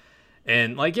comics.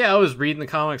 And like, yeah, I was reading the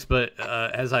comics, but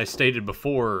as I stated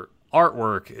before,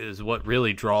 artwork is what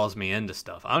really draws me into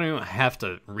stuff. I don't even have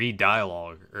to read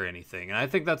dialogue or anything. And I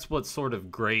think that's what's sort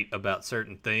of great about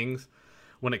certain things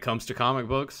when it comes to comic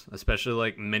books, especially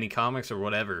like mini comics or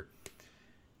whatever.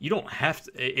 You don't have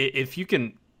to, if you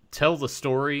can tell the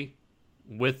story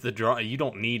with the draw, you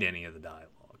don't need any of the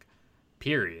dialogue,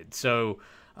 period. So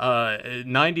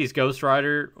 90s Ghost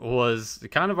Rider was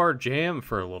kind of our jam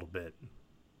for a little bit,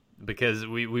 because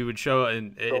we would show,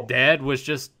 and Dad was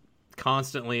just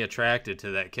constantly attracted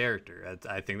to that character.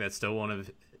 I think that's still one of,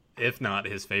 if not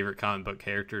his favorite comic book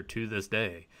character to this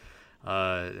day.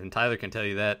 And Tyler can tell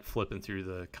you that, flipping through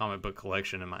the comic book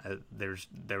collection,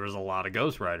 there was a lot of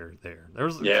Ghost Rider there. There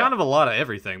was kind of a lot of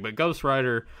everything, but Ghost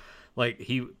Rider, like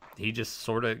he just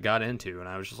sort of got into, and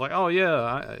I was just like, oh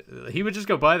yeah, he would just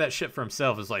go buy that shit for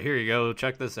himself. It's like, here you go,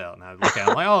 check this out, and I'd look at it,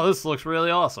 I'm like, oh, this looks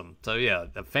really awesome. So yeah,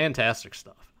 fantastic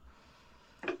stuff.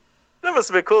 That must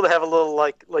have been cool to have a little,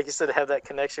 like you said, to have that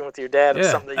connection with your dad, and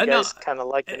something that you guys kind of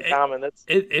liked in common.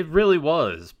 It really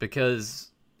was, because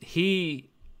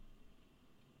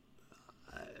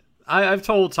I've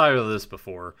told Tyler this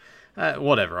before.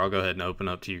 Whatever, I'll go ahead and open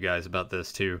up to you guys about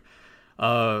this too.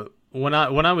 When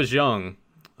I was young,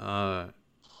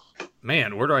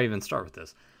 man, where do I even start with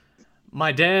this?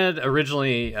 My dad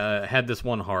originally had this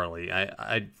one Harley.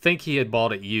 I think he had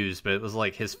bought it used, but it was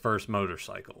like his first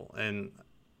motorcycle, and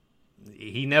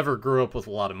he never grew up with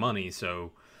a lot of money.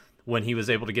 So when he was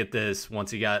able to get this,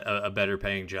 once he got a better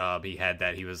paying job, he had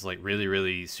that. He was like really,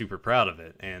 really super proud of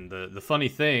it. And the funny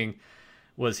thing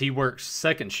was, he worked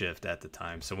second shift at the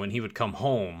time. So when he would come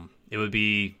home, it would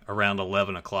be around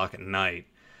 11 o'clock at night,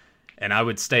 and I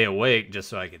would stay awake just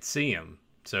so I could see him.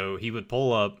 So he would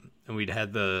pull up, and we'd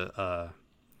had the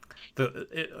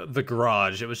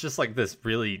garage. It was just like this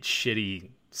really shitty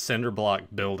cinder block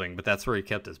building, but that's where he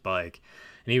kept his bike.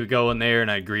 And he would go in there, and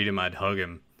I'd greet him, I'd hug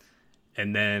him.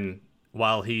 And then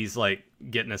while he's like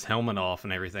getting his helmet off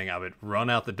and everything, I would run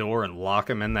out the door and lock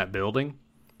him in that building.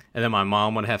 And then my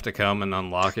mom would have to come and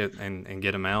unlock it and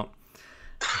get him out.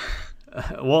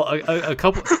 Well, a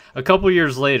couple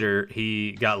years later,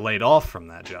 he got laid off from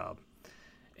that job.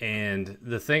 And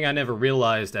the thing I never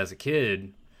realized as a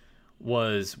kid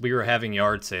was, we were having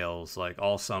yard sales like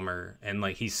all summer, and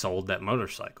like he sold that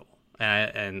motorcycle.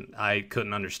 And I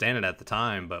couldn't understand it at the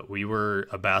time, but we were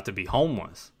about to be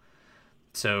homeless.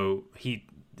 So he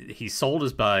sold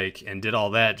his bike and did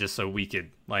all that just so we could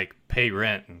like pay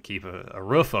rent and keep a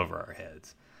roof over our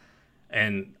heads.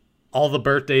 And all the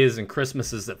birthdays and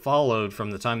Christmases that followed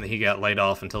from the time that he got laid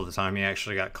off until the time he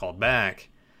actually got called back,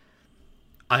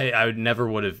 I never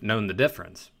would have known the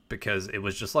difference, because it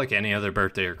was just like any other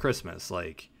birthday or Christmas.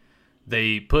 Like,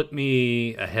 they put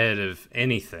me ahead of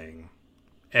anything,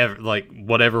 like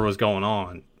whatever was going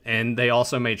on. And they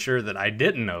also made sure that I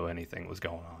didn't know anything was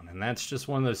going on. And that's just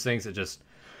one of those things that just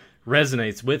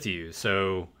resonates with you.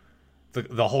 So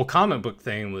the whole comic book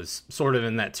thing was sort of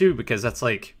in that too, because that's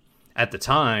like, at the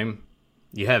time,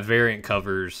 you have variant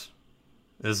covers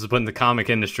This is when the comic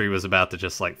industry was about to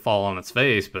just like fall on its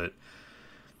face, but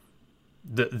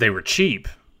they were cheap.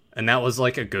 And that was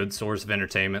like a good source of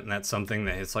entertainment. And that's something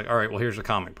that it's like, all right, well, here's a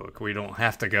comic book. We don't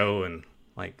have to go and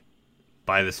like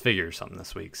buy this figure or something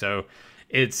this week. So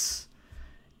it's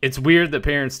weird that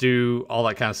parents do all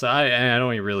that kind of stuff. I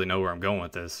don't even really know where I'm going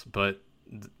with this, but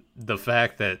the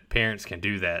fact that parents can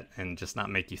do that and just not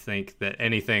make you think that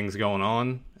anything's going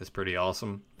on is pretty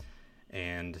awesome.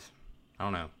 And I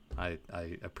don't know. I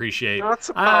appreciate.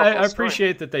 I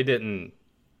appreciate that they didn't.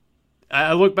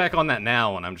 I look back on that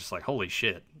now and I'm just like, holy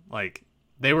shit! Like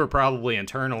they were probably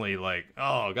internally like,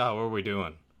 oh god, what are we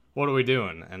doing? What are we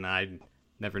doing? And I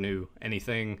never knew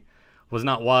anything. Was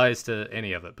not wise to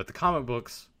any of it. But the comic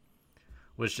books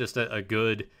was just a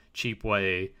good, cheap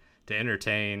way to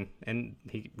entertain, and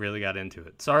he really got into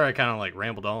it. Sorry, I kind of like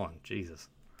rambled on. Jesus.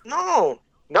 No,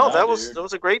 that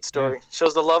was a great story. Yeah.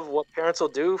 Shows the love of what parents will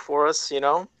do for us,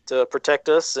 to protect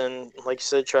us, and like you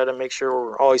said, try to make sure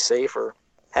we're always safe or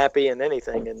happy in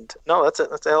anything. And no, that's a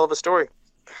hell of a story.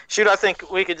 Shoot, I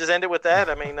think we could just end it with that.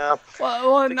 I mean,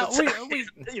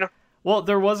 well,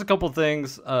 there was a couple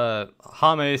things.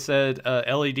 Hame said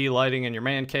LED lighting in your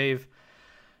man cave.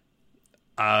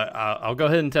 I'll go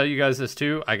ahead and tell you guys this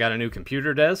too. I got a new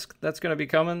computer desk that's going to be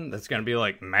coming. That's going to be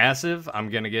like massive. I'm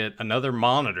going to get another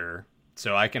monitor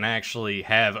so I can actually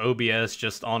have OBS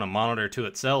just on a monitor to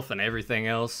itself and everything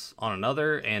else on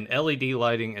another. And LED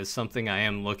lighting is something I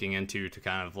am looking into to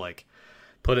kind of like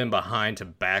put in behind to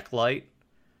backlight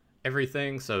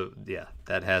everything. So yeah,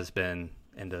 that has been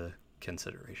into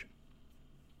consideration.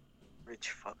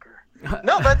 Rich fucker.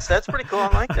 No, that's pretty cool. I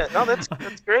like that. No, that's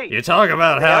great. You talk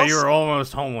about how you were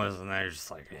almost homeless, and now you're just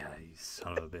like, yeah, you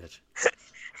son of a bitch.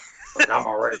 I'm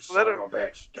already son of a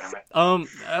bitch. Damn it.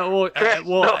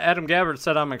 No. Adam Gabbard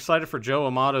said I'm excited for Joe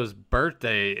Amato's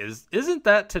birthday. Isn't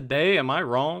that today? Am I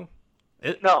wrong?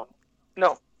 No,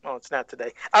 it's not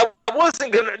today. I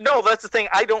wasn't gonna. No, that's the thing.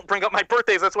 I don't bring up my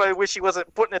birthdays. That's why I wish he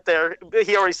wasn't putting it there.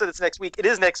 He already said it's next week. It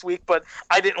is next week, but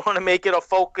I didn't want to make it a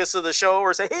focus of the show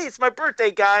or say, "Hey, it's my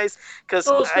birthday, guys," because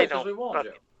I don't.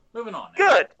 Moving on.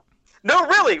 Good. No,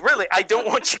 really, I don't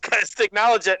want you guys to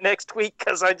acknowledge that next week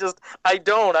because I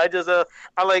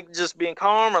like just being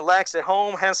calm, relaxed at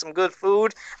home, have some good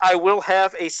food. I will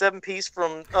have a 7-piece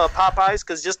from Popeyes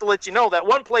because just to let you know that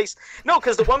one place,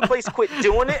 because the one place quit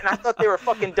doing it and I thought they were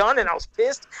fucking done and I was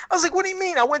pissed. I was like, what do you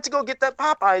mean? I went to go get that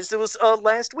Popeyes. It was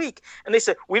last week and they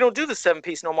said, we don't do the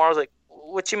 7-piece no more. I was like,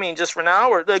 what you mean, just for now?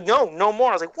 Or like, no more.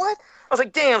 I was like, what? I was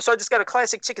like, damn, so I just got a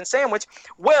classic chicken sandwich.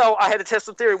 Well, I had to test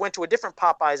the theory, went to a different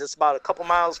Popeyes. It's about a couple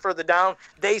miles further down.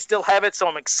 They still have it, so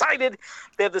I'm excited.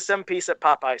 They have the 7-piece at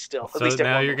Popeyes still. So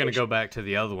now you're going to go back to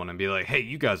the other one and be like, hey,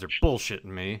 you guys are bullshitting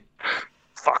me.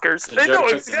 Fuckers. They know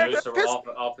exactly.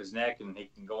 Off his neck and he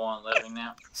can go on living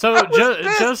now. So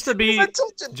just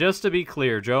to be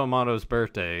clear, Joe Amato's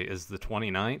birthday is the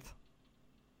 29th?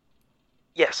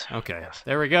 Yes. Okay, yes.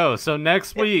 There we go. So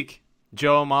next week,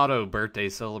 Joe Amato birthday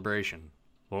celebration.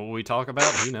 What will we talk about?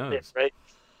 Who knows? Yeah, right.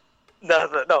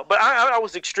 No. But I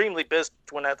was extremely pissed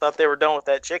when I thought they were done with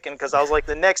that chicken because I was like,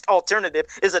 the next alternative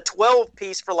is a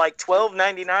 12-piece for like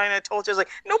 $12.99. I told you, I was like,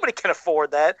 nobody can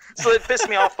afford that. So it pissed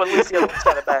me off, but at least the other one's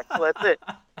got it back. So that's it.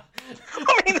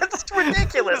 I mean, that's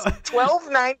ridiculous.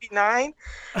 $12.99.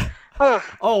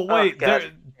 Oh wait,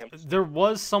 there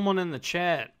was someone in the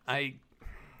chat.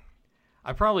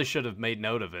 I probably should have made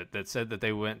note of it that said that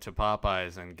they went to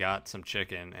Popeyes and got some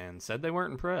chicken and said they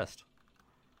weren't impressed.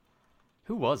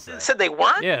 Who was that? Said they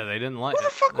weren't? Yeah, they didn't like it. Who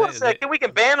the fuck was that? We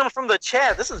can ban them from the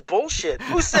chat. This is bullshit.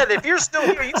 Who said it? If you're still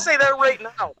here, you say that right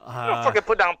now. Don't fucking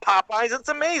put down Popeyes. It's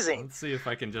amazing. Let's see if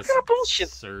I can just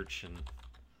search and...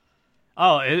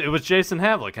 Oh, it was Jason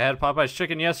Havlick. I had Popeyes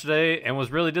chicken yesterday and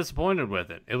was really disappointed with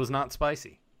it. It was not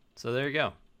spicy. So there you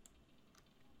go.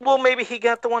 Well, maybe he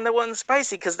got the one that wasn't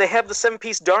spicy because they have the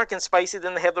 7-piece dark and spicy,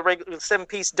 then they have the regular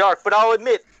 7-piece dark. But I'll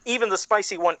admit, even the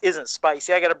spicy one isn't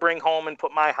spicy. I got to bring home and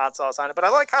put my hot sauce on it. But I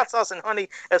like hot sauce and honey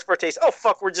as for taste. Oh,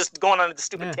 fuck, we're just going on a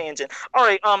stupid tangent. All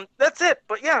right, that's it.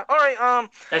 But yeah, all right.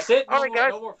 That's it? All right,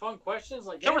 guys. No more fun questions?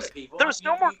 Like, there was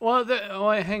no more. Well,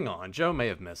 hang on. Joe may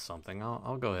have missed something.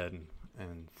 I'll go ahead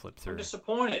and flip through. I'm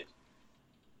disappointed.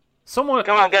 Someone,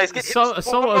 come on, guys.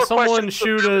 Someone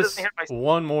shoot us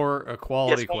one more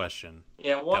quality question.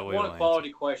 Yeah, one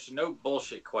quality question. No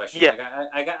bullshit question. Yeah.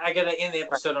 I got to end the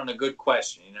episode on a good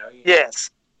question.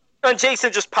 Yes. And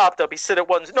Jason just popped up. He said it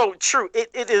wasn't. No, true. It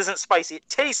isn't spicy. It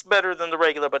tastes better than the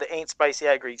regular, but it ain't spicy.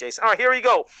 I agree, Jason. All right, here we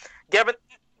go. Gavin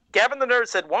the Nerd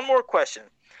said one more question.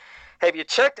 Have you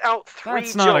checked out 3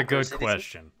 That's not Jokers? A good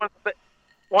question.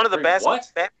 One of the best.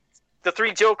 What? The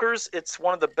Three Jokers. It's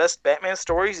one of the best Batman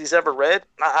stories he's ever read.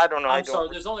 I don't know. I'm sorry.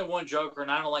 There's only one Joker,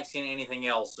 and I don't like seeing anything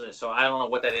else. So I don't know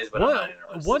what that is. But I'm not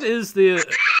interested. What is the?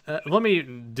 Let me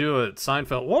do a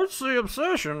Seinfeld. What's the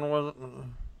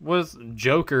obsession with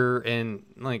Joker and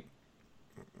like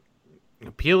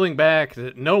peeling back?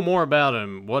 Know more about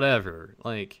him. Whatever.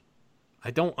 Like, I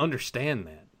don't understand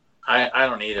that. I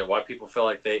don't either. Why people feel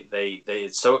like they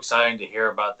it's so exciting to hear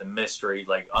about the mystery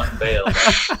like unveiled.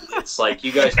 It's like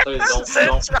you guys clearly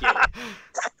don't get it.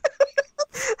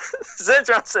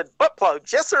 Zentron said butt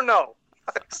plugs, yes or no?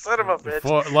 Son of a bitch.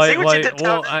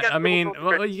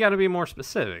 You got to be more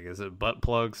specific. Is it butt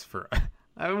plugs for?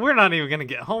 We're not even gonna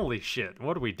get. Holy shit!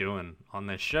 What are we doing on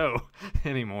this show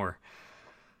anymore?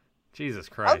 Jesus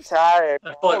Christ! I'm tired.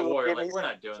 Warrior, we're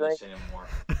not doing this anymore.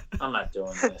 I'm not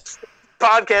doing this.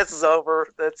 Podcast is over.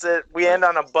 That's it. We end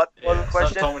on a butt plug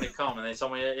question. Some told me to come, and they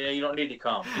told me, "Yeah, you don't need to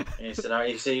come." And he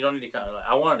said, "You don't need to come." Like,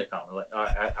 I wanted to come. I'm like,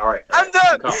 all right. I'm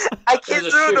done. I can't do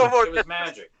it no more. It was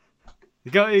magic.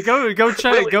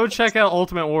 Go check out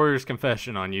Ultimate Warrior's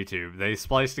Confession on YouTube. They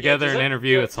splice together an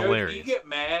interview. It's hilarious. Did you get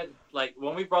mad? Like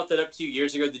when we brought that up to you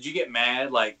years ago, did you get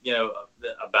mad? Like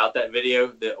about that video,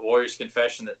 the Warrior's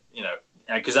Confession. That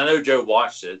because I know Joe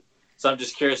watched it. So I'm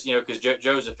just curious, because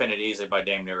Joe's offended easily by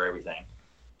damn near everything.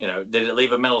 Did it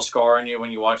leave a mental scar on you when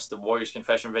you watched the Warriors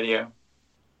Confession video?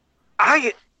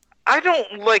 I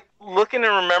don't like looking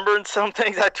and remembering some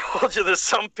things. I told you there's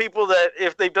some people that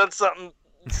if they've done something,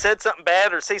 said something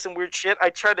bad or say some weird shit,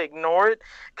 I try to ignore it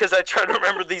because I try to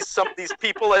remember some of these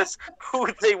people as who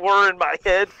they were in my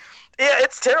head. Yeah,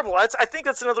 it's terrible. I think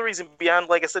that's another reason beyond,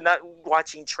 like I said, not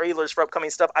watching trailers for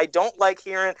upcoming stuff. I don't like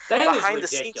hearing behind the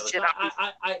scenes shit.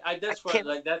 That's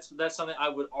something I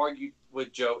would argue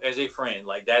with Joe as a friend.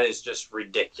 Like that is just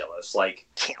ridiculous. Like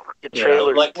can't look at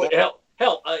trailers.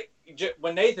 Hell,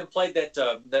 when Nathan played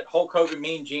that Hulk Hogan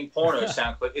Mean Gene porno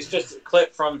sound clip, it's just a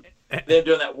clip from them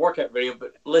doing that workout video.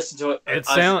 But listen to it. It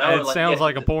sounds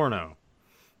like a porno.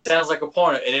 Sounds like a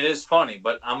porno, and it is funny.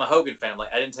 But I'm a Hogan fan.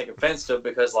 Like I didn't take offense to it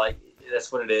because like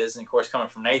that's what it is. And of course, coming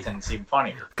from Nathan, it's even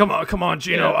funnier. Come on,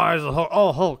 Gino. Eyes of Hulk.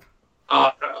 Oh, Hulk.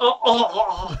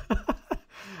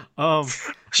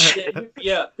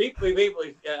 People.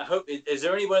 I hope. Is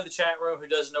there anyone in the chat room who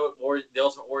doesn't know what the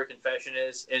Ultimate Warrior Confession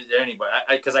is? Is there anybody?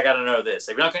 Because I got to know this.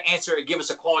 If you're not going to answer it, give us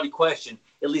a quality question.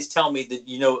 At least tell me that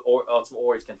you know what Ultimate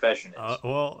Warrior's Confession is.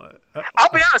 I'll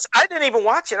be honest. I didn't even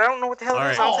watch it. I don't know what the hell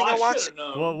it is. I don't think I watched it.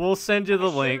 Well, we'll send you the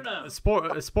link.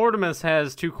 Sportimus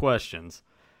has 2 questions.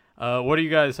 What are you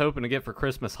guys hoping to get for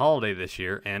Christmas holiday this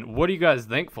year? And what are you guys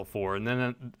thankful for? And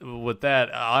then with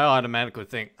that, I automatically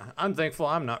think, I'm thankful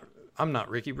I'm not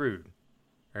Ricky Rude.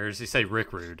 Or does he say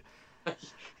Rick Rude?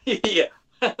 Yeah.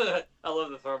 I love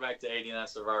the throwback to 89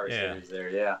 Survivor Series there,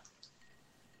 yeah.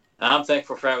 I'm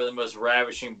thankful for having the most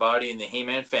ravishing body in the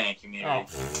He-Man fan community.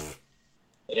 Oh.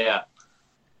 Yeah.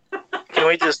 Can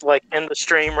we just end the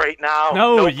stream right now?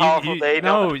 Well,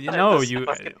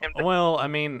 I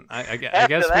mean, I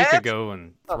guess we could go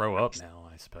and throw up now,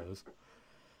 I suppose.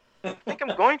 I think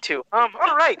I'm going to. All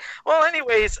right. Well,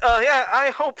 anyways,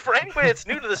 I hope for anybody that's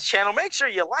new to this channel, make sure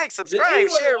you like, subscribe,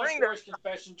 share, ring the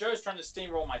confession. Joe's trying to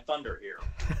steamroll my thunder here.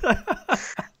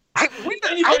 I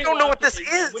don't know what this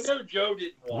is. We know Joe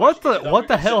didn't watch what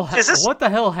the hell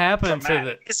happened to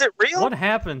the? Is it real? What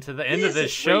happened to the end of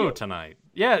this show tonight?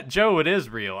 Yeah, Joe, it is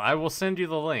real. I will send you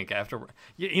the link after.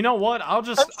 You know what?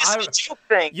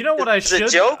 You know what I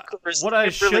should. What I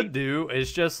should do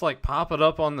is just pop it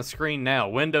up on the screen now.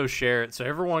 Windows share it so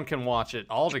everyone can watch it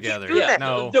all together. Yeah,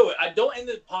 no, do it. I don't end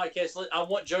the podcast. I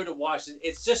want Joe to watch it.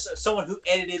 It's just someone who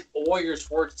edited Warriors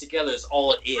works together. Is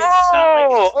all it is.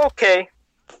 Oh, okay.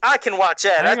 I can watch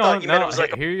that. I thought you meant it was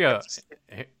here you go.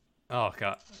 Oh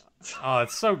God. Oh,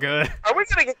 it's so good. Are we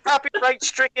gonna get copyright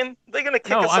stricken? They're gonna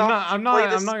kick us off. I'm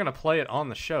not gonna play it on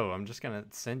the show. I'm just gonna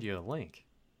send you a link.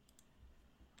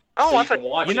 Oh, I thought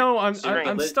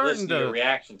I'm starting to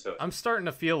reaction to it. I'm starting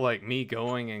to feel like me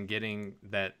going and getting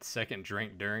that second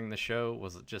drink during the show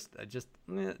was just a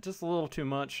little too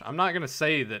much. I'm not gonna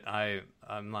say that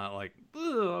I'm not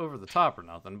over the top or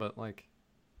nothing, but I'm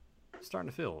starting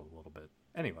to feel a little bit.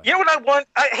 Anyway, you know what I want?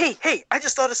 Hey! I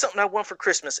just thought of something I want for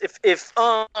Christmas. If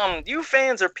you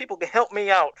fans or people can help me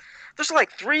out, there's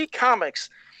 3 comics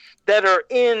that are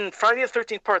in Friday the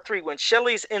 13th Part 3 when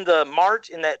Shelley's in the mart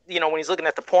in that when he's looking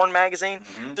at the porn magazine.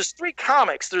 Mm-hmm. There's 3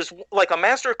 comics. There's a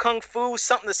Master of Kung Fu,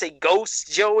 something to say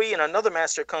Ghost Joey, and another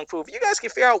Master of Kung Fu. If you guys can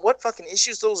figure out what fucking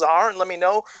issues those are and let me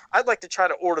know, I'd like to try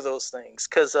to order those things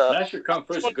because Master of Kung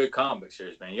Fu is a good comic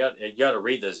series, man. You got to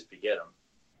read those if you get them.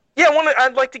 Yeah,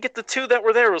 I'd like to get the two that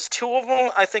were there. It was two of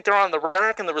them. I think they're on the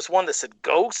rack, and there was one that said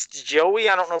Ghost, Joey.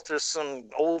 I don't know if there's some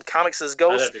old comics that says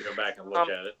Ghost. I'd have to go back and look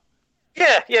at it.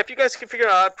 Yeah, if you guys can figure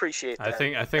it out, I'd appreciate that. I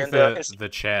think and, the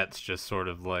chat's just sort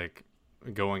of like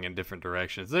going in different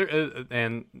directions. There,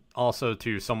 and also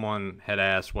too, someone had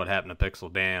asked what happened to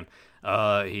Pixel Dan.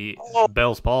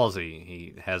 Bell's palsy.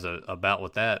 He has a bout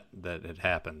with that had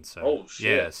happened. So oh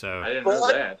shit! Yeah, so I didn't know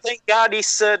that. Thank God he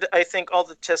said. I think all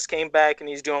the tests came back and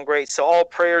he's doing great. So all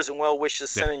prayers and well wishes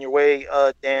sent in your way,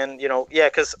 Dan.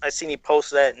 Because I seen he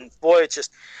post that, and boy, it's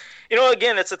just,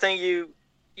 again, it's a thing you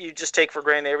just take for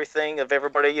granted everything of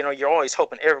everybody. You're always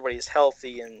hoping everybody is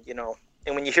healthy, and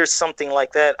and when you hear something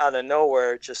like that out of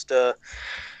nowhere, it just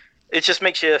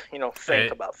makes you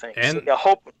think about things. And so,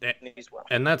 hope he's well.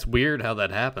 And that's weird how that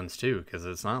happens too, because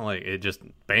it's not like it just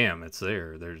bam, it's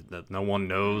there. There's that no one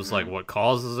knows like what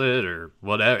causes it or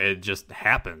whatever. It just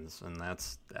happens, and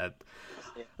that's that.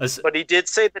 Yeah. But he did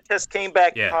say the test came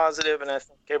back positive, and I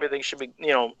think everything should be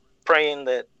praying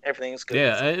that everything's good.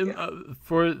 Yeah,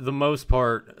 for the most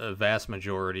part, a vast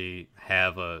majority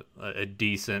have a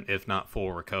decent, if not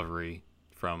full, recovery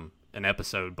from an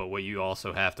episode. But what you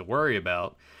also have to worry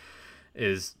about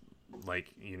is, like,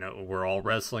 we're all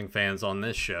wrestling fans on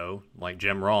this show. Like,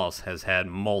 Jim Ross has had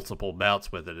multiple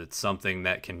bouts with it. It's something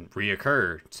that can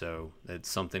reoccur, so it's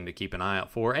something to keep an eye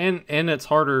out for. And it's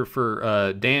harder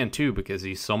for Dan, too, because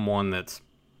he's someone that's,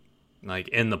 like,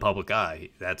 in the public eye.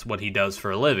 That's what he does for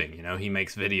a living, He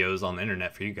makes videos on the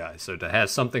internet for you guys. So to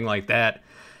have something like that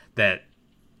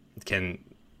can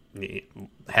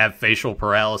have facial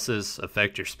paralysis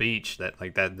affect your speech,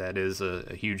 that is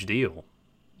a huge deal.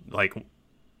 Like,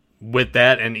 with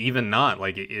that, and even not,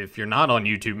 like, if you're not on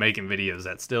YouTube making videos,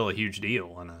 that's still a huge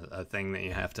deal and a thing that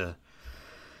you have to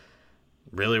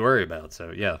really worry about.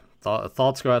 So, yeah,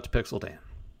 thoughts go out to Pixel Dan.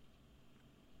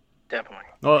 Definitely.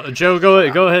 Well, Joe, go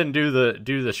ahead and do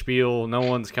the spiel. No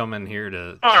one's coming here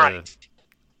to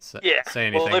say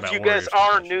anything well, if about you guys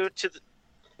are new to the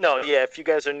if you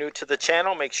guys are new to the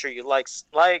channel, make sure you like,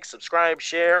 subscribe,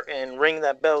 share, and ring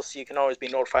that bell so you can always be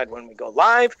notified when we go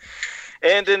live.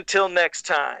 And until next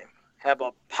time, have a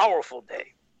powerful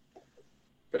day.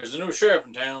 There's a new sheriff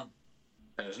in town,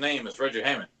 and his name is Reggie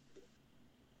Hammond.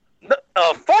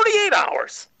 48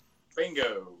 hours.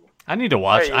 Bingo. I need to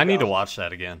watch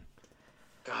that again.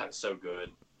 God, it's so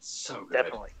good. So good.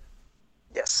 Definitely.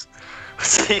 Yes.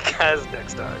 See you guys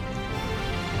next time.